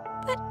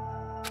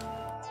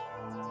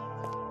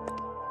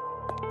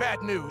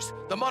 Bad news.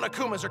 The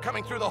Monokumas are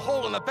coming through the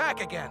hole in the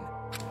back again.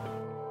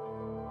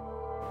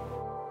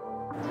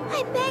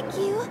 I beg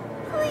you,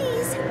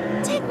 please,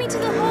 take me to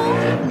the hole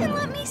and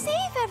let me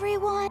save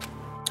everyone.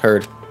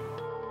 Heard.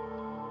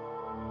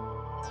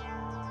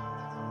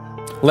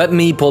 Let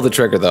me pull the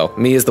trigger, though.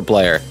 Me as the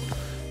player.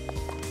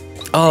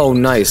 Oh,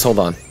 nice. Hold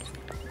on.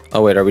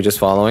 Oh, wait. Are we just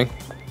following?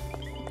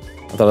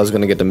 I thought I was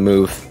going to get to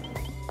move.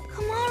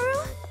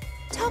 Kamaru,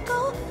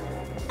 Toko,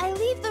 I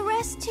leave the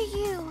rest to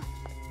you.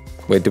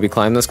 Wait, do we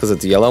climb this because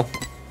it's yellow?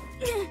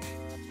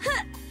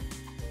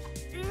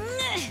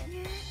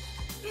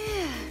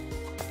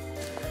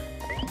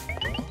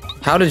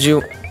 How did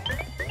you...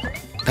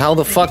 How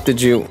the fuck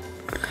did you...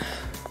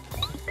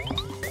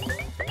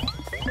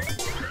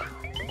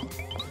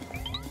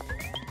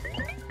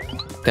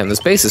 Damn,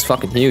 this base is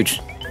fucking huge.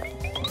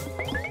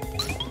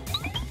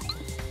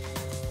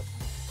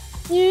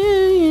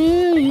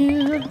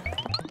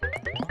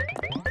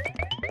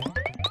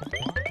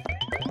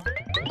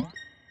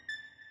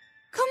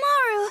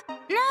 Kamaru,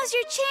 now's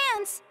your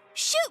chance.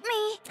 Shoot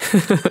me.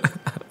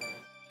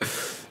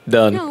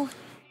 Done.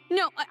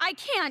 No, I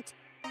can't.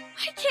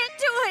 I can't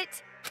do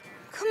it.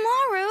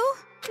 Kamaru,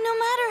 no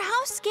matter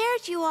how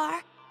scared you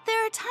are,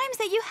 there are times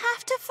that you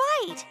have to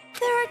fight.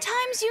 There are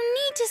times you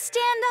need to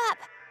stand up.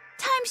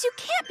 Times you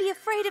can't be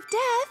afraid of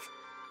death.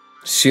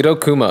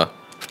 Shirokuma.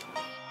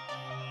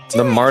 Do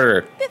The it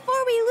Martyr.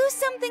 before we lose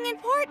something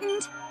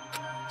important.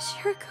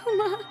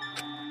 Shirokuma.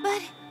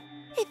 But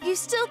if you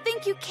still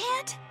think you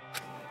can't,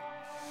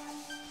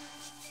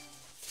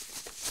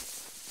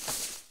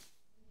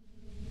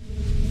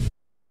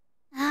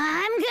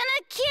 I'm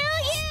gonna kill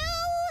you!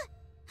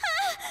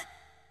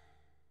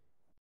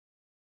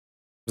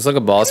 It's like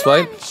a boss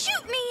fight. Come on,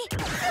 shoot me!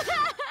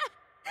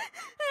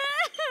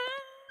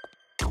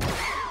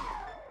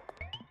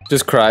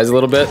 Just cries a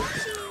little bit.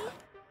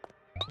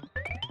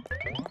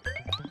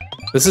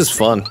 This is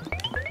fun.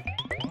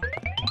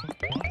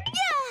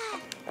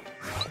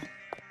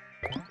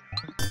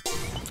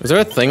 Is there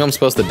a thing I'm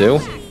supposed to do?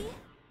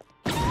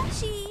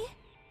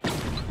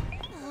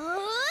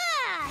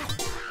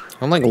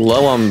 I'm like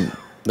low on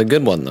the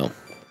good one though.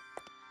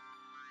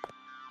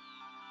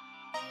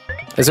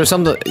 Is there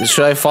something?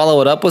 Should I follow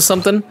it up with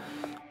something?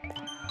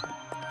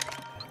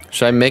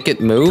 Should I make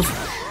it move?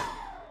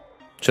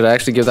 Should I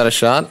actually give that a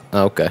shot?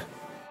 Oh, okay.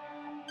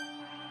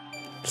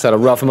 Just had to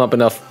rough him up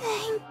enough.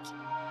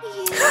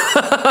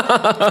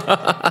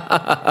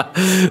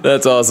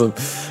 That's awesome.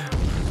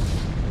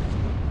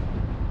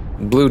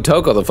 Blew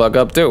Toko the fuck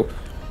up too.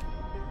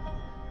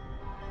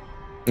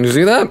 You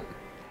see that?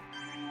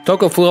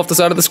 Toko flew off the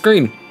side of the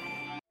screen.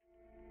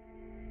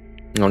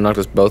 Oh, knocked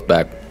us both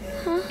back.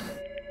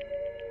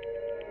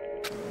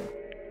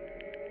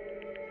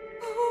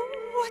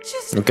 What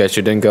just... Okay,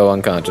 she didn't go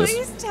unconscious.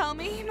 Please tell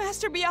me,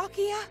 Master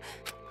Byakuya.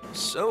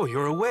 So,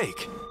 you're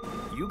awake.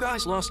 You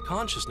guys lost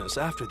consciousness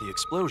after the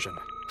explosion.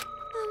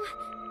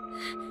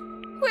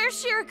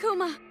 Where's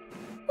Shirakuma?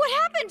 What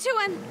happened to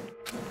him?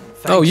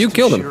 Oh, you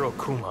killed him.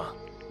 Shirakuma,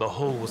 the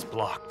hole was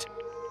blocked.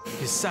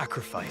 His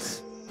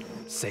sacrifice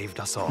saved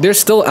us all. They're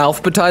still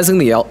alphabetizing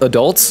the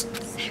adults?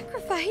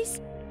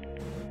 Sacrifice?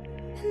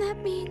 And that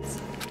means...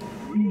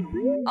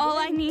 All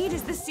I need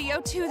is the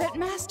CO2 that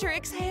Master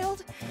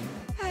exhaled.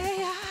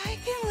 I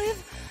can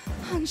live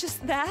on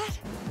just that.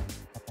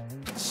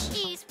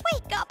 Jeez,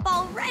 wake up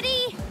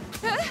already!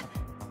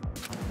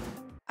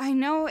 I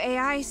know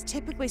AIs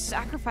typically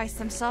sacrifice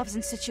themselves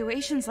in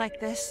situations like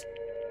this,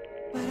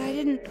 but I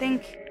didn't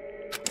think...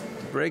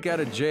 Break out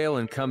of jail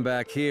and come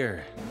back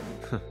here.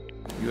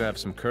 You have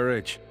some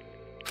courage.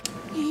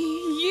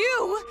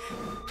 You?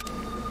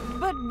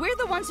 But we're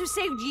the ones who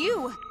saved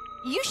you.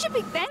 You should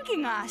be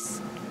thanking us.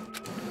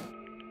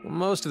 Well,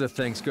 most of the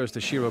thanks goes to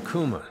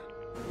Shirokuma,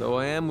 though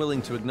I am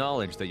willing to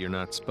acknowledge that you're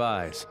not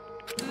spies.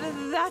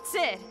 That's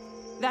it.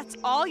 That's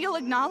all you'll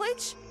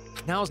acknowledge?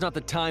 Now's not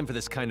the time for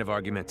this kind of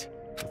argument.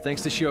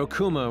 Thanks to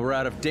Shirokuma, we're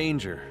out of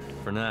danger,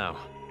 for now.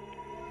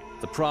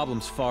 The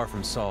problem's far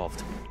from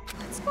solved.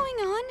 What's going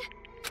on?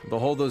 The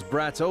hole those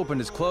brats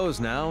opened is closed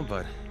now,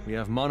 but we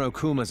have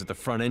Monokumas at the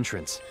front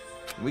entrance.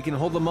 We can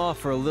hold them off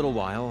for a little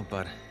while,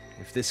 but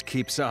if this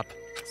keeps up...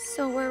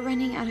 So we're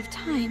running out of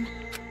time.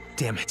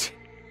 Damn it.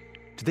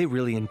 Do they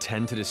really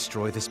intend to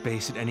destroy this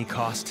base at any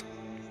cost?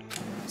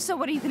 So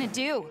what are you gonna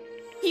do?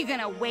 You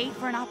gonna wait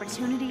for an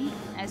opportunity,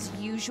 as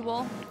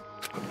usual?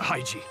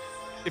 Haiji,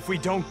 if we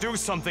don't do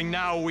something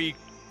now, we...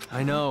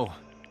 I know.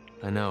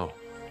 No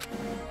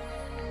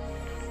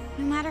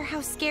matter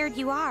how scared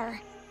you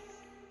are,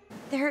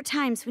 there are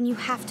times when you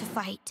have to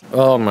fight.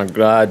 Oh my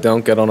god,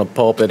 don't get on a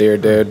pulpit here,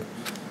 dude.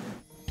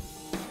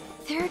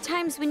 There are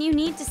times when you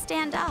need to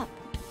stand up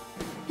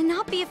and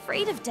not be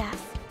afraid of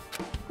death.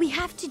 We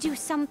have to do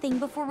something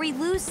before we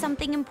lose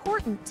something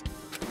important.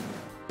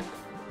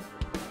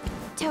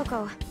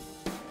 Toko,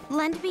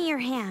 lend me your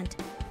hand.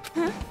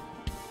 Huh?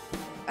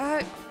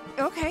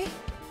 Okay.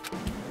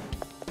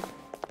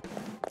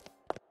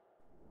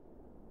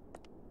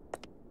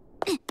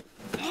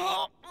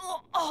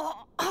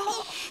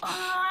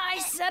 I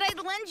said I'd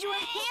lend you a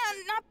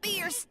hand, not be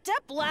your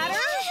stepladder.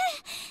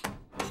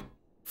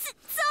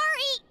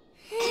 Sorry!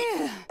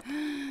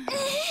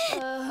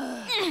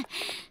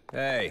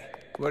 Hey,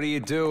 what are you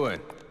doing?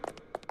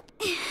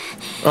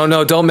 Oh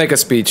no, don't make a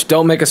speech.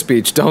 Don't make a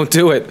speech. Don't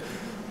do it.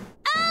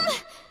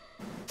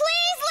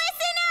 Please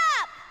listen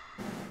up!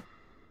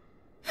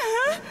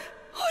 Huh?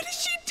 What is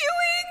she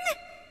doing?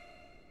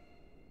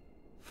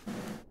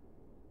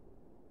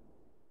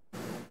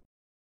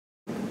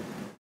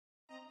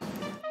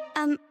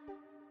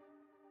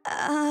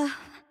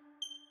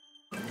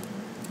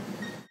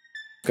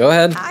 Go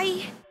ahead.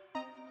 I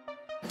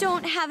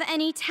don't have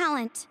any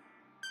talent.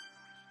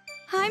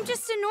 I'm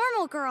just a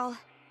normal girl.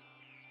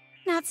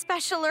 Not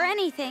special or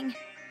anything.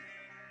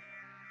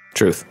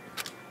 Truth.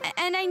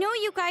 And I know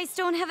you guys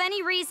don't have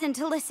any reason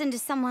to listen to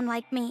someone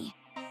like me.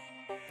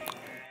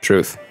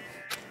 Truth.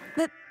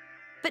 But,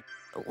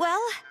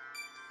 well...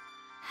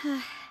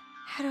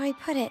 how do I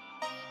put it?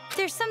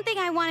 There's something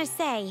I want to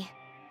say.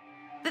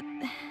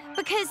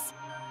 Because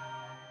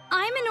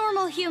I'm a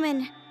normal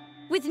human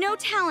with no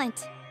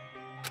talent.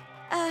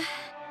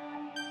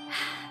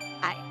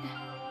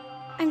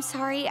 I'm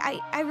sorry,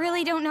 I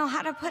really don't know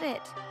how to put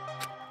it.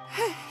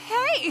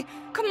 Hey,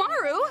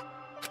 Kamaru!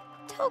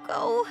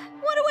 Toko,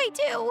 what do I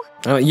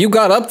do? You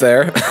got up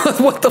there.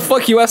 What the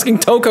fuck are you asking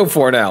Toko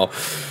for now?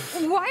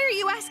 Why are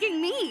you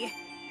asking me?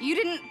 You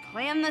didn't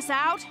plan this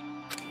out?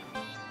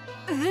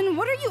 Then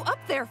what are you up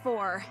there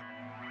for?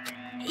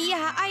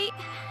 Yeah, I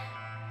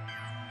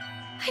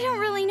don't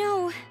really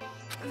know.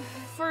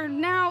 For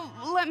now,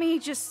 let me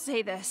just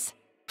say this.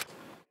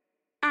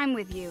 I'm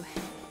with you,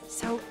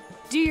 so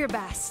do your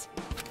best.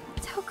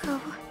 Toko...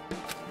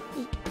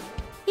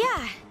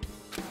 Yeah.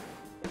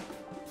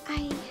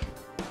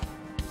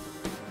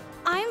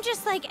 I'm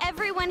just like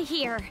everyone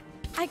here.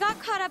 I got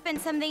caught up in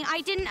something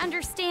I didn't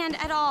understand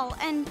at all,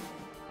 and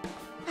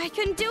I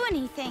couldn't do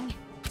anything.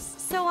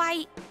 So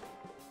I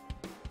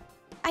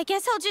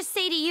guess I'll just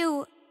say to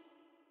you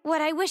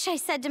what I wish I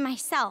said to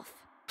myself.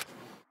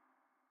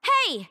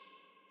 Hey!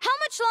 How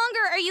much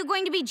longer are you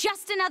going to be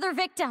just another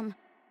victim?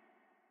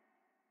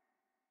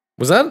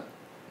 Was that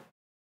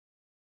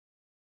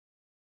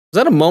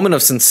a moment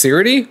of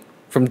sincerity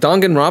from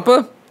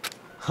Danganronpa?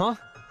 Huh?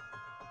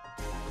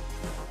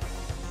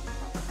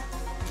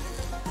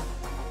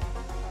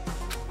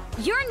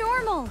 You're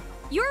normal.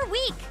 You're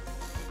weak.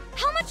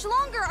 How much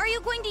longer are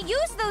you going to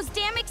use those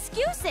damn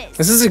excuses?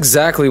 This is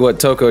exactly what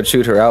Toko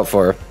chewed her out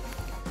for.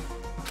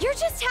 You're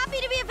just happy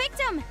to be a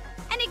victim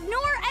and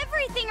ignore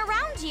everything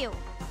around you.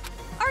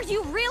 Are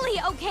you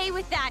really okay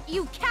with that,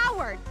 you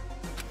coward?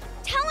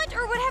 Talent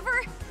or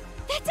whatever,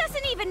 that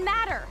doesn't even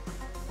matter.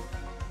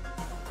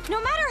 No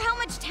matter how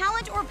much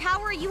talent or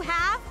power you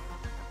have,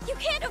 you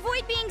can't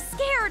avoid being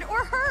scared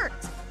or hurt.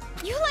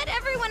 You let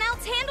everyone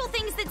else handle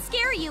things that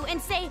scare you and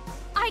say,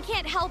 I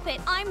can't help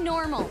it, I'm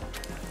normal.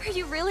 Are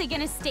you really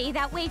gonna stay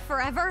that way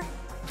forever?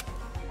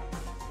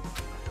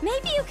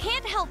 Maybe you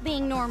can't help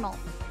being normal,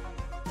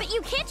 but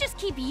you can't just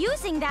keep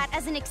using that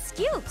as an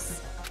excuse.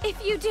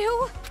 If you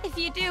do,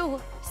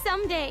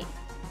 someday,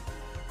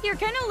 you're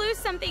gonna lose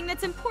something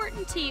that's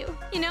important to you,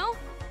 you know?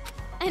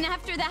 And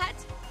after that,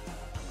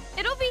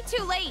 it'll be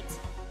too late.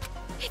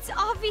 It's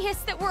obvious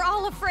that we're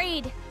all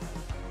afraid.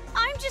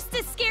 I'm just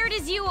as scared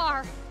as you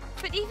are.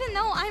 But even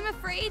though I'm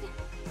afraid,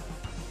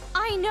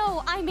 I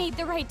know I made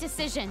the right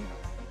decision.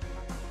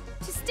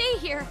 To stay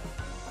here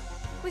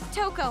with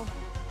Toko.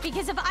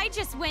 Because if I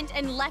just went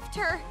and left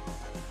her,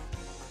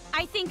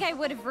 I think I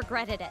would have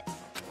regretted it.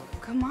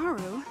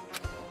 Komaru?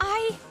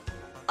 I,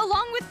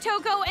 along with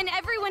Toko and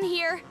everyone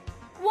here,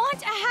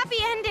 want a happy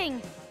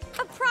ending.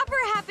 A proper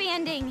happy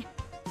ending.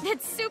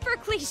 That's super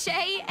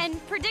cliche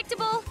and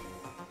predictable,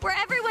 where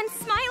everyone's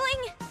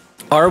smiling.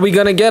 Are we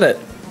gonna get it?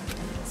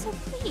 So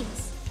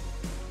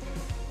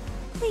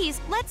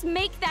please, let's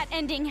make that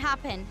ending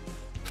happen.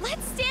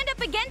 Let's stand up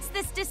against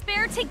this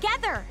despair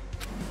together.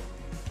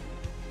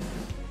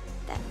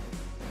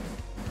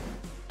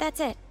 That's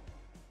it.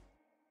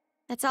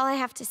 That's all I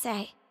have to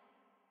say.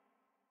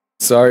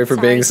 Sorry for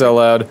being so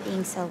loud.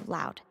 Being so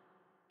loud.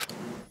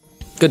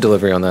 Good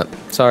delivery on that.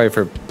 Sorry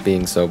for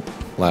being so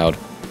loud.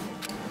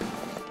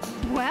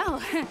 Well,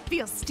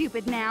 feel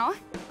stupid now.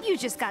 You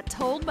just got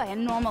told by a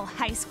normal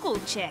high school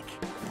chick.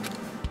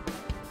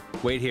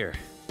 Wait here.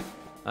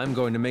 I'm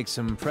going to make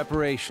some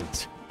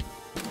preparations.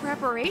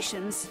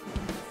 Preparations?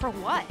 For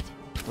what?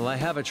 Well, I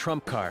have a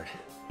trump card,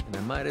 and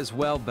I might as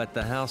well bet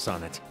the house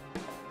on it.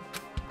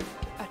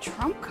 A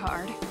trump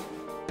card?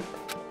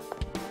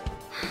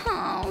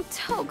 Oh,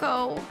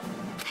 Togo.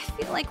 I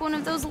feel like one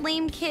of those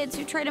lame kids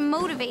who try to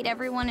motivate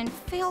everyone and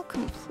fail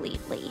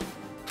completely.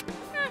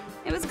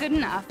 It was good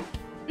enough.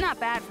 Not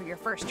bad for your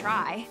first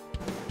try.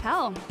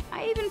 Hell,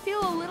 I even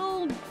feel a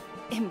little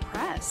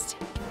impressed.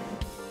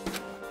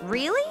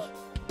 Really?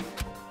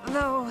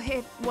 Though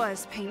it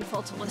was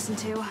painful to listen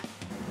to.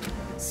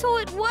 So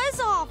it was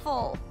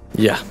awful.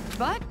 Yeah.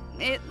 But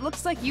it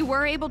looks like you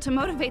were able to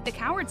motivate the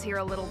cowards here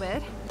a little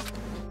bit.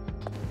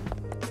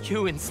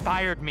 You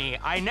inspired me.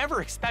 I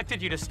never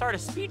expected you to start a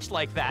speech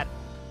like that.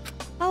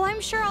 Oh,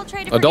 I'm sure I'll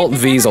try to Adult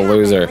forget V's this a ever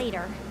happened loser.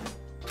 Later.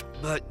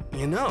 But,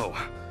 you know,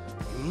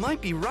 you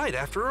might be right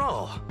after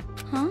all.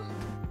 Huh?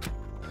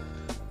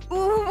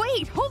 Oh,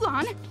 wait, hold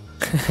on.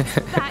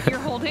 That you're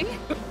holding?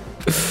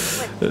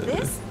 What's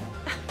this?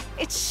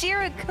 It's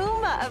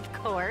Shirokuma, of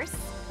course.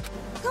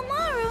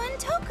 Komaru and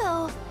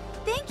Toko,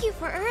 thank you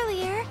for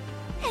earlier.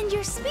 And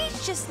your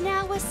speech just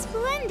now was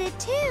splendid,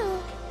 too.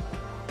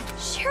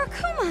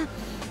 Shirokuma,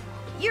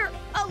 you're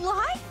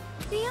alive?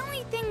 The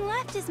only thing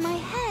left is my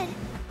head,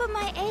 but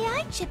my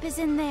AI chip is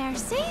in there,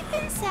 safe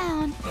and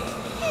sound.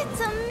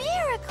 It's a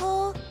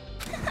miracle.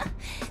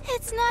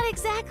 It's not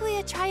exactly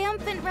a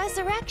triumphant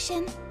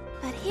resurrection,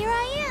 but here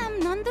I am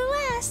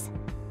nonetheless.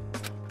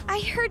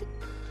 I heard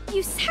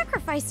you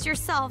sacrificed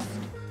yourself.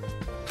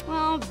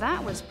 Well,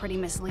 that was pretty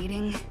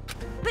misleading.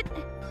 But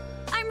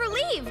I'm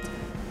relieved.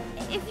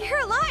 If you're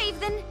alive,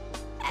 then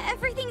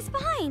everything's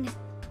fine.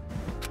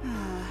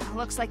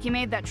 Looks like you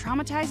made that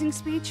traumatizing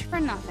speech for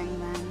nothing,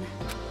 then.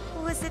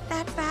 Was it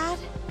that bad?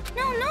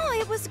 No,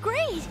 it was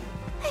great.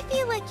 I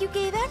feel like you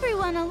gave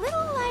everyone a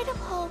little light of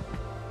hope.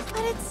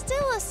 But it's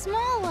still a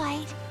small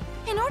light.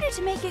 In order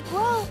to make it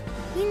grow,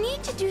 we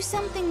need to do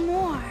something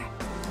more.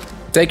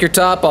 Take your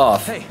top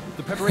off. Hey,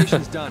 the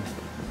preparation's done.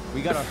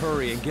 We gotta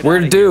hurry and get We're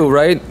out of due, here.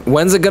 right?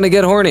 When's it gonna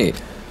get horny?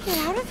 Get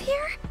out of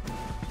here?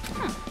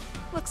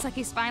 Looks like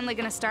he's finally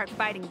gonna start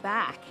fighting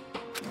back.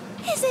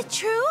 Is it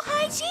true,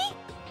 Haiji?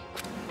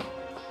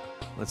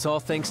 It's all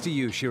thanks to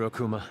you,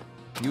 Shirokuma.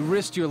 You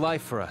risked your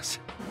life for us.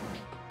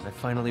 I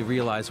finally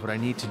realized what I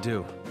need to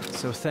do.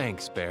 So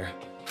thanks, Bear.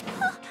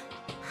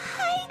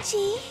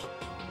 Haiji?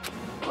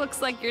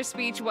 Looks like your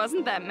speech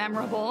wasn't that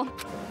memorable.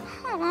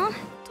 Aw,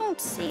 don't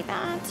say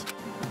that.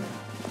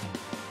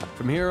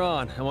 From here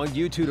on, I want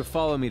you two to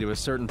follow me to a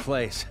certain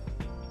place.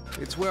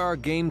 It's where our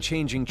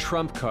game-changing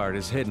trump card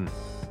is hidden.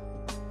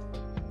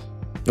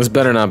 This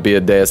better not be a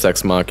Deus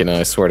Ex Machina,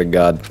 I swear to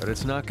God. But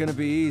it's not gonna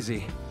be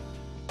easy.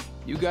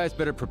 You guys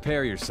better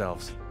prepare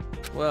yourselves.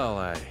 Well,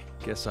 I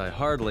guess I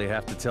hardly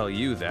have to tell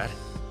you that.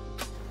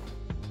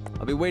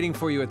 I'll be waiting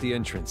for you at the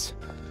entrance.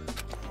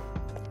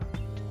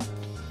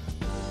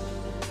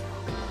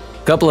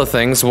 Couple of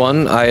things.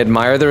 One, I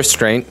admire the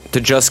restraint to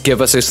just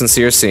give us a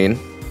sincere scene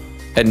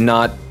and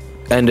not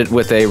end it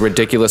with a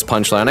ridiculous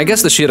punchline. I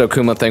guess the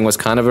Shirokuma thing was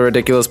kind of a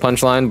ridiculous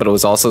punchline, but it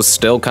was also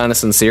still kind of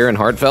sincere and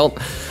heartfelt.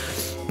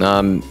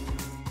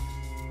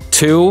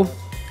 2,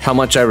 how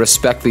much I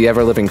respect the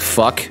ever-living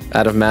fuck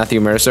out of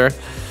Matthew Mercer.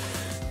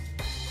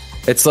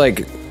 It's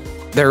like,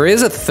 there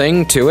is a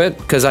thing to it,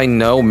 because I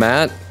know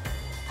Matt,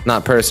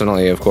 not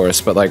personally, of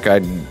course, but like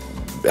I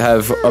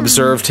have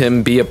observed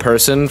him be a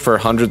person for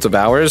hundreds of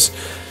hours,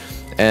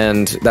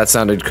 and that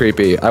sounded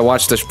creepy. I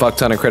watched a fuck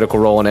ton of Critical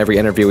Role in every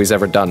interview he's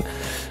ever done.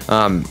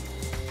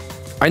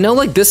 I know,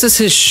 like, this is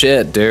his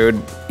shit,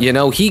 dude. You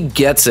know, he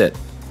gets it.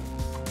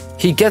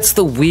 He gets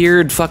the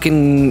weird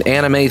fucking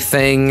anime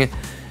thing.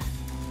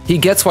 He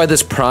gets why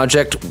this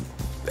project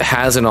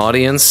has an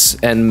audience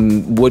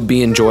and would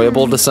be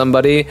enjoyable to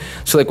somebody.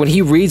 So, like, when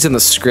he reads in the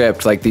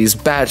script, like, these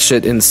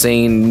batshit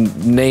insane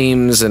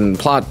names and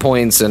plot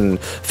points and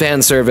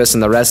fan service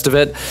and the rest of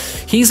it,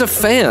 he's a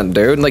fan,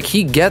 dude. Like,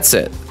 he gets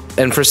it.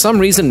 And for some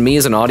reason, me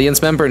as an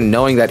audience member,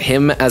 knowing that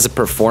him as a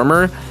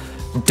performer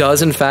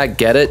does in fact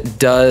get it,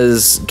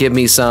 does give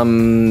me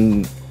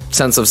some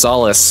sense of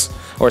solace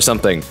or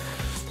something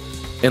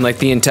in like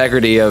the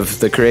integrity of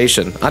the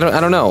creation. I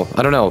don't know.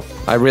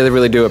 I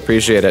really do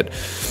appreciate it.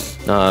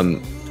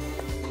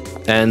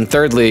 And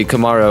thirdly,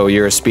 Kamaru,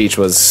 your speech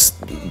was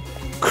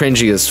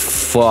cringy as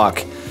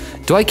fuck.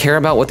 Do I care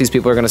about what these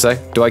people are gonna say?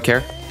 Do I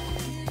care?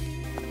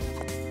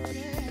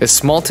 Is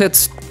Small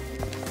Tits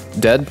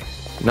dead?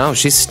 No,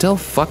 she's still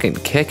fucking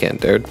kicking,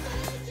 dude.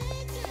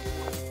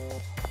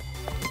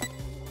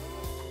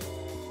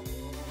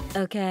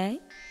 Okay.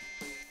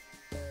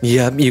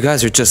 Yeah, you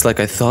guys are just like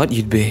I thought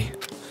you'd be.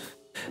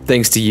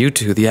 Thanks to you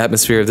two, the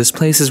atmosphere of this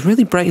place has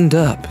really brightened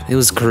up. It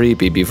was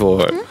creepy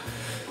before.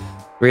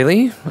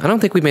 Really? I don't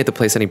think we made the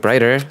place any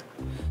brighter.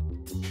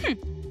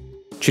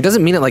 She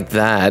doesn't mean it like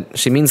that.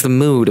 She means the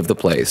mood of the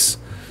place.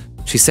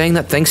 She's saying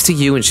that thanks to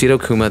you and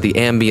Shirokuma, the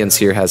ambience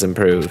here has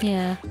improved.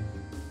 Yeah.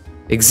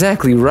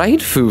 Exactly right,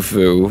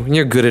 Fufu.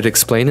 You're good at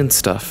explaining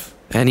stuff.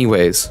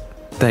 Anyways,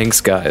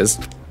 thanks, guys.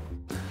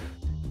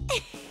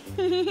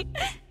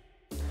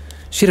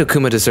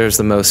 Shirokuma deserves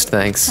the most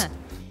thanks.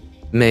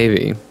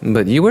 Maybe,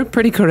 but you were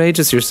pretty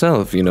courageous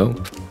yourself, you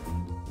know?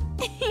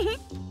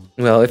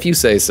 Well, if you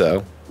say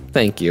so.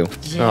 Thank you.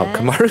 Oh,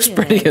 Kamaru's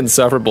pretty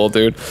insufferable,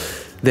 dude.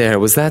 There,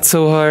 was that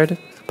so hard?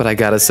 But I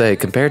gotta say,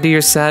 compared to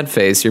your sad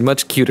face, you're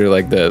much cuter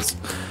like this.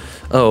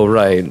 Oh,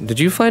 right. Did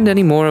you find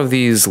any more of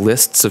these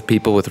lists of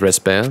people with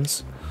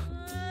wristbands?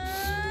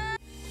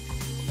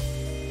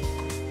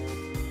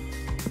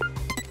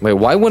 Wait,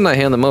 why wouldn't I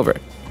hand them over?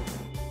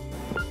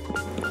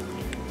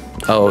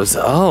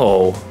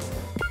 Oh.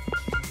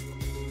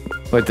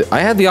 Wait, I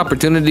had the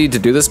opportunity to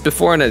do this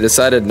before and I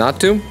decided not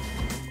to?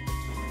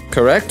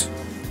 Correct?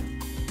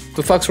 What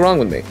the fuck's wrong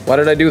with me? Why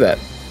did I do that?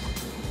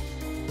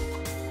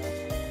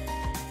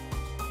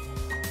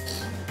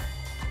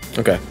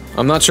 Okay,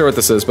 I'm not sure what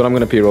this is, but I'm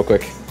gonna pee real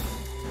quick.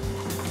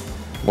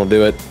 We'll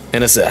do it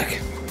in a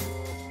sec.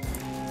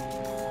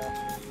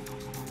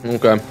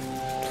 Okay.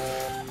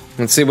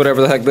 Let's see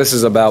whatever the heck this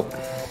is about.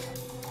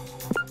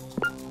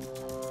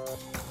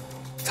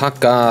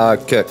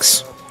 Taka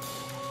Kicks.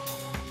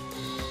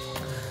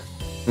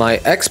 My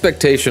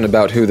expectation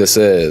about who this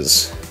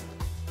is.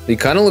 He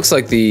kind of looks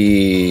like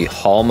the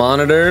hall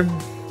monitor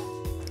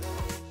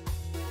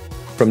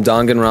from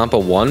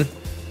Danganronpa 1.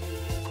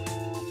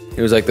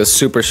 He was like the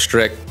super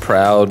strict,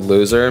 proud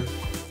loser.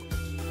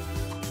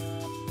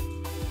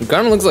 He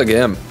kind of looks like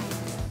him.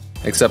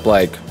 Except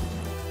like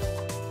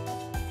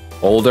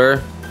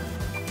older.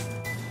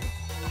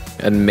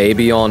 And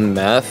maybe on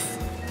meth.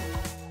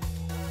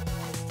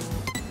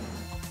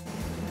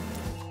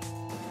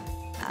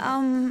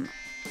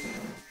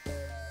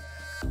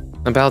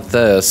 About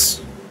this.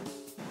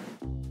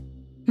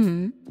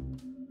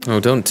 Oh,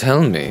 don't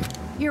tell me.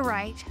 You're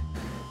right.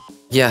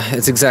 Yeah,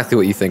 it's exactly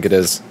what you think it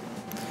is.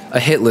 A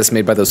hit list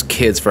made by those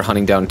kids for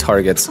hunting down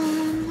targets.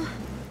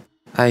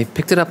 I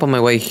picked it up on my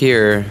way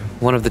here.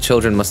 One of the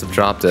children must have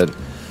dropped it.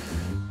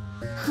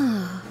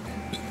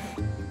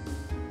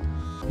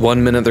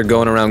 1 minute they're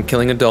going around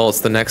killing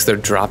adults, the next they're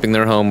dropping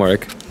their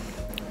homework.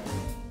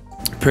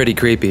 Pretty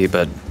creepy,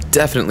 but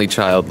definitely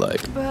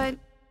childlike. But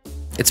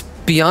it's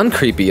beyond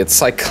creepy, it's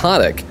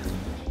psychotic.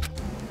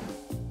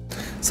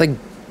 It's like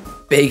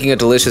baking a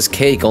delicious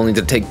cake only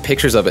to take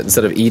pictures of it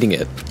instead of eating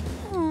it.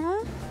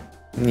 Aww.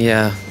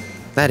 Yeah,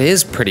 that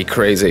is pretty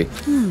crazy.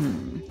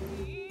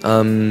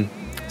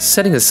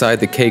 Setting aside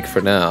the cake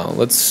for now,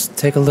 let's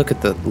take a look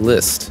at the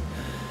list.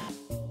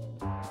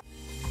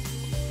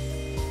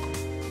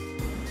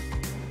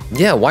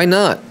 Yeah, why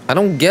not? I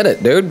don't get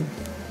it, dude.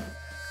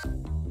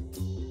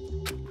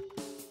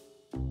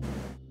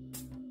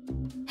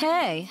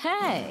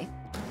 Hey.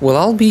 Well,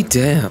 I'll be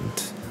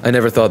damned. I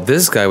never thought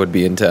this guy would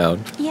be in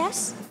town.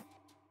 Yes?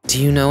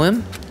 Do you know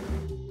him?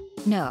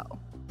 No.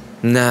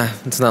 Nah,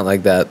 it's not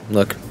like that.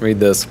 Look, read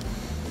this.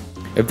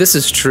 If this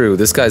is true,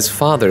 this guy's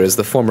father is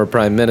the former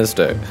prime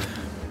minister.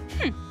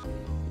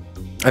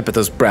 I bet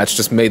those brats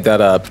just made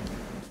that up.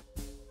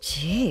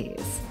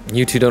 Jeez.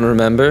 You two don't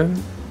remember?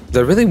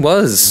 There really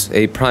was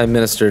a prime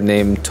minister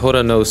named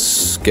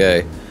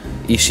Toranosuke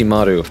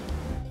Ishimaru.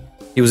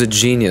 He was a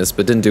genius,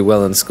 but didn't do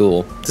well in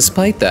school.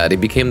 Despite that, he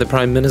became the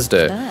prime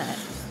minister.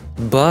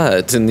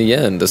 But in the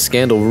end, a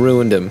scandal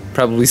ruined him,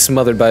 probably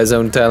smothered by his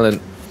own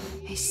talent.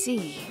 I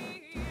see.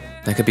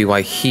 That could be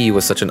why he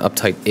was such an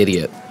uptight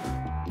idiot.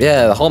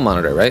 Yeah, the hall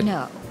monitor, right?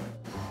 No.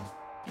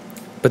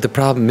 But the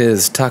problem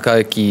is,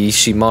 Takaaki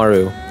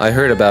Ishimaru, I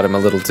heard about him a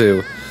little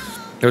too.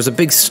 There was a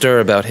big stir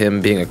about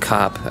him being a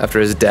cop after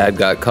his dad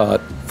got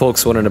caught.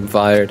 Folks wanted him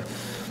fired.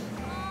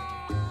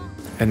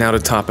 And now to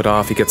top it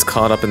off, he gets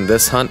caught up in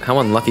this hunt? How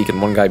unlucky can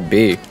one guy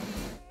be?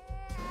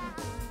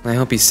 I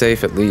hope he's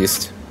safe at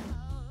least.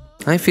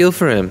 I feel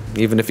for him,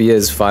 even if he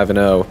is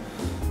 5-0.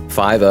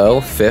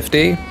 5-0?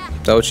 50? Is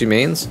that what she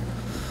means?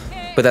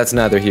 But that's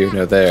neither here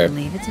nor there.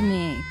 Leave it to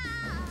me.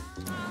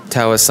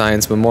 Tawa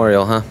Science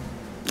Memorial, huh?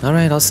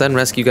 Alright, I'll send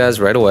rescue guys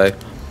right away.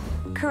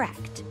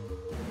 Correct.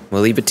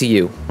 We'll leave it to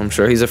you. I'm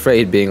sure he's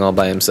afraid being all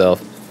by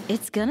himself.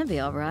 It's gonna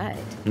be alright.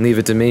 Leave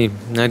it to me.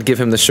 I'd give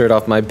him the shirt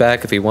off my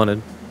back if he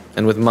wanted.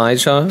 And with my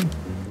charm?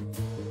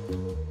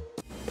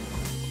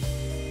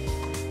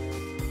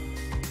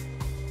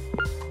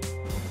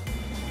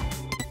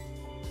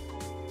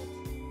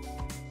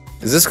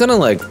 Is this gonna,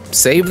 like,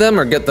 save them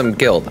or get them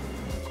killed?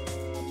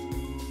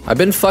 I've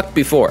been fucked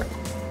before.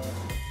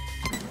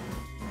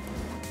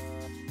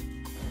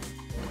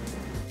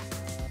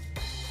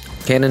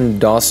 Canon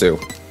Dasu.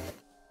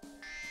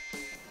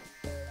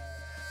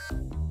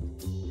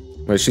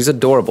 Wait, she's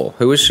adorable.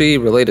 Who is she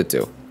related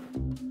to?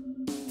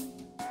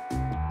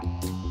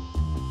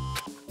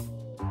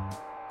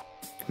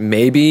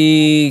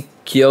 Maybe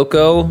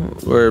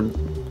Kyoko? Or...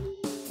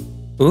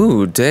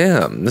 Ooh,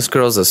 damn. This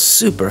girl's a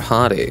super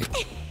hottie.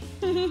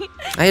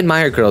 I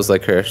admire girls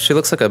like her. She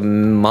looks like a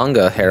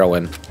manga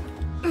heroine.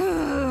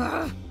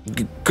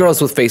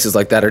 Girls with faces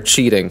like that are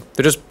cheating.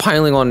 They're just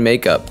piling on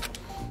makeup.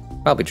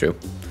 Probably true.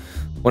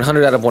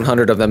 100 out of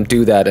 100 of them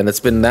do that, and it's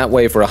been that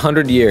way for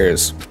 100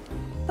 years.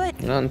 But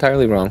You're not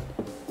entirely wrong.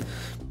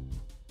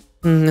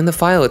 In the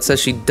file, it says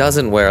she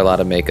doesn't wear a lot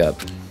of makeup.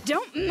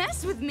 Don't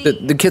mess with me.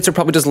 The kids are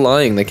probably just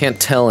lying. They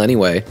can't tell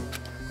anyway.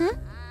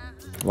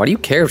 Why do you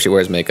care if she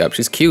wears makeup?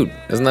 She's cute.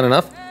 Isn't that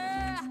enough?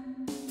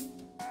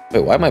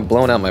 Wait, why am I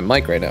blowing out my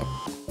mic right now?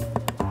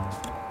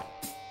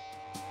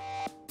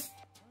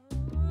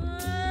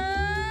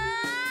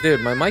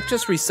 Dude, my mic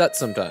just resets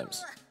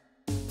sometimes.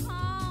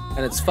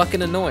 And it's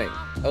fucking annoying.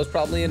 That was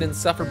probably an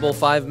insufferable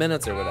 5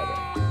 minutes or whatever.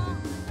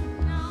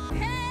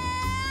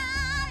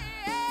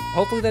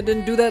 Hopefully that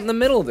didn't do that in the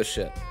middle of the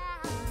shit.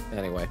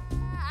 Anyway.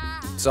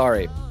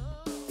 Sorry.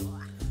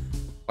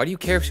 Why do you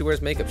care if she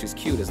wears makeup? She's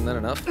cute, isn't that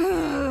enough?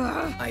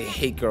 I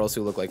hate girls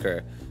who look like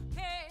her.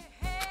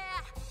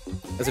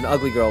 As an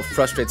ugly girl, it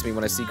frustrates me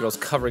when I see girls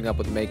covering up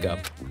with makeup.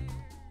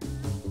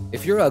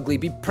 If you're ugly,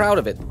 be proud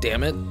of it,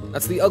 damn it.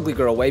 That's the ugly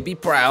girl way, be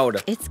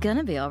proud. It's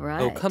gonna be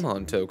alright. Oh, come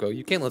on, Toko.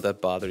 You can't let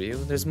that bother you.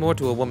 There's more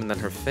to a woman than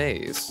her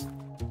face.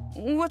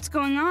 What's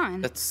going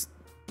on? That's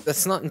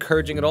not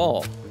encouraging at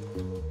all.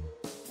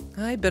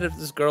 I bet if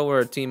this girl were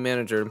a team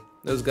manager,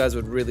 those guys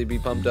would really be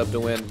pumped up to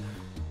win.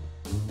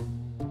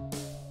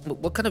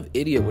 What kind of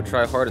idiot would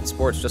try hard at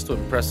sports just to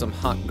impress some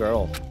hot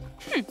girl?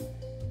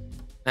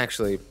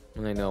 Actually,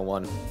 I know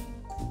one.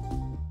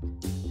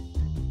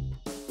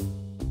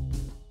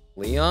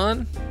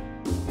 Leon?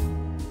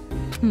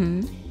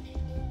 An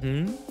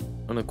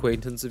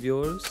acquaintance of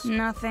yours?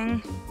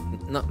 Nothing.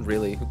 Not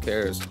really, who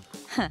cares?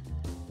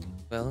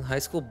 Well, high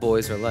school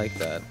boys are like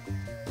that.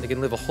 They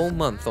can live a whole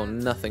month on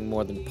nothing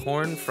more than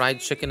porn, fried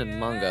chicken, and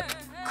manga.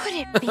 could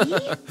it be?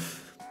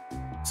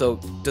 So,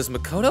 does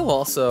Makoto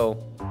also...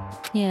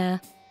 Yeah.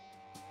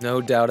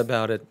 No doubt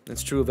about it.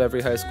 It's true of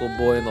every high school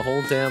boy in the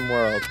whole damn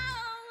world.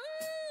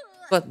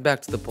 But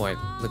back to the point.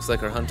 Looks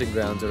like our hunting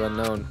grounds are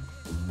unknown.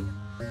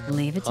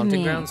 Leave it to Hunting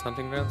me. grounds?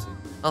 Hunting grounds?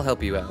 I'll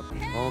help you out.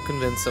 I'll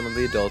convince some of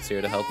the adults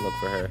here to help look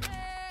for her.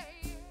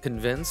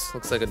 Convince?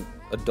 Looks like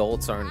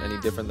adults aren't any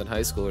different than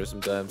high schoolers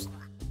sometimes.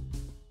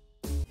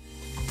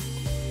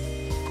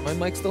 My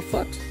mic's still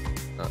fucked?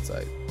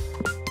 Outside.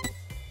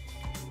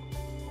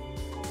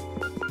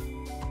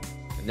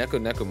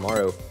 Neko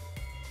Maru.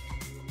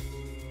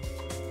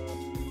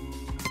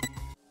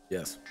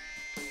 Yes.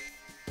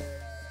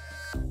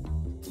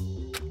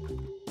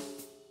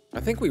 I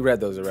think we read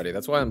those already.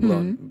 That's why I'm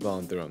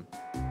blowing through them.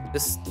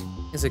 This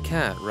is a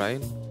cat,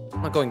 right?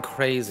 I'm not going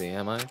crazy,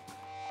 am I?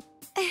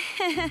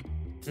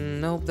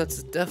 Nope,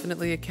 that's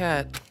definitely a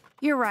cat.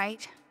 You're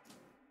right.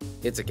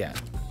 It's a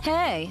cat.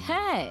 Hey,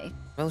 hey.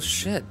 Well,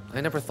 shit.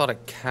 I never thought a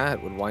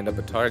cat would wind up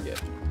a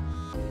target.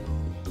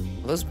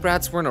 Well, those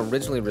brats weren't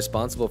originally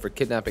responsible for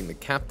kidnapping the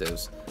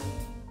captives,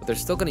 but they're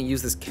still gonna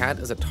use this cat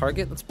as a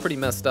target? That's pretty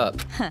messed up.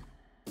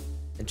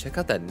 And check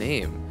out that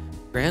name.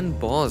 Grand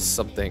Boss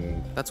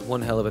something. That's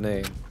one hell of a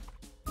name.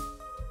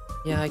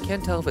 Yeah, I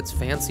can't tell if it's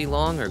fancy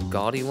long or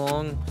gaudy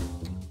long.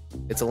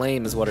 It's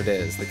lame is what it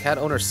is. The cat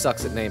owner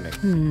sucks at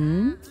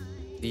naming.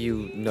 Do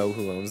you know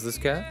who owns this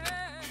cat?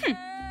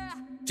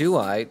 Do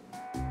I?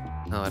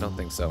 No, I don't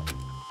think so.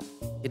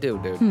 You do,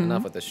 dude.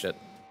 Enough with this shit.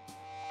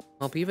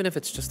 Well, but even if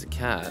it's just a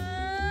cat,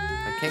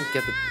 I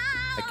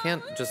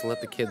can't just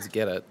let the kids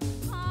get it.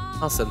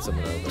 I'll send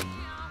someone over.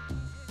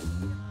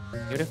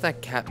 Even if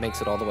that cat makes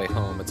it all the way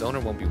home, its owner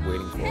won't be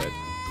waiting for it.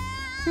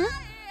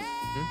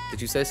 Did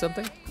you say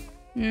something?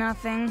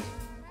 Nothing.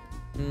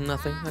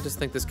 Nothing. I just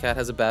think this cat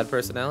has a bad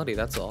personality,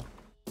 that's all.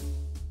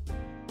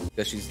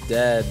 Because she's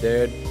dead,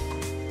 dude.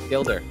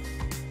 Killed her.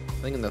 I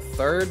think in the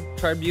 3rd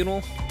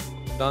tribunal,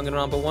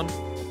 Danganronpa 1.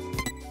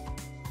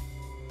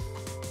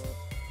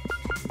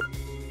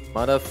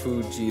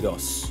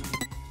 Manafujiros.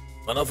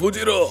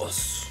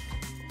 Manafujiros!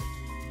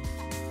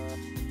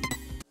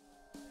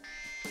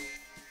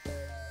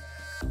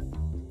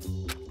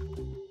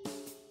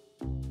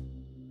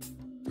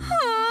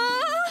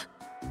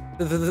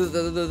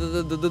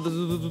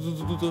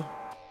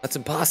 That's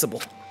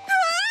impossible.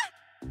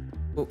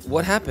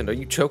 What happened? Are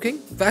you choking?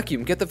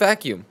 Vacuum, get the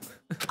vacuum.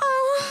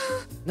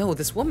 No,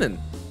 this woman.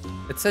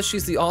 It says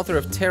she's the author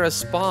of Terra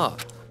Spa.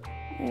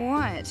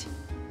 What?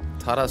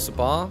 Tara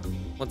Spa?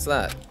 What's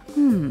that?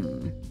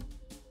 It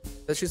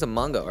says she's a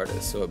manga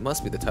artist, so it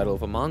must be the title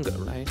of a manga,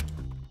 right?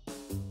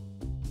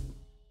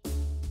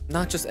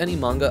 Not just any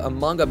manga, a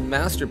manga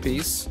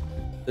masterpiece.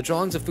 The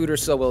drawings of food are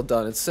so well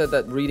done. It's said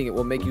that reading it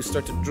will make you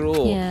start to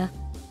drool. Yeah.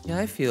 Yeah,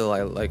 I feel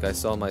like I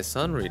saw my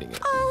son reading it.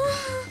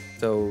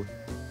 So,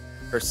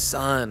 her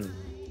son.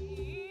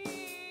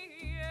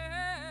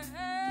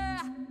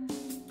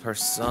 Her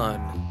son.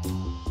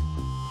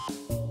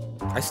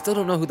 I still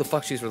don't know who the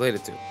fuck she's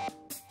related to.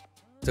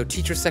 So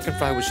Teacher Second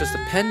Fry was just a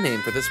pen name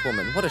for this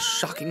woman. What a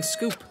shocking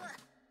scoop.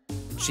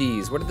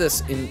 Jeez, where did this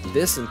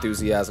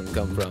enthusiasm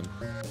come from?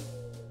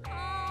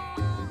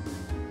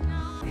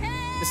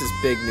 This is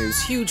big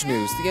news, huge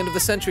news. The end of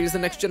the century is the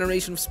next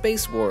generation of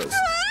Space Wars.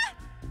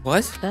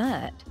 What?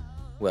 But...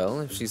 Well,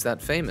 if she's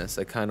that famous,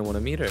 I kind of want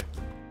to meet her.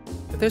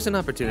 If there's an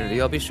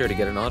opportunity, I'll be sure to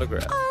get an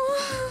autograph.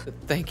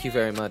 Thank you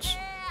very much.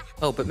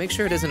 Oh, but make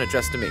sure it isn't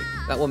addressed to me.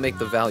 That will make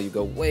the value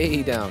go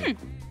way down.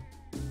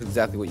 That's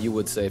exactly what you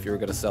would say if you were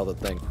going to sell the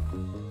thing.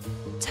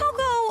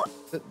 Togo!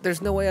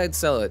 There's no way I'd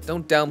sell it.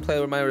 Don't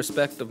downplay my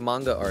respect of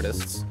manga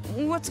artists.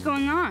 What's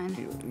going on?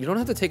 You don't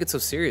have to take it so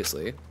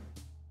seriously.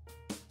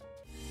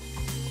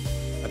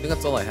 I think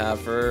that's all I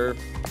have for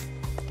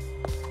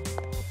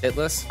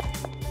Hitless.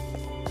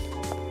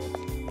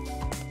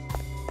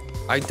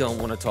 I don't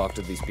want to talk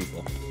to these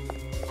people.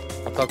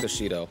 I'll talk to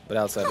Shido, but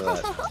outside of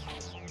that.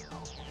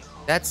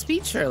 That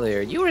speech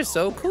earlier, you were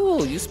so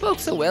cool. You spoke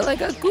so well, I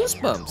got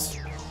goosebumps.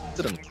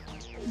 Look at him.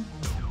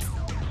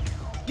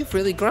 You've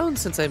really grown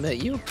since I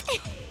met you.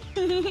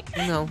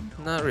 No,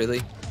 not really.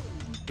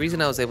 The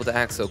reason I was able to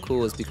act so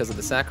cool is because of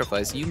the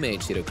sacrifice you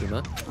made,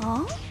 Shirokuma.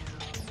 Oh?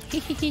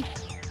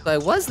 I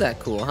was that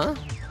cool, huh?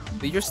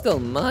 But you're still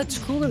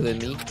much cooler than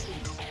me.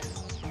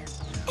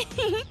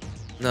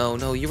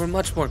 No, you were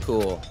much more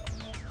cool.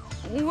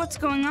 What's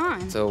going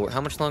on? So,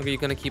 how much longer are you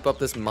gonna keep up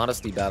this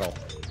modesty battle?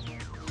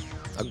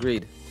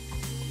 Agreed.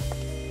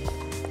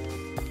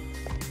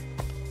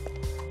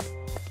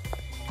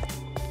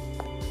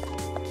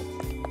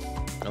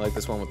 I like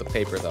this one with the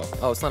paper, though.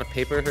 Oh, it's not a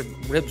paper? Her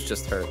ribs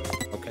just hurt.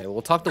 Okay, well,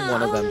 we'll talk to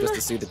one of them just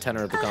to see the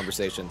tenor of the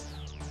conversation.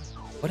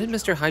 What did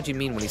Mr. Haiji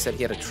mean when he said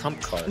he had a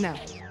trump card? No.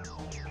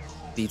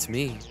 Beats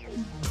me.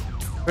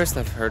 First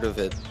I've heard of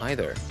it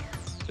either.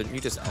 Didn't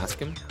you just ask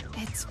him?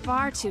 It's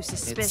far too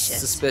suspicious. It's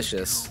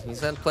suspicious. He's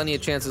had plenty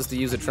of chances to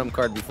use a trump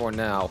card before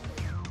now.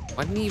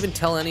 Why didn't he even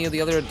tell any of the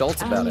other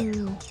adults about it?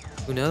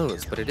 Who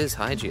knows, but it is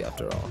Haiji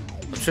after all.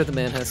 I'm sure the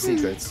man has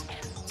secrets.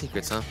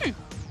 Secrets, huh?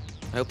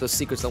 I hope those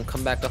secrets don't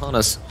come back to haunt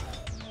us.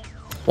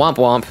 Womp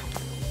womp.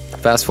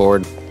 Fast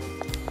forward.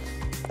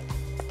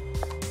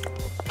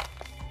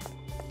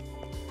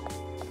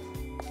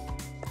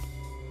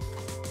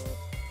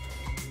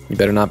 You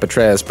better not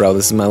betray us, bro.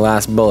 This is my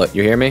last bullet.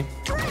 You hear me?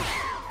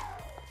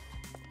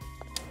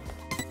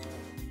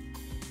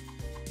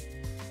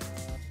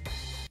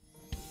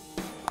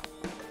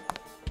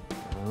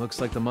 Looks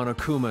like the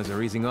Monokumas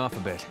are easing off a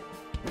bit.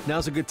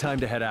 Now's a good time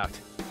to head out.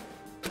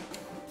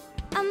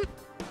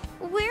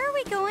 Where are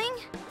we going?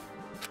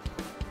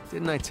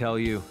 Didn't I tell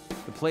you?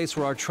 The place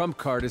where our trump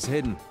card is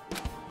hidden.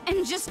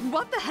 And just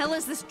what the hell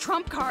is this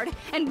trump card?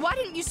 And why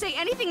didn't you say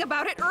anything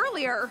about it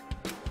earlier?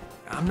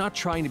 I'm not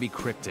trying to be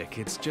cryptic.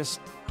 It's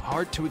just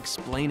hard to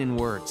explain in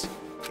words.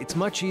 It's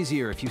much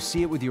easier if you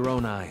see it with your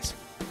own eyes.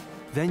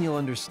 Then you'll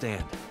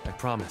understand, I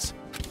promise.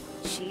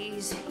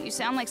 Jeez, you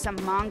sound like some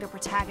manga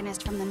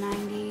protagonist from the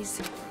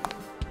 90s.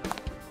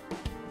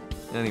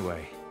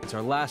 Anyway, it's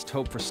our last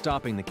hope for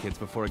stopping the kids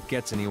before it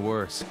gets any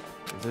worse.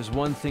 If there's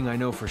one thing I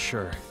know for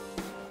sure,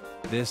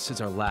 this is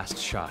our last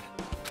shot.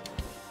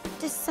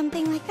 Does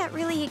something like that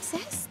really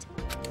exist?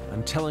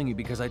 I'm telling you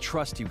because I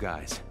trust you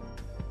guys.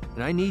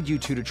 And I need you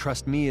two to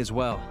trust me as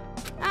well.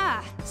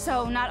 Ah,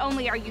 so not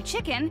only are you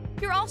chicken,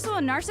 you're also a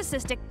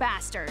narcissistic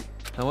bastard.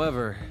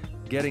 However,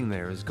 getting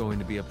there is going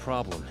to be a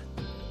problem.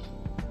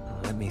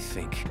 Let me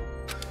think.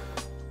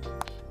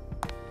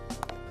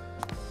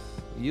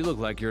 You look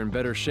like you're in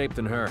better shape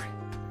than her.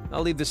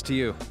 I'll leave this to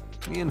you.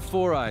 Me and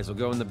Four Eyes will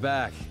go in the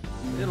back.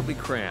 It'll be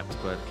cramped,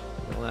 but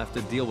I'll have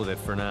to deal with it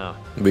for now.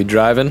 We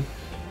driving?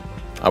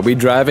 Are we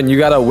driving? You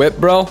got a whip,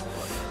 bro?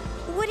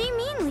 What do you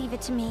mean, leave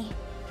it to me?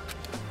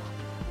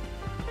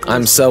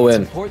 I'm so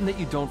in. It's important that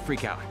you don't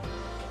freak out.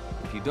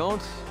 If you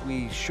don't,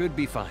 we should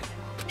be fine.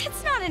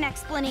 It's not an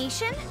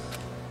explanation.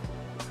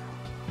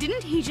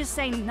 Didn't he just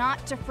say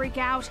not to freak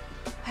out?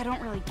 I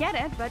don't really get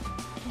it, but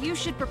you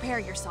should prepare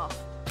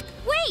yourself.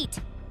 Wait!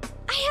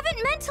 I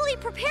haven't mentally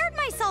prepared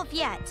myself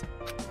yet.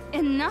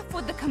 Enough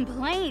with the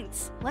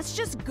complaints. Let's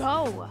just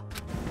go.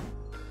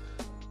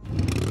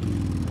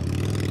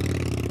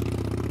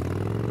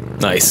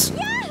 Nice.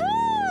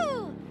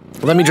 Yahoo!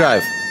 Let me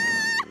drive.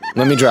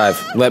 Let me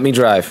drive. Let me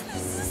drive.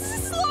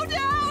 Slow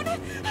down!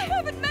 I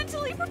haven't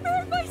mentally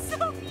prepared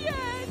myself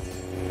yet.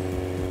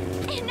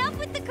 Enough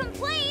with the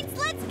complaints.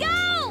 Let's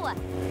go!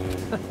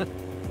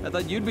 I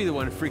thought you'd be the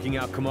one freaking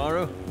out,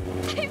 Kamaru.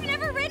 I've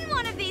never ridden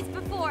one of these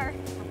before.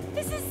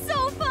 This is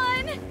so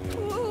fun.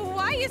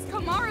 Why is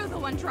Kamaru the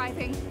one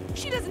driving?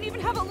 She doesn't even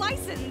have a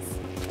license.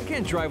 I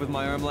can't drive with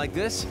my arm like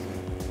this.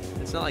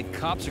 It's not like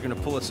cops are gonna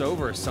pull us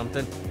over or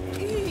something.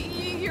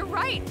 You're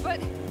right, but...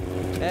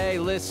 Hey,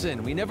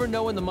 listen, we never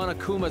know when the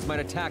Monokumas might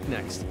attack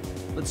next.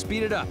 Let's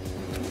speed it up.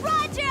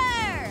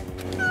 Roger!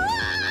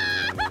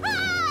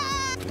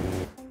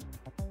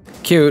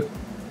 Cute.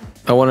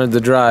 I wanted to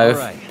drive,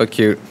 All right. but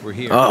cute. We're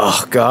here.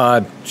 Oh,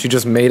 God. She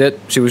just made it?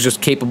 She was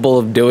just capable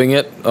of doing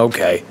it?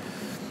 Okay.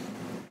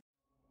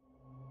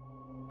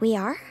 We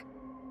are?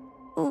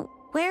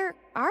 Where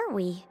are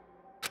we?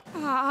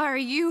 Are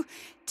you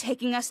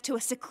taking us to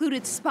a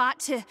secluded spot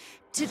to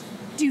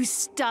do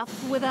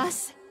stuff with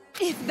us?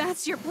 If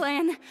that's your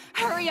plan,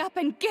 hurry up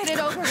and get it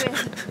over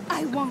with.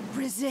 I won't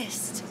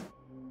resist.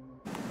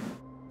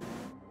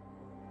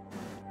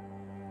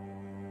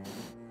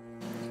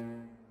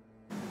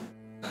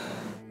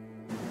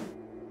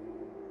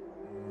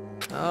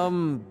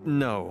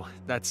 No.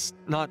 That's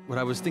not what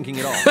I was thinking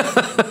at all.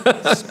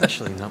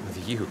 Especially not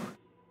with you.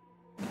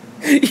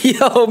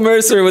 Yo,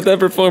 Mercer with that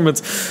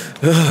performance.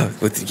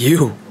 With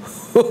you.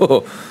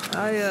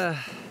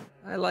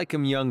 I like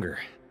him younger.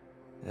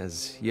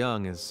 As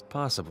young as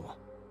possible.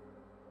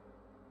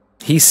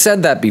 He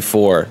said that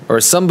before,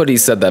 or somebody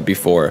said that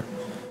before.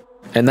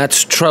 And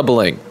that's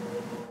troubling.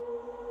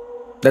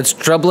 That's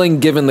troubling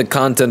given the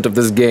content of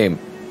this game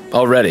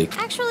already.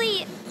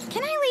 Actually,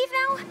 can I leave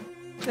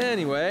now?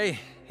 Anyway,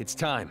 it's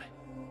time.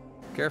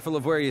 Careful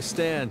of where you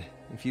stand.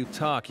 If you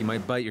talk, you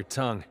might bite your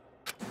tongue.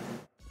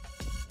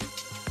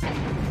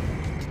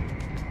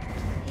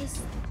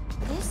 Is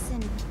this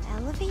an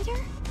elevator?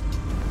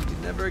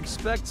 You'd never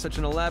expect such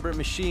an elaborate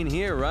machine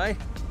here, right?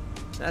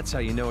 That's how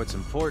you know it's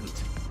important.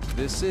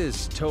 This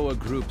is Toa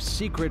Group's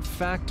secret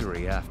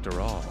factory,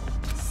 after all.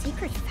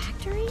 Secret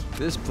factory?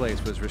 This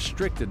place was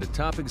restricted to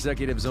top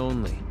executives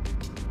only.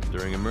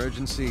 During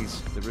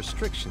emergencies, the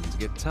restrictions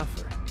get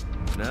tougher.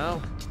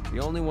 Now, the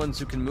only ones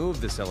who can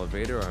move this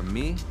elevator are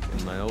me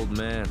and my old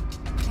man.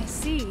 I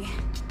see.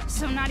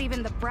 So not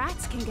even the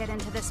brats can get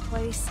into this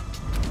place.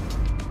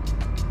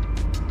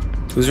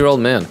 Who's your old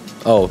man?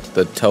 Oh,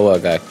 the Toa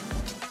guy.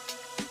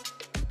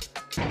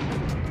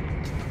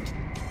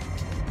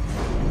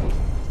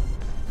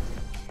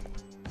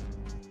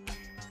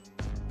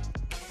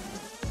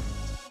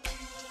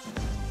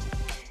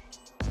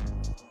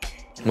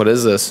 What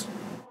is this?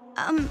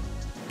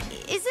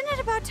 Isn't it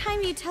about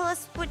time you tell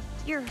us what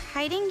you're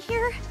hiding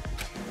here?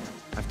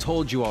 I've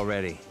told you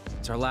already.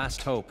 It's our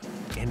last hope,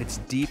 and it's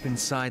deep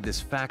inside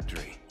this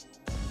factory.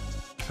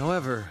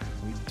 However,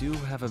 we do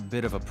have a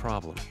bit of a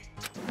problem.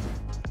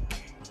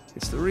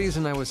 It's the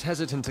reason I was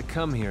hesitant to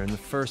come here in the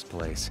first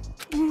place.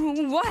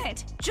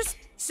 What? Just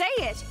say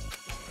it.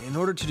 In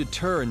order to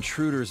deter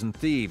intruders and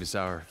thieves,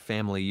 our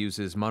family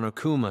uses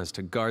Monokumas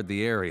to guard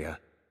the area.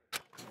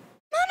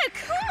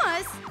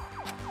 Monokumas?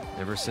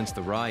 Ever since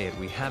the riot,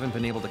 we haven't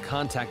been able to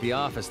contact the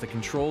office that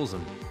controls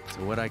them.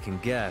 So what I can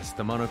guess,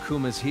 the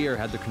Monokumas here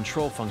had the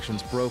control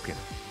functions broken.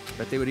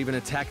 Bet they would even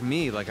attack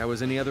me like I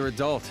was any other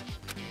adult.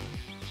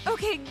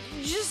 Okay,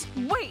 just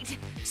wait.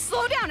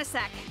 Slow down a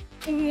sec.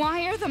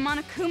 Why are the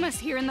Monokumas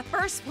here in the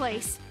first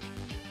place?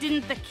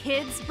 Didn't the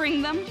kids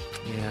bring them?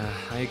 Yeah,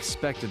 I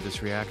expected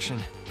this reaction.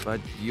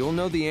 But you'll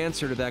know the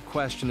answer to that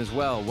question as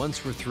well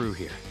once we're through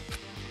here.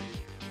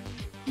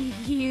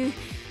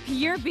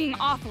 You're being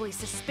awfully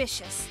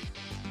suspicious.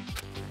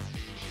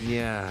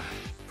 Yeah,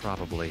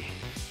 probably.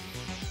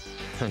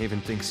 I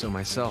even think so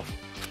myself.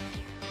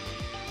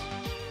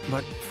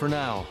 But for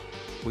now,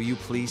 will you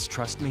please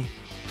trust me?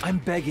 I'm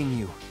begging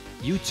you.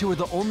 You two are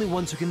the only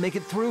ones who can make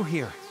it through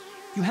here.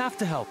 You have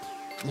to help.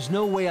 There's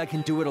no way I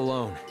can do it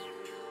alone.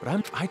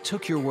 But I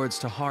took your words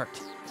to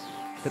heart.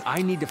 That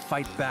I need to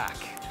fight back.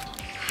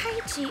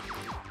 Haiji.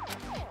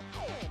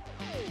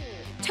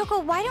 Toko,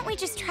 why don't we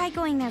just try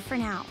going there for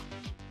now?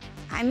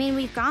 I mean,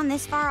 we've gone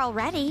this far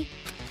already.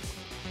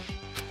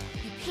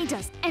 If he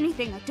does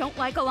anything I don't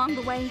like along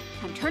the way,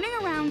 I'm turning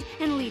around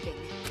and leaving.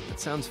 That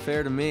sounds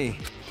fair to me.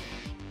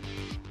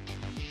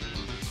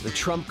 The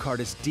trump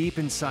card is deep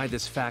inside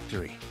this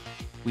factory.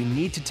 We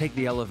need to take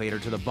the elevator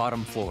to the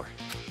bottom floor.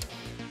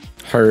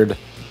 Heard.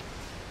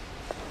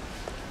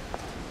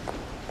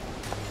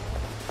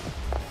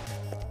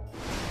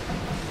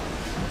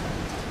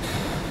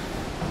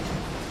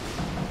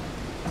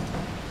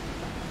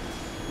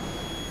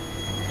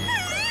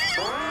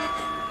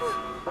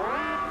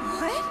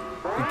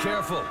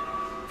 careful.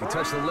 If you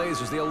touch the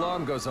lasers, the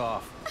alarm goes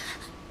off.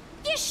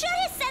 You should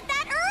have said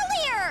that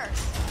earlier!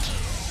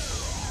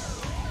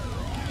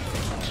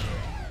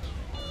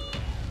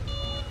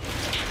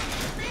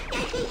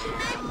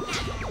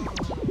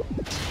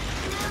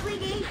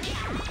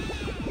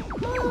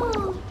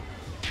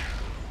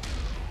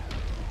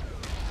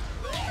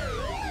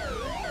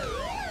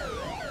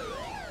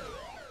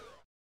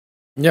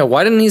 Yeah,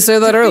 why didn't he say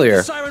that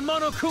earlier? Siren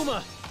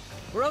Monokuma,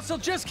 or else he'll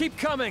just keep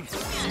coming.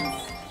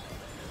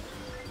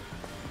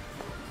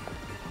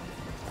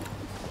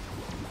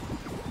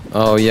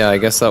 Oh yeah, I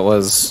guess that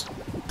was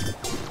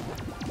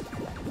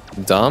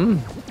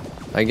dumb,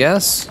 I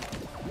guess.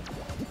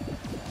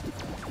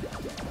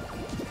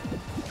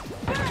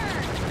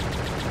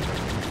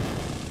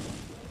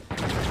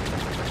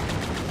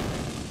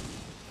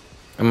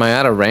 Am I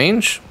out of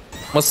range?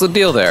 What's the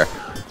deal there?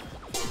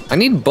 I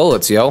need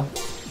bullets, yo.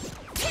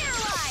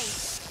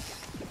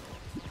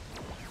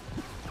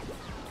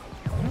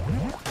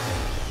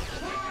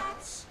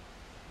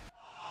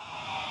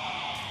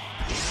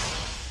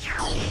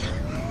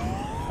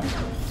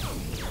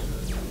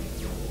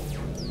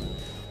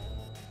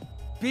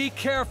 Be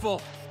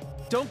careful.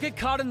 Don't get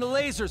caught in the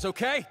lasers,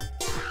 okay?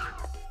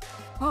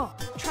 Oh,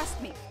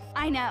 trust me,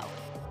 I know.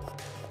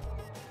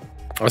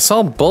 I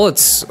saw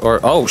bullets, or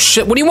oh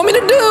shit! What do you want me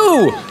to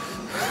do?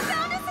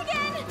 Found us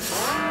again.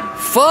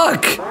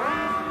 Fuck!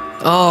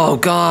 Oh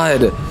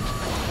god!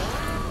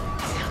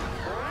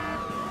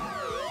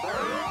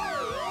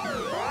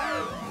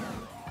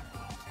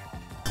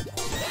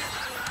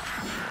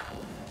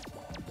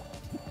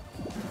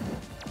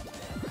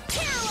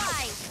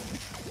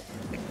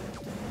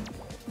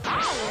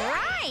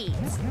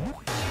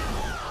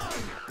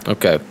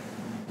 Okay.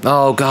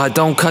 Oh god,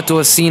 don't cut to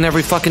a scene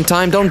every fucking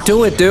time. Don't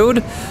do it,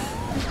 dude.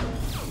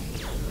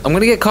 I'm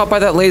gonna get caught by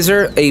that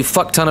laser a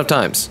fuck ton of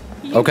times.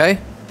 Okay?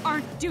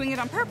 Aren't doing it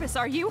on purpose,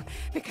 are you?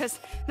 Because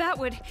that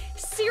would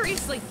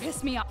seriously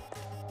piss me off.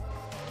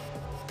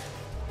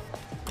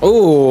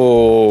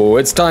 Oh,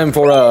 it's time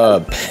for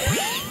a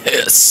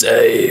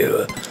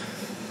save.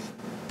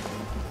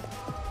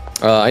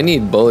 I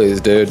need bullies,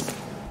 dude.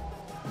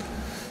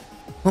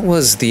 What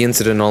was the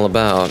incident all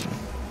about?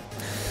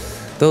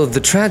 Though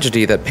the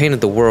tragedy that painted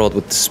the world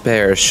with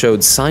despair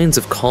showed signs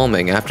of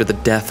calming after the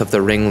death of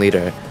the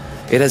ringleader,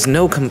 it is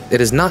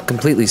not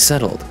completely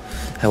settled.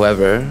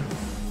 However,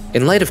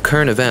 in light of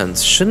current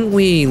events, shouldn't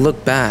we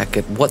look back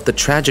at what the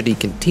tragedy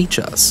can teach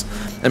us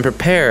and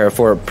prepare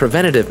for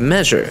preventative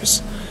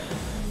measures?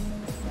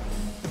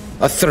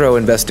 A thorough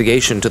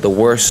investigation to the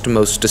worst,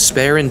 most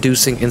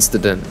despair-inducing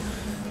incident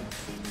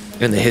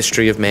in the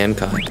history of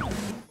mankind.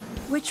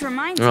 Which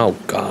reminds me. Oh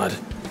god.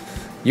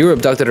 You were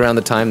abducted around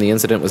the time the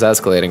incident was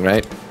escalating,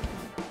 right?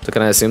 So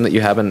can I assume that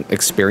you haven't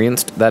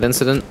experienced that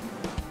incident?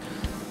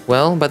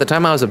 Well, by the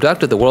time I was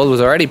abducted, the world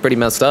was already pretty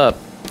messed up.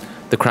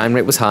 The crime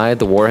rate was high,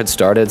 the war had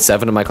started,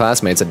 7 of my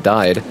classmates had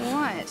died.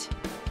 What?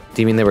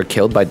 Do you mean they were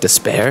killed by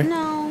despair?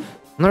 No. I'm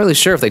not really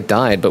sure if they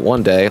died, but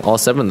one day, all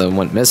 7 of them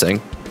went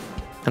missing.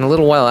 And a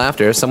little while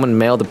after, someone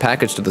mailed a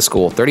package to the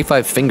school.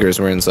 35 fingers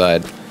were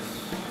inside.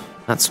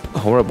 That's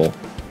horrible.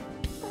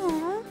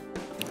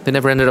 They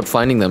never ended up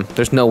finding them.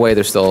 There's no way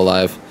they're still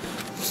alive.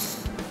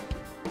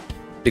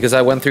 Because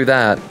I went through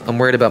that, I'm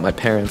worried about my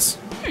parents.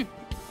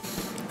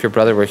 If your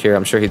brother were here,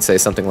 I'm sure he'd say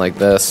something like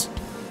this.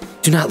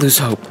 Do not lose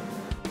hope.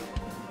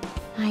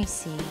 I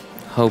see.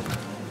 Hope.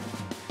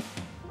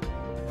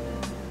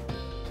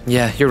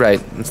 Yeah, you're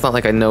right. It's not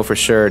like I know for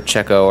sure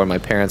Checo or my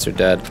parents are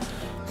dead.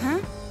 Huh?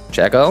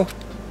 Checo?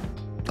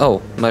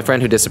 Oh, my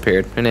friend who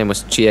disappeared. Her name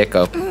was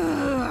Chieko.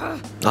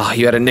 Oh,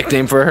 you had a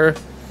nickname for her?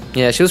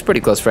 Yeah, she was a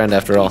pretty close friend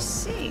after all.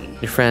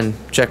 Your friend,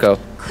 Checo.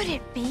 Could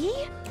it be?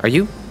 Are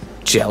you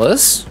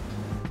jealous?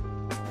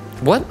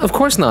 What? Of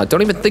course not.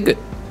 Don't even think it.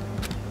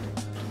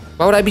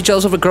 Why would I be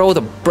jealous of a girl with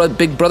a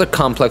big brother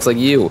complex like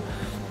you?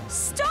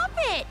 Stop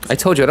it! I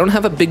told you, I don't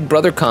have a big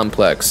brother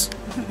complex.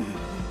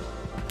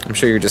 I'm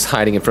sure you're just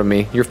hiding it from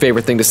me. Your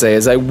favorite thing to say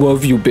is, I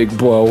love you, big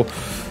bro.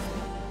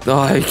 Oh,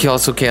 I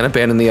also can't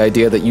abandon the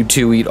idea that you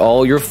two eat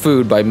all your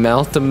food by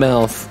mouth to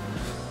mouth.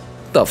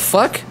 The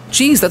fuck?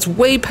 Jeez, that's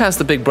way past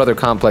the big brother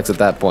complex at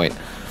that point.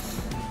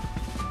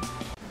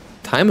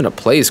 Time and a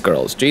place,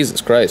 girls. Jesus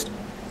Christ.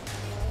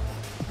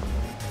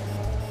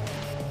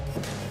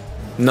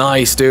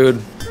 Nice,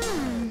 dude.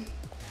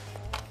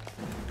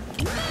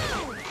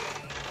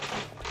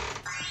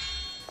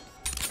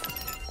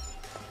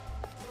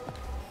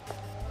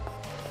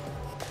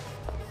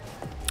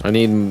 I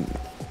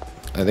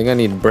think I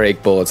need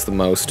brake bullets the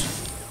most.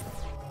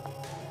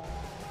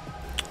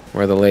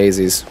 Where are the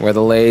lazies? Where are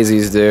the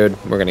lazies, dude?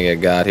 We're gonna get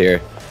got here.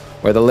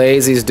 Where are the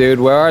lazies, dude?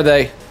 Where are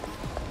they?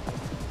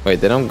 Wait,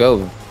 they don't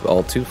go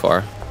all too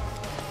far.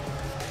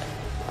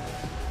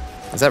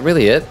 Is that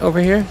really it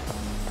over here?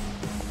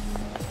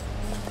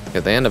 Okay,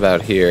 they end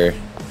about here.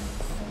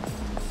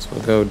 So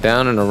we'll go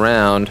down and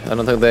around. I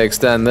don't think they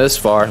extend this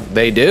far.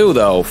 They do,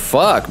 though.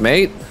 Fuck,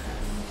 mate.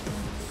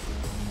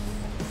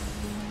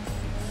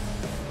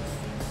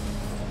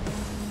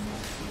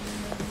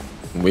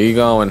 We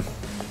going.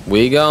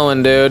 We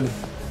going, dude.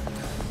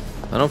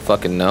 I don't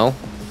fucking know.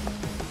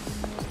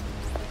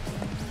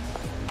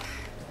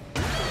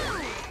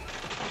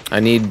 I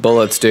need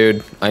bullets,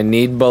 dude. I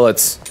need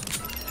bullets.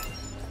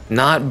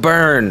 Not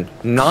burn.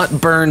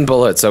 Not burn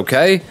bullets,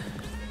 okay?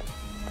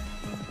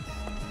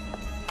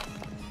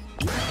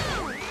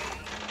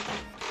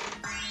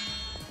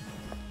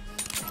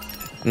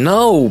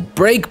 No,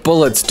 break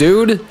bullets,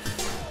 dude.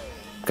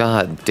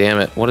 God damn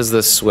it. What is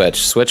this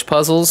switch? Switch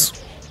puzzles?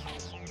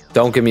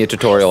 Don't give me a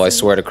tutorial, I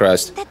swear to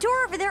Christ. That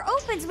door over there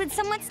opens when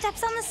someone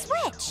steps on the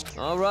switch.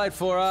 All right,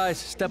 Four Eyes,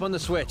 step on the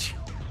switch.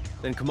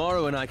 Then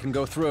Kamaru and I can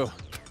go through.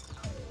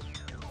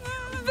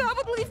 That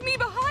would leave me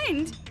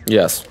behind.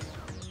 Yes.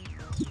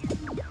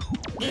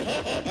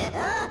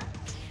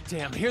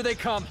 Damn, here they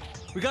come.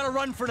 We gotta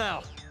run for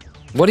now.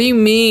 What do you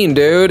mean,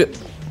 dude?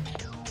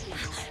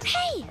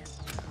 Hey!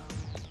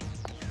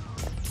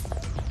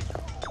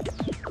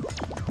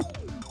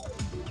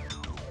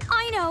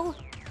 I know.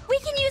 We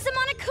can use him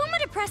on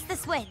Akuma to press the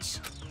switch.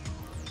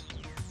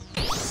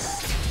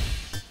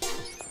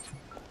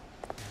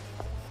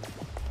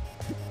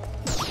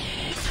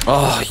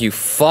 Oh, you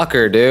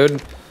fucker,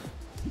 dude.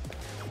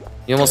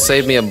 You almost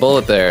saved me a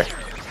bullet there.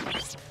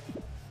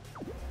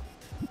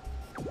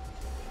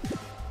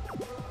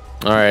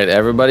 Alright,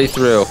 everybody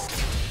through.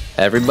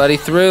 Everybody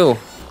through.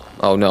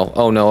 Oh no,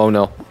 oh no, oh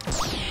no.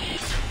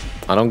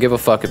 I don't give a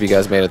fuck if you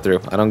guys made it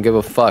through. I don't give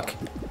a fuck.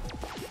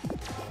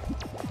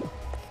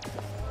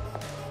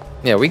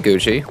 Yeah, we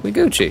Gucci. We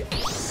Gucci.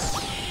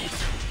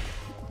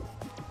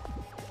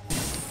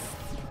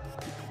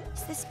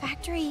 Is this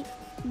factory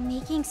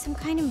making some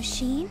kind of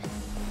machine?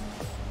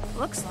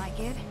 Looks like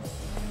it.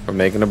 We're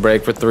making a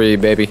break for 3,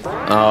 baby.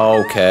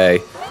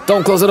 Okay.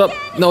 Don't close it up.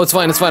 No, it's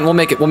fine, it's fine. We'll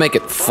make it, we'll make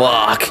it.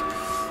 Fuck.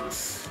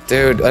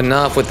 Dude,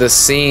 enough with this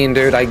scene,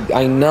 dude.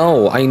 I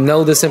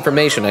know this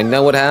information. I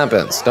know what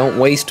happens. Don't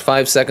waste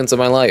 5 seconds of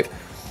my life.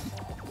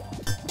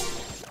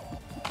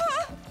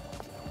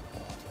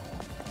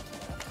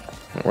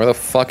 Where the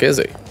fuck is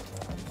he?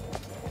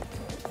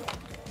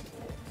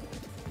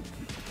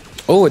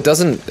 Oh, it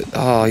doesn't...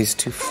 Oh, he's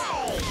too...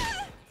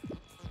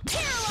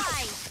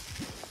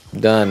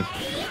 Done.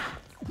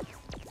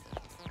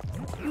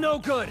 No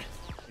good.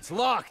 It's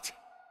locked.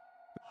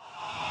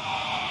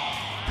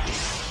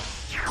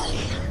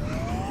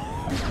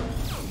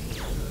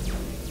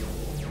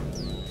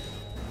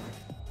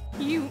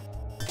 You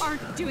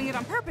aren't doing it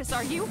on purpose,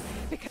 are you?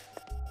 Because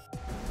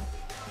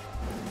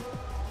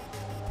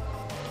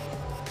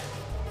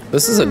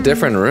This is a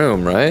different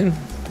room, right?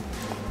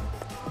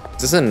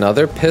 Is this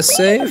another piss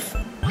save?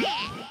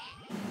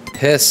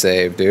 Piss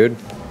save, dude.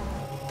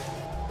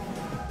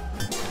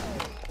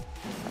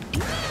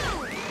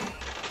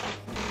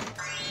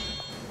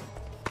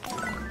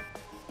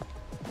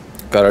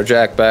 Got our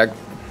jack back.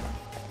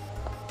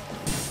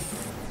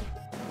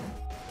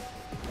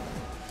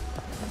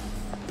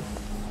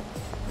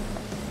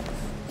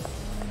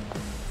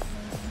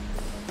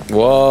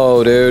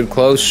 Whoa, dude,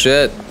 close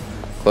shit.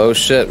 Close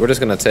shit. We're just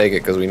gonna take it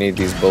because we need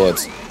these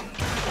bullets.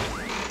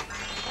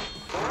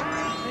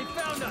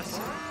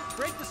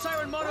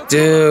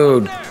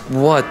 Dude,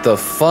 what the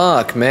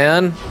fuck,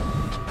 man?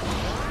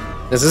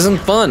 This isn't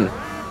fun.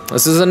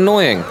 This is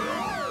annoying.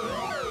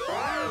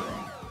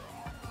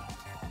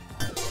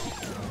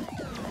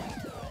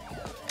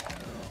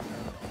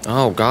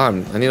 Oh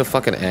god, I need a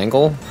fucking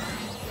angle.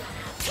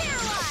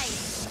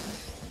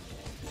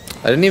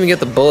 I didn't even get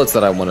the bullets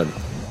that I wanted.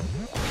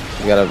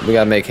 We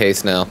gotta make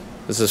haste now.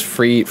 This is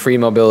free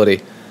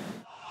mobility.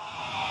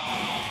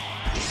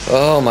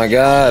 Oh my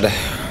god.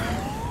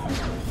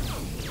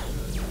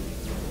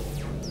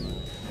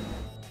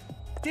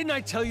 Didn't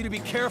I tell you to be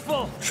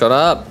careful? Shut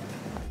up.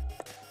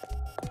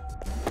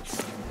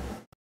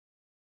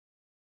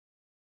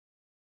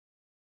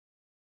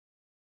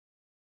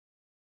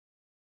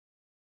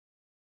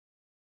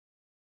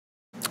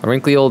 A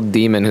wrinkly old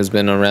demon who's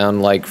been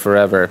around like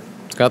forever.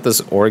 It's got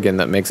this organ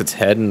that makes its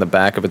head and the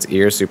back of its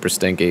ear super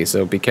stinky,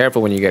 so be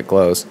careful when you get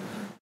close.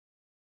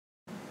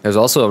 There's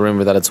also a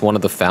rumor that it's one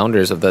of the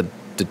founders of the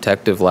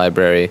detective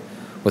library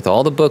with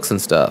all the books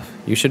and stuff.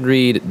 You should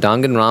read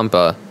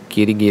Danganronpa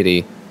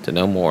Kirigiri to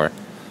know more.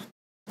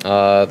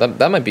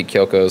 That might be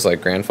Kyoko's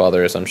like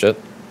grandfather or some shit.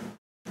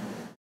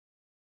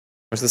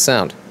 Where's the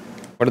sound?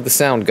 Where did the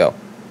sound go?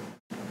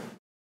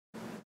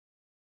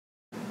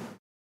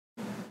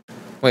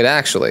 Wait,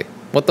 actually,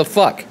 what the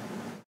fuck?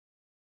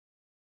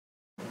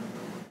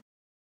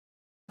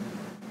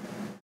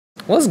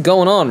 What's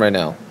going on right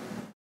now?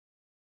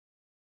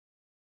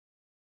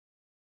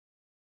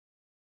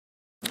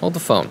 Hold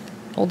the phone.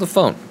 Hold the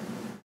phone.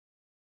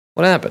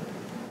 What happened?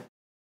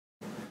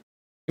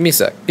 Give me a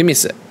sec. Give me a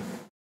sec.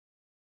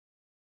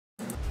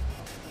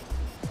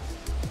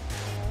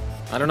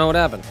 I don't know what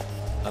happened.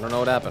 I don't know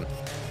what happened.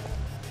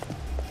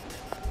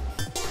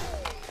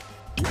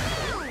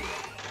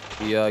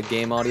 The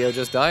game audio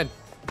just died.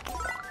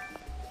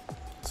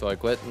 So I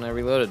quit and I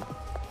reloaded.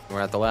 We're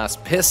at the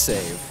last piss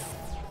save.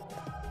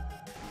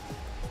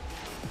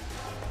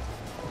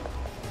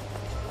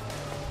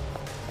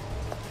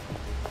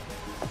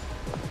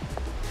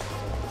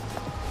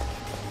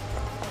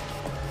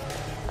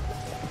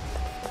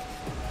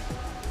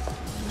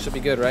 Should be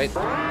good, right?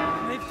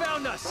 They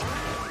found us!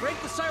 Break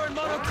the siren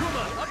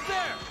Monokuma! Up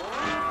there!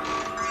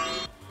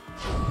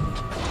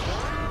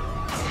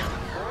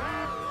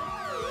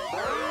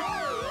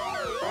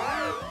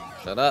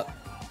 Shut up.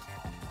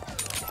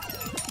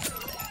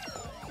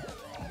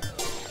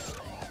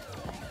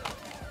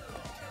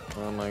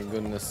 Oh my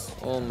goodness.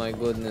 Oh my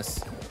goodness.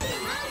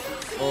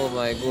 Oh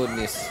my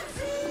goodness.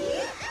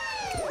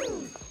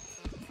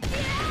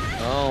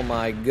 Oh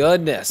my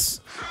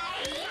goodness.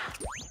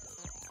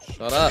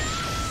 Shut up.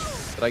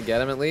 Did I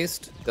get him at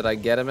least? Did I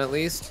get him at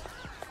least?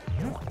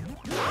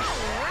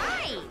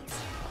 Right.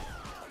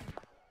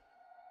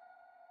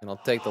 And I'll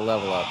take the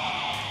level up.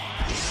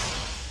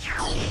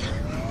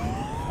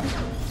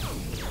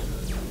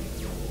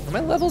 Are my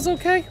levels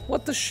okay?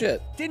 What the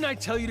shit? Didn't I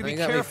tell you to be You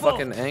got careful? me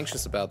fucking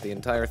anxious about the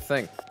entire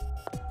thing.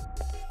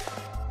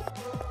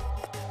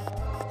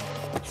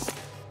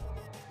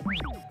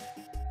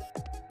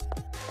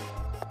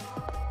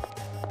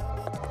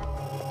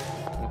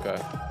 Okay.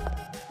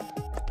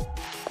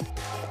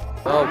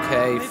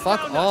 Okay,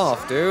 fuck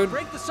off, dude.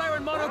 Break the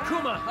siren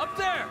Monokuma! Up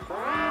there!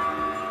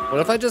 What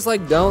if I just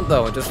like don't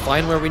though and just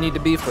find where we need to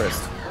be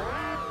first?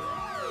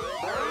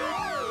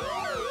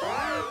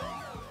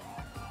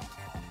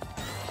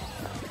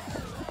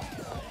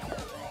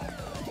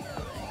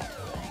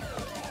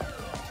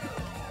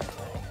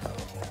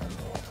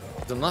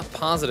 I'm not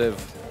positive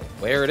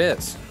where it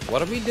is.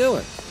 What are we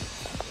doing?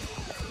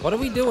 What are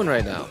we doing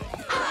right now?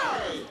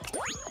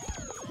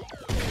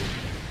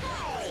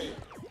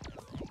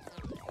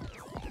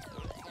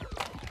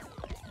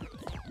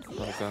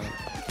 Oh god.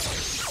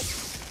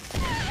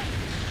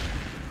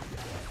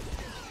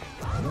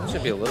 I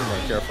should be a little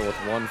more careful with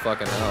one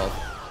fucking health.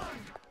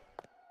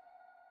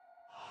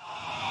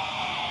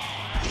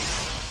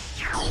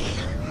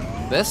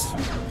 This?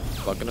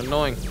 Fucking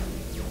annoying.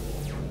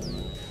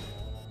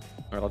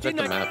 Alright, I'll check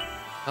the map.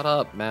 Shut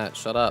up, Matt.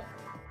 Shut up.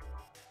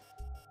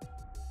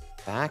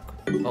 Back?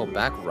 Oh,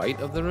 back right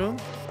of the room?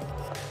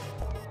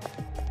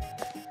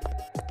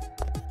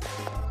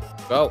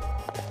 Go.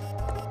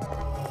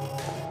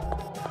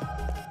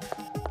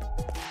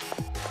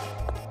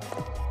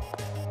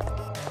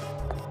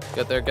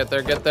 Get there, get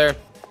there, get there.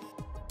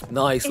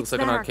 Nice, looks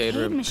like an arcade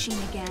room. Machine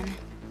again.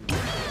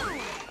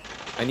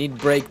 I need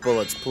brake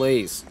bullets,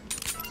 please.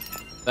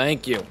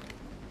 Thank you.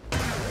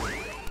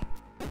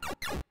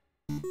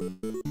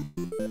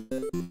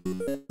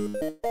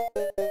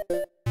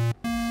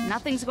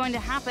 Nothing's going to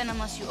happen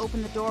unless you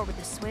open the door with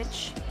the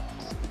switch.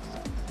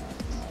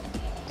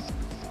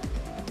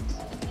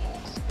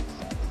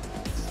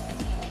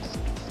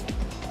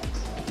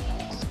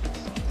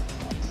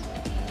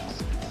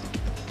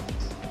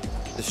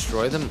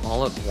 Destroy them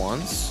all at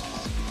once?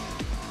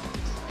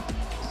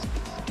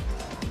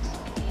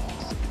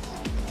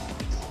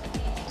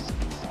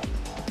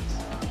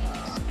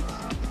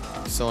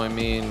 So I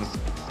mean...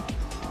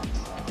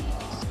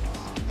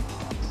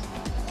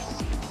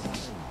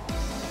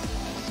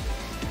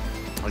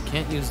 I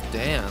can't use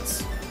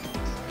dance.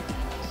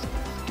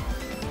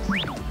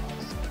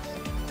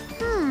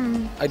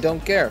 I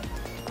don't care.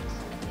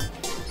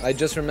 I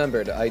just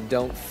remembered. I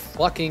don't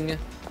fucking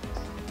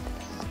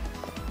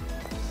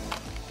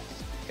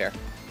care.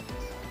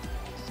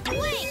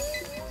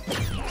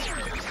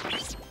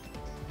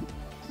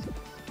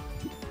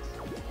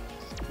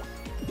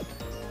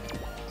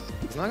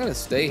 It's not gonna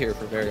stay here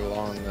for very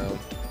long, though.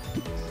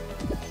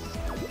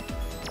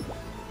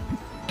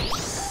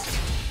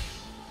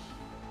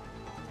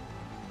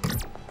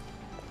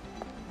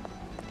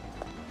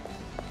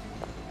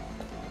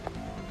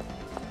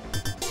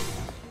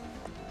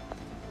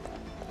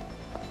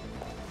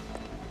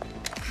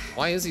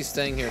 Why is he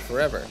staying here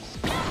forever?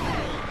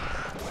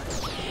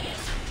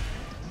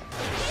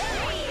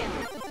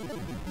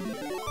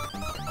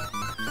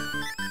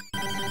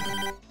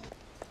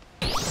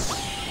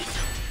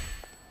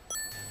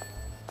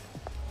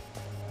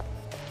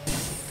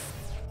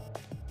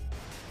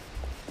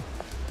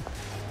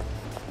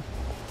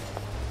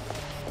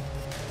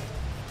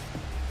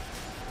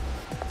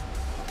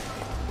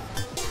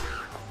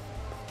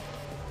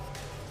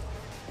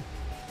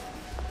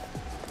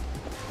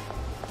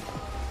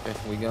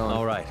 Okay, we going.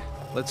 All right,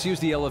 let's use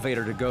the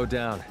elevator to go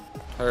down.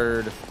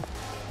 Heard.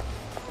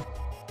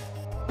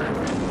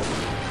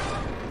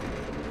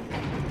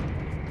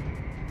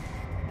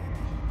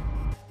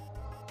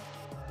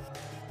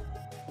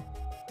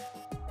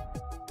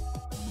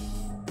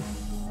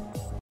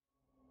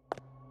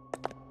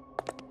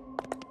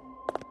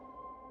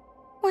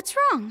 What's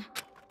wrong?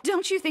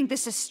 Don't you think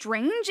this is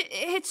strange?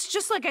 It's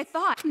just like I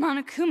thought.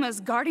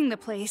 Monokuma's guarding the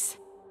place.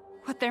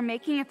 What they're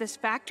making at this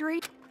factory?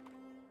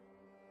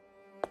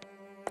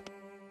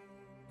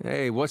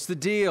 Hey, what's the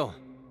deal?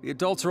 The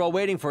adults are all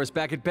waiting for us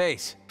back at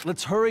base.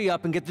 Let's hurry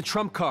up and get the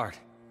trump card.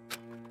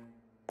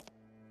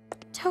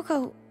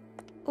 Toko,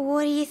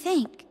 what do you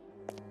think?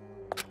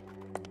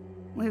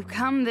 We've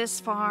come this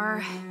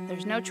far.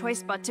 There's no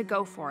choice but to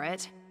go for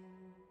it.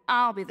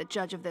 I'll be the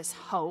judge of this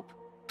hope.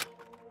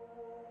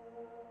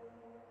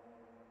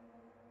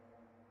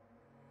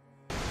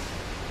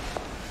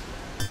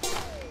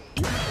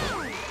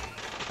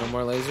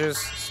 more lasers?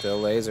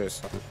 Still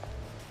lasers.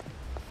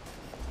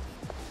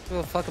 Give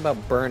a fuck about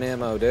burn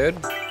ammo, dude.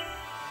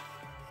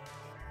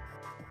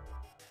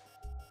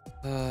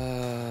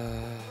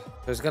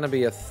 There's gonna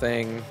be a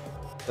thing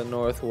the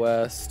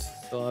northwest,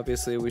 so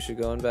obviously we should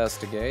go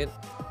investigate.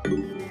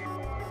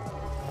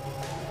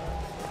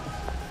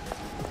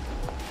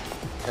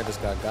 I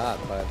just got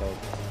by the...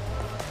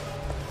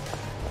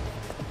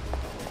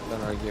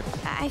 Don't argue.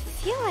 I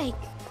feel like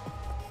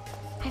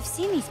I've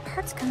seen these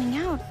parts coming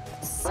out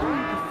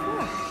somewhere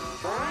before.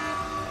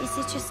 Is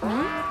it just me?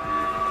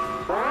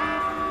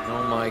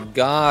 Oh my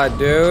god,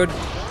 dude.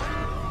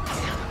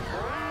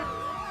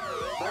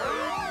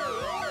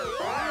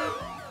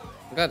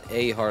 I got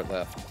a heart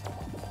left.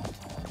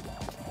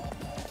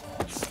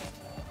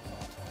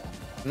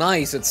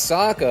 Nice, it's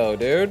Sako,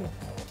 dude.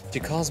 She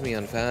calls me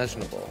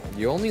unfashionable.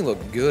 You only look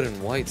good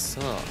in white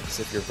socks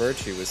if your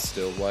virtue is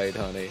still white,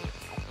 honey.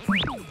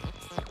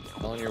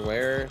 On your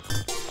wear.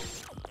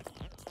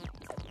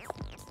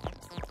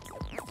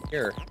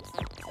 Here.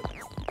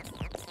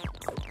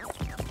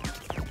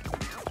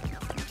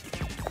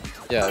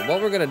 Yeah,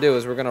 what we're gonna do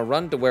is we're gonna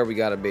run to where we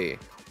gotta be,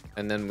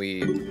 and then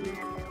we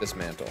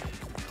dismantle.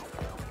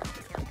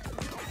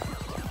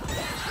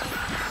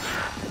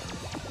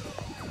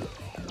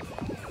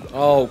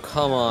 Oh,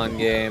 come on,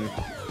 game.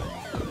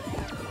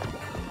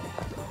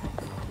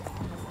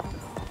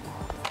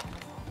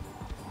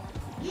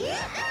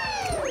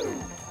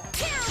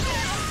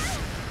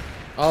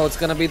 Oh, it's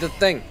gonna be the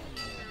thing.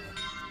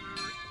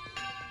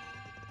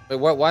 Wait,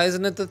 what? Why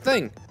isn't it the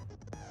thing?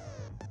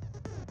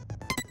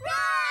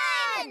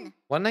 Run!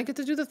 Why didn't I get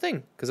to do the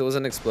thing? Because it was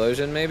an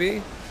explosion,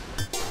 maybe?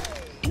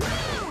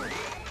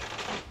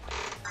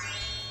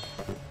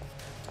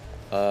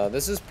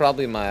 This is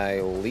probably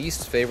my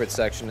least favorite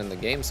section in the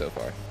game so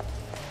far.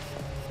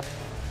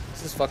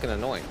 This is fucking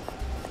annoying.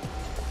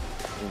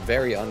 And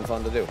very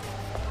unfun to do.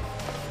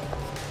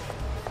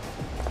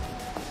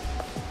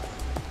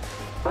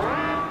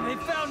 They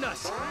found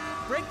us!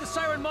 Break the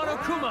Siren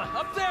Monokuma!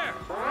 Up there!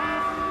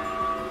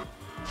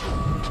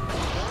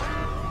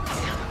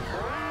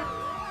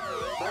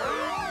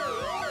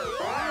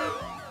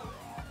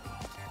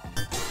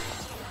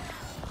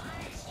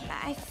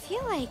 I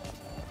feel like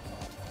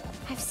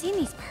I've seen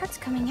these parts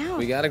coming out.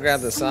 We gotta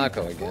grab the somewhere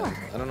Sako before. again.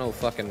 I don't know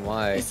fucking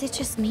why. Is it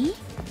just me?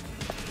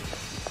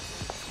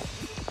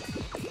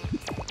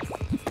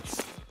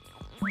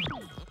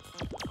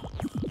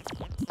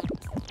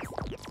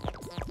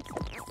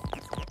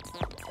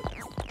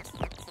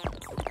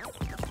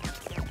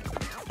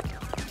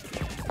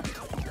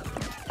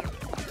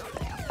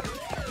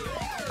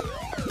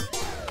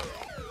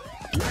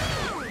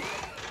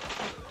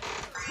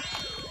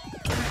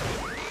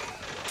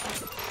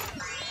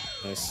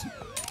 Nice.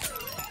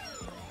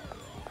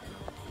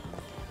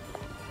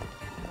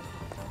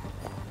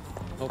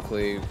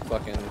 Hopefully,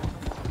 fucking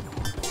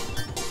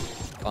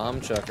bomb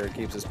chucker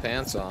keeps his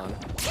pants on.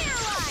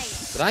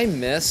 Did I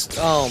miss?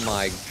 Oh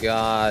my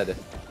god.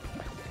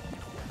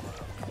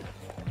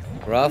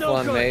 Rough No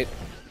one, good. mate.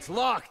 It's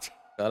locked.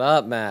 Shut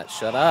up, Matt.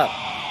 Shut up.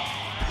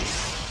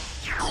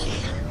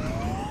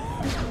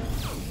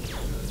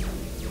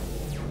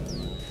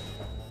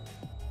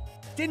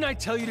 Didn't I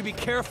tell you to be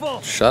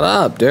careful? Shut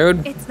up,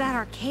 dude. It's that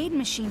arcade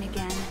machine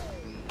again.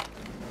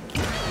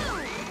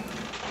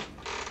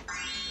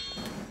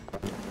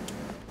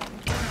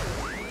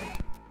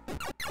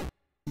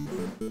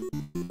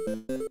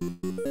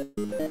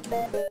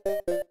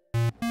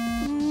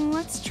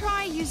 Let's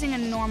try using a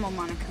normal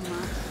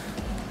Monokuma.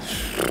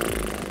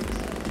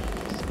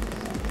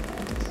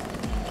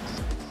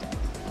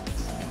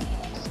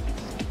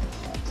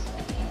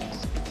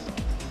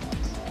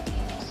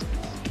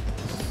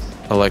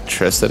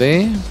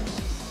 Electricity?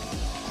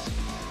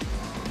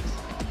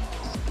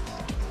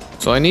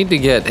 So I need to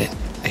get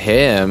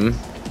him.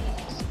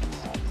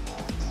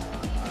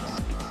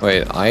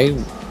 Wait,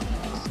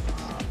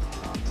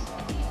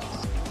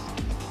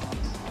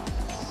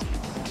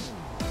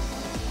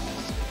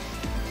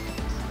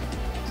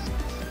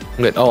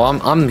 Wait, oh,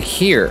 I'm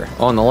here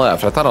on the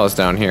left. I thought I was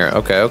down here.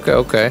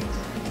 Okay.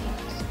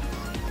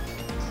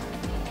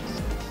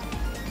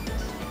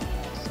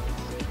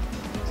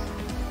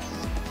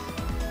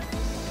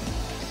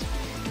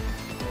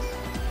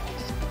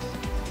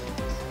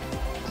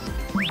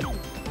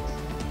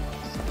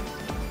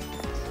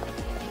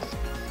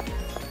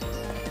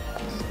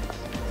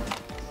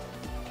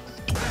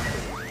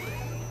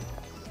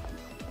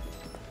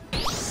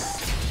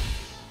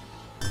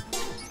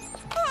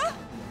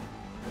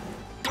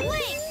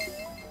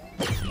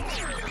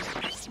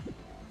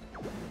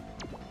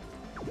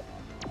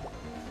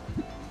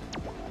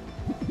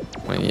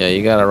 Yeah,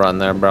 you gotta run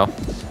there, bro.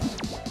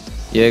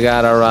 You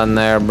gotta run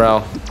there, bro.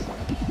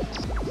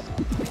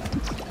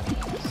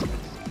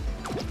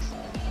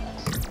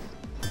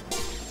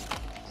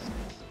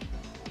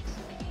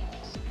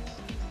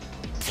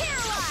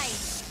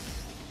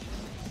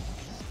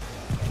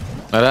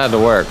 That had to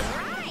work.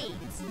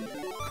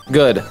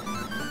 Good.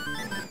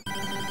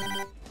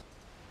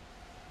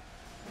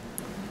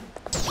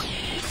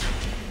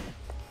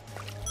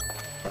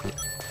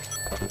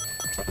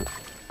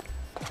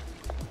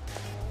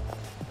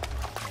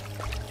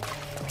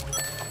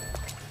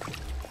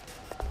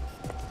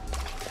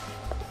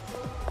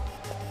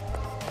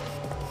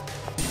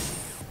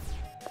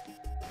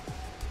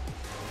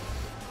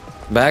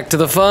 Back to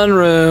the fun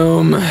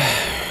room.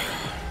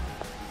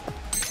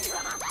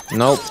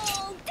 Nope.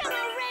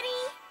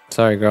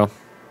 Sorry, girl.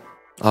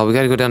 Oh, we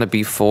gotta go down to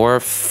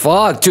B4?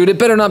 Fuck, dude, it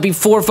better not be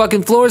 4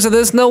 fucking floors of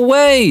this. No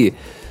way.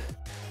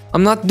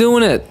 I'm not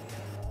doing it.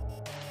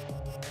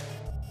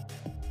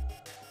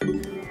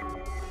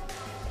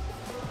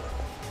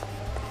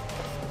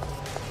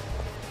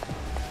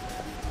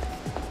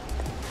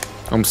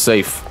 I'm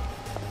safe.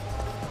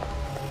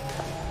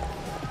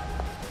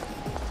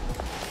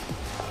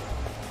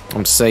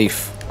 I'm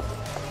safe.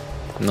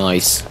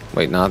 Nice.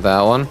 Wait, not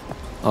that one.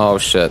 Oh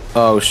shit.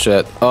 Oh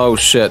shit. Oh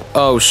shit.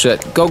 Oh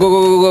shit. Go, go,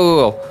 go, go,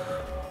 go,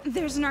 go.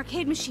 There's an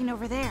arcade machine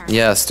over there.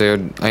 Yes,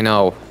 dude. I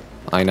know.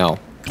 I know.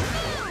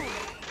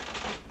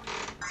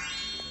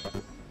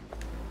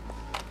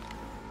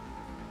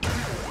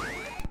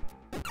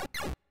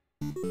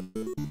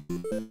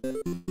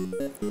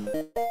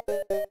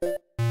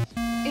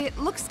 It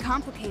looks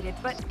complicated,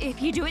 but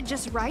if you do it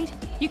just right,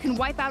 you can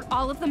wipe out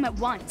all of them at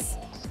once.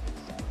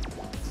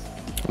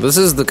 This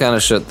is the kind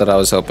of shit that I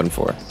was hoping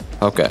for.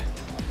 Okay.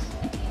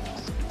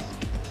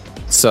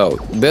 So,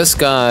 this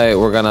guy,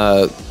 we're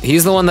gonna...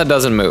 He's the one that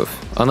doesn't move.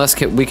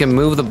 Unless we can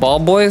move the ball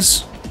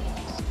boys?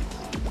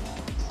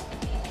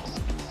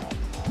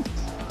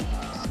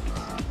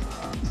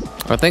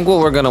 I think what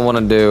we're gonna want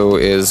to do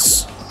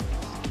is...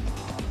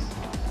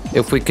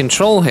 If we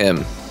control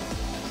him...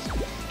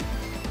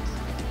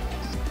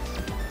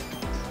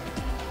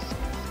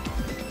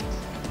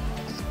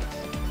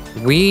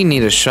 We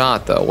need a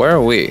shot, though. Where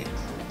are we?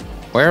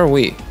 Where are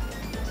we?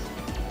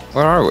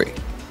 Where are we?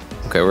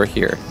 Okay, we're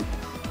here.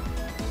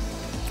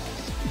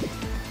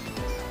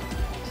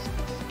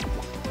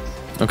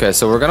 Okay,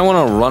 so we're gonna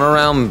want to run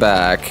around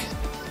back,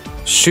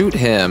 shoot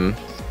him,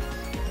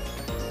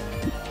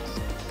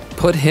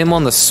 put him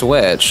on the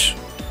switch,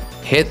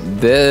 hit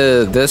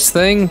this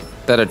thing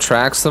that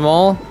attracts them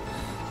all,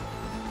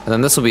 and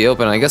then this will be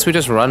open. I guess we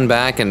just run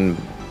back and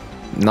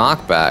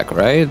knock back,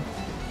 right?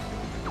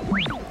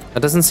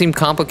 That doesn't seem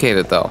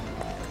complicated, though.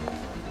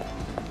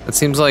 It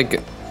seems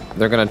like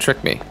they're gonna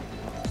trick me.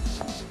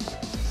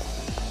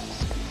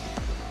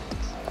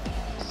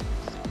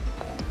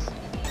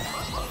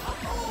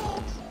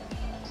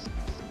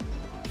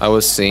 I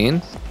was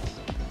seen.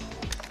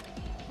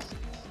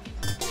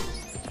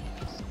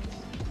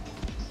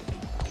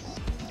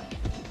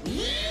 This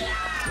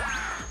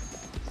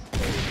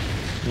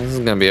is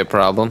gonna be a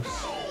problem.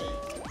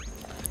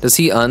 Does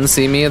he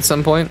unsee me at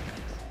some point?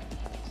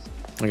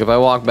 Like if I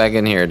walk back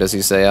in here, does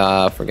he say,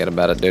 ah, forget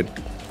about it, dude?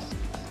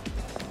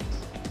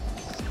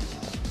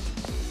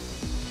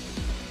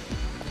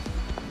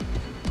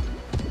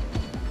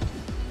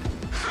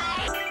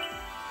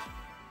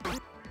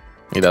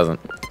 He doesn't.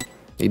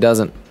 He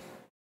doesn't.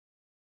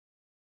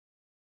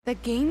 The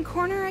game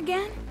corner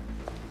again?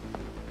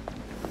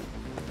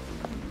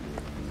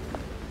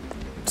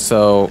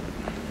 So...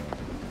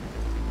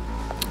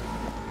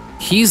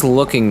 He's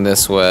looking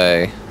this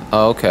way.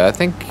 Oh, okay, I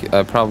think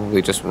I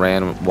probably just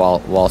ran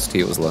whilst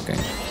he was looking.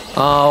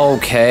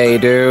 Okay,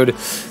 dude.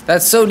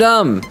 That's so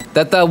dumb.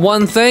 That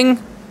one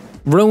thing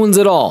ruins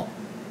it all.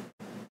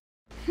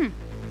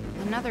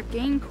 Another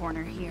game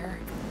corner here.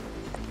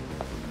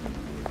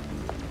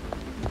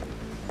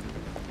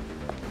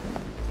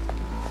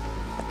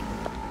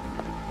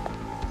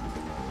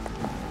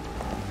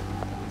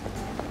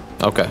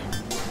 Okay.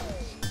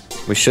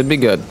 We should be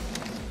good.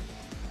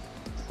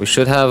 We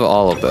should have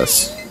all of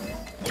this.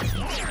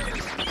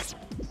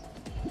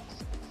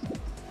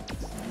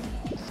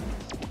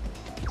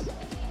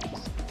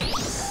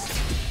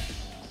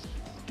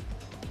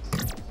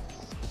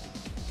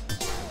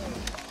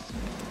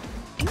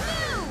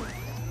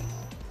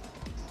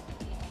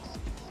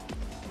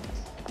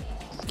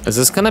 Is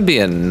this gonna be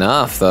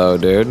enough, though,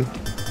 dude?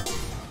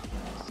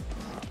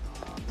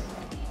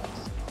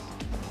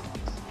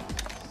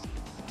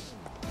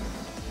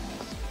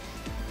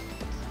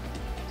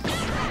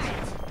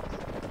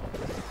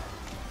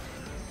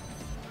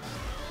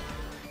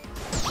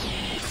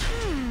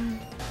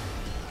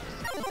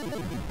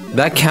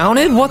 That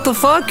counted? What the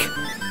fuck?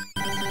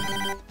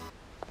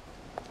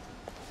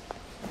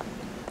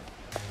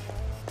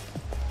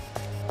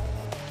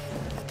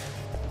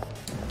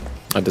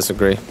 I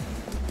disagree.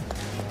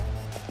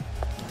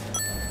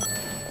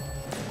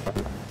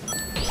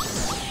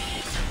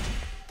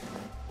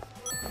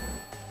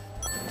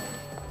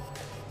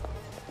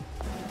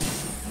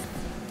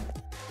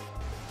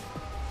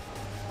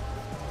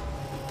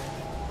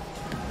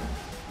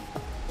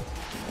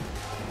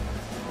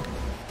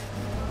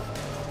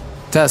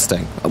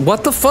 Testing.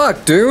 What the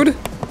fuck, dude?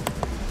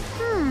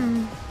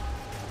 I'm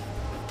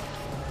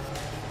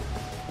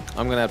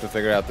gonna have to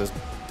figure out this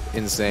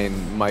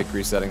insane mic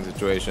resetting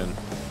situation.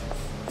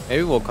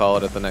 Maybe we'll call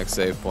it at the next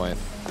save point,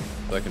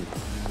 so I can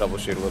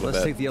troubleshoot a little bit.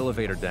 Let's take the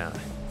elevator down.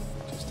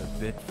 Just a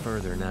bit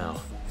further now.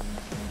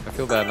 I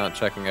feel bad not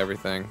checking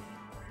everything.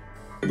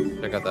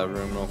 Check out that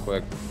room real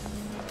quick.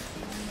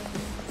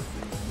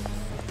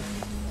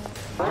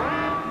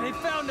 They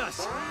found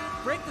us!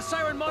 Break the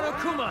siren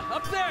Monokuma!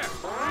 Up there!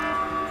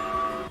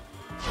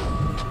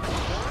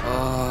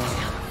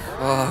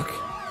 Fuck.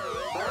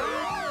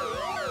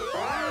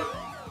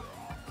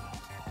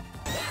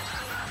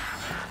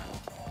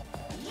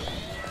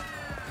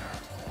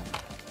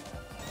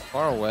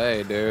 Far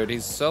away, dude.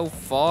 He's so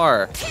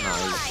far. No,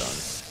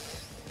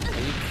 he's done.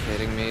 Are you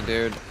kidding me,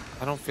 dude?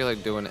 I don't feel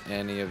like doing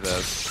any of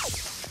this.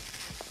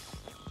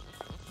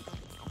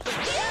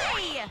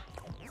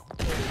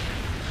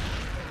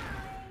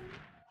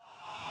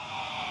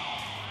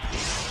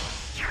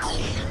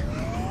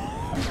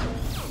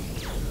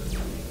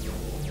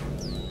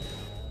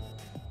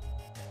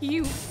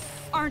 You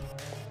aren't...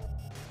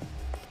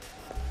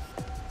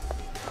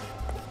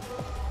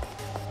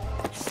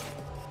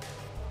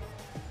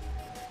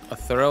 A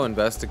thorough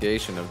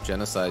investigation of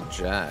Genocide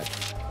Jack.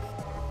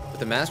 With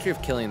the mastery of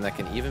killing that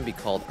can even be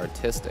called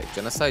artistic,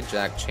 Genocide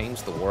Jack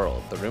changed the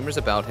world. The rumors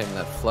about him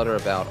that flutter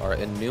about are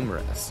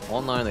innumerous.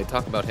 Online, they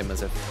talk about him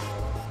as if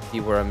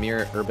he were a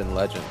mere urban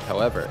legend.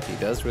 However, he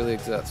does really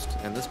exist.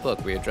 In this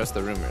book, we address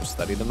the rumors,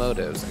 study the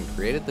motives, and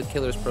created the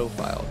killer's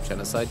profile.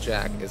 Genocide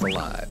Jack is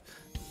alive.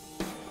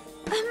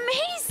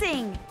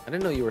 Amazing! I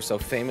didn't know you were so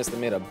famous they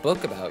made a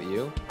book about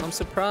you. I'm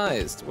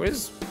surprised.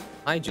 Where's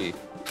IG?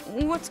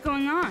 What's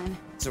going on?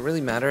 Does it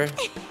really matter?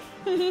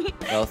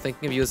 Well,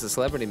 thinking of you as a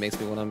celebrity makes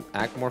me want to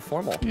act more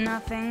formal.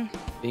 Nothing.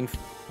 Being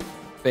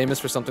famous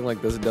for something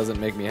like this doesn't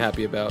make me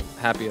happy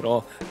at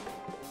all.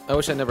 I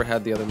wish I never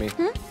had the other me.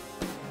 But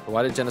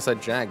why did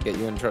Genocide Jack get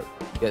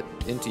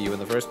into you in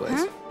the first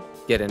place?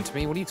 Get into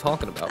me? What are you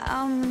talking about?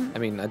 I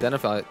mean,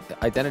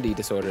 identity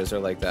disorders are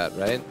like that,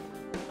 right?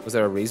 Was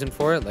there a reason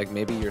for it? Like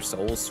maybe your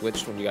soul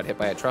switched when you got hit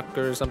by a truck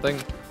or something?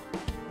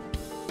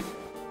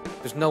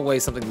 There's no way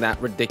something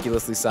that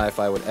ridiculously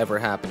sci-fi would ever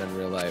happen in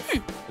real life.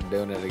 They're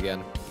doing it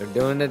again. They're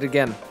doing it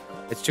again.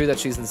 It's true that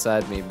she's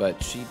inside me,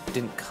 but she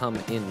didn't come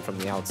in from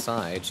the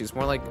outside. She's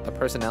more like a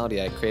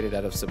personality I created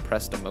out of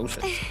suppressed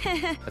emotions.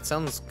 That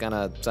sounds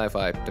kinda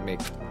sci-fi to me.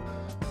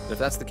 But if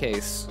that's the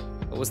case,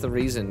 what was the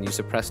reason you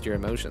suppressed your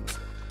emotions?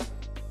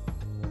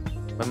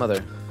 My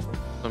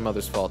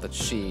mother's fault that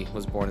she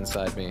was born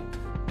inside me.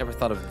 Never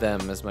thought of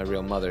them as my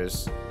real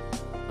mothers.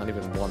 Not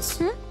even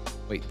once.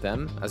 Wait,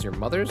 them? As your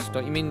mothers?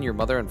 Don't you mean your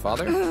mother and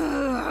father?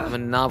 I'm a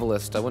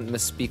novelist. I wouldn't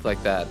misspeak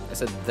like that. I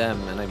said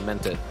them, and I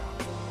meant it.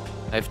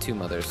 I have two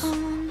mothers.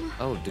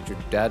 Oh, did your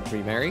dad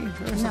remarry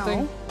or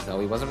something? No,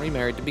 he wasn't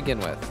remarried to begin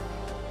with.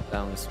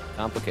 Sounds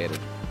complicated.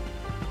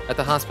 At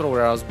the hospital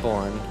where I was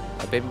born,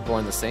 a baby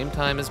born the same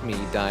time as me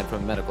died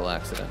from a medical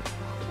accident.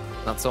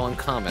 Not so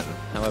uncommon,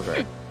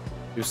 however.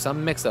 Through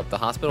some mix-up, the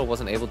hospital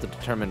wasn't able to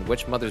determine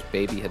which mother's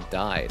baby had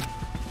died.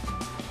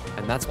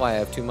 And that's why I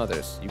have two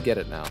mothers. You get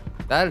it now.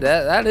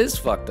 That is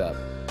fucked up.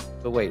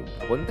 But wait,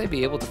 wouldn't they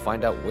be able to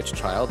find out which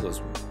child was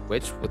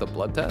which with a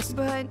blood test?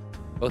 But...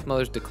 Both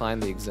mothers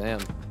declined the exam.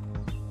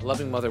 A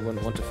loving mother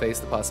wouldn't want to face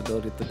the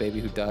possibility that the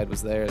baby who died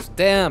was theirs.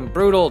 Damn,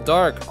 brutal,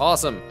 dark,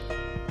 awesome.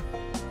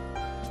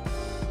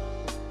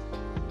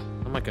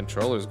 Oh, my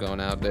controller's going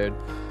out, dude.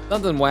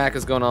 Something whack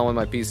is going on with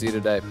my PC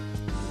today.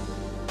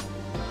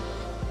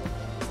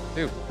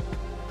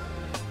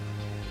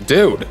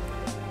 Dude.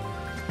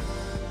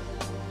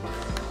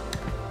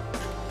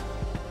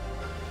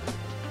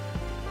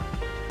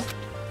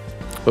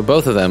 But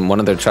both of them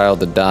wanted their child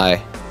to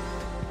die.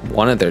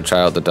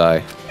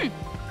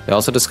 They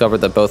also discovered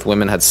that both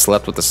women had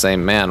slept with the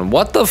same man.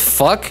 What the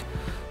fuck?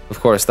 Of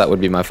course, that would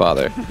be my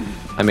father.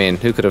 I mean,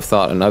 who could have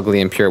thought an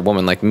ugly, impure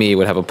woman like me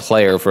would have a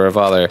player for a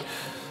father?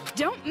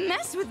 Don't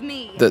mess with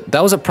me.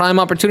 That was a prime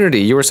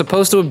opportunity. You were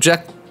supposed to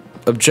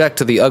object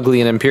to the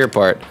ugly and impure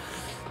part.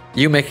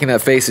 You making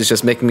that face is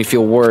just making me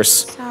feel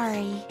worse.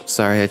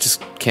 Sorry, I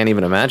just can't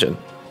even imagine.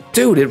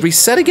 Dude, it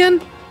reset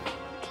again?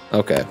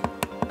 Okay.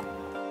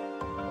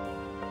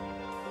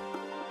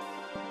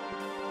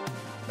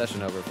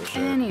 Session over for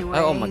sure.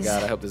 Anyways. Oh my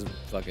god, I hope this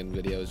fucking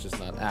video is just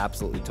not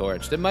absolutely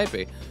torched. It might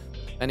be.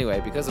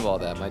 Anyway, because of all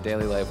that, my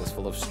daily life was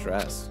full of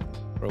stress.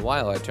 For a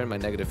while, I turned my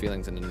negative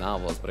feelings into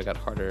novels, but it got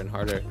harder and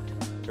harder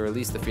to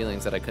release the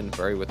feelings that I couldn't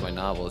bury with my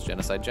novels.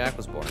 Genocide Jack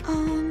was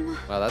born.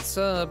 Wow, that's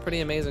a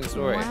pretty amazing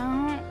story.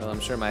 Wow. Well, I'm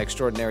sure my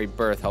extraordinary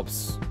birth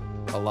helps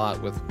a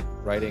lot with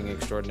writing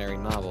extraordinary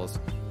novels.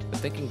 But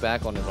thinking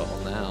back on it all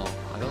now,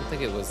 I don't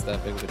think it was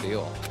that big of a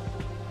deal.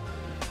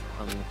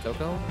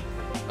 Toko?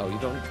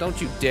 Oh,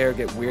 don't you dare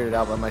get weirded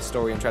out by my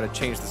story and try to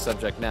change the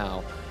subject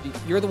now.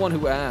 You're the one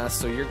who asked,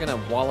 so you're gonna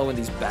wallow in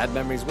these bad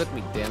memories with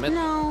me, damn it.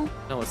 No,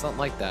 it's not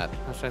like that.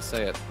 How should I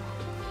say it?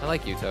 I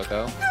like you,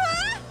 Toko.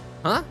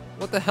 Huh?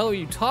 What the hell are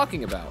you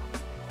talking about?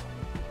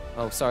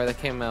 Oh, sorry, that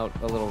came out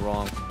a little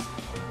wrong.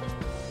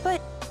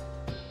 But...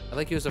 I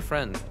like you as a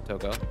friend,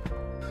 Toko.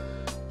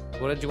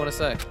 What did you want to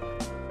say?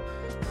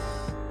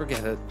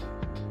 Forget it.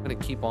 I'm gonna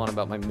keep on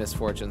about my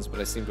misfortunes, but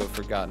I seem to have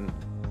forgotten.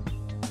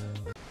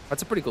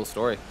 That's a pretty cool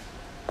story.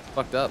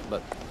 Fucked up,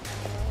 but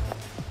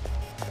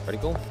pretty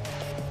cool.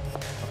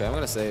 Okay, I'm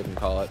gonna save and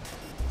call it.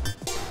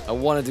 I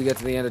wanted to get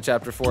to the end of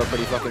chapter 4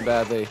 pretty fucking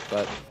badly,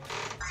 but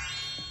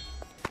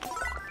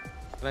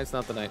tonight's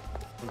not the night.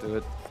 I'll do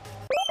it.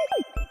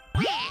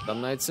 Some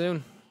night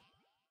soon.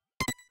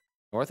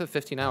 North of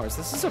 15 hours.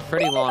 This is a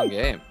pretty long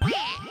game.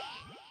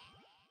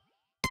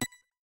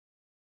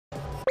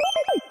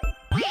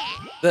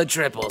 The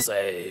triple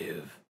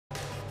save.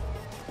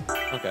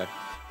 Okay.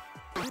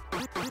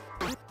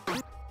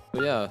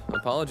 So yeah,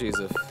 apologies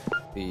if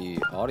the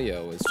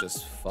audio is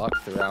just fucked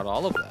throughout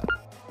all of that.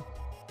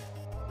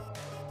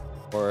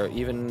 Or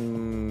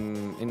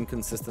even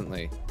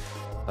inconsistently.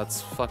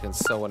 That's fucking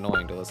so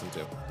annoying to listen to.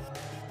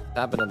 It's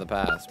happened in the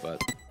past,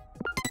 but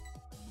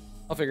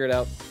I'll figure it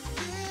out.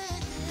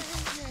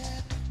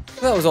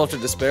 That was Ultra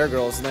Despair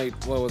Girls Night,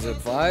 what was it,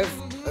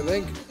 5? I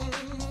think?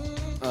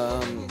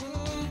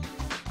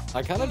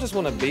 I kind of just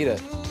want to beat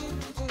it.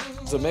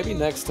 So maybe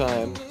next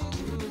time,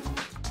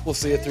 we'll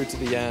see it through to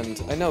the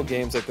end. I know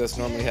games like this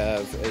normally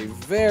have a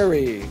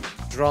very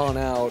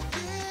drawn-out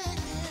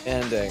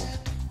ending.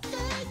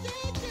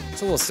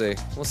 So we'll see.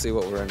 We'll see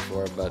what we're in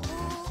for, but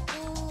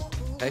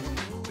hey,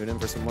 tune in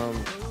for some more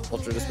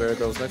Ultra Despair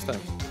Girls next time.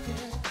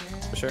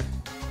 For sure.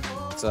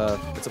 It's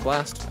a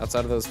blast.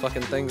 Outside of those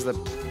fucking things that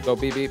go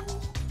beep beep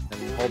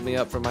and hold me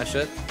up from my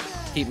shit,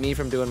 keep me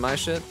from doing my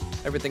shit,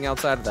 everything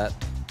outside of that.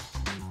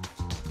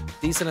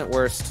 Decent at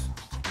worst.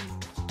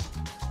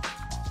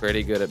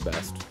 Pretty good at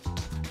best.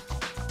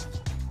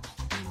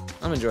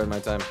 I'm enjoying my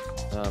time.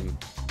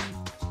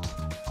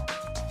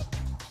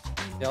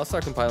 Yeah, I'll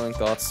start compiling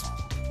thoughts.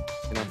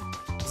 You know,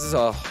 this is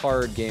a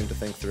hard game to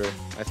think through,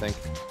 I think.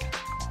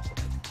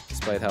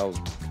 Despite how,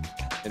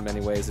 in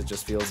many ways, it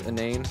just feels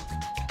inane.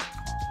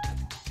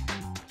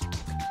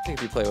 I think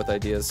if you play with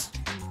ideas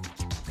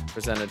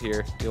presented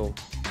here, you'll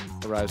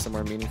arrive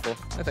somewhere meaningful,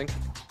 I think.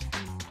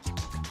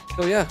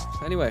 So yeah,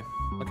 anyway,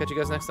 I'll catch you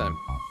guys next time.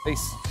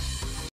 Peace.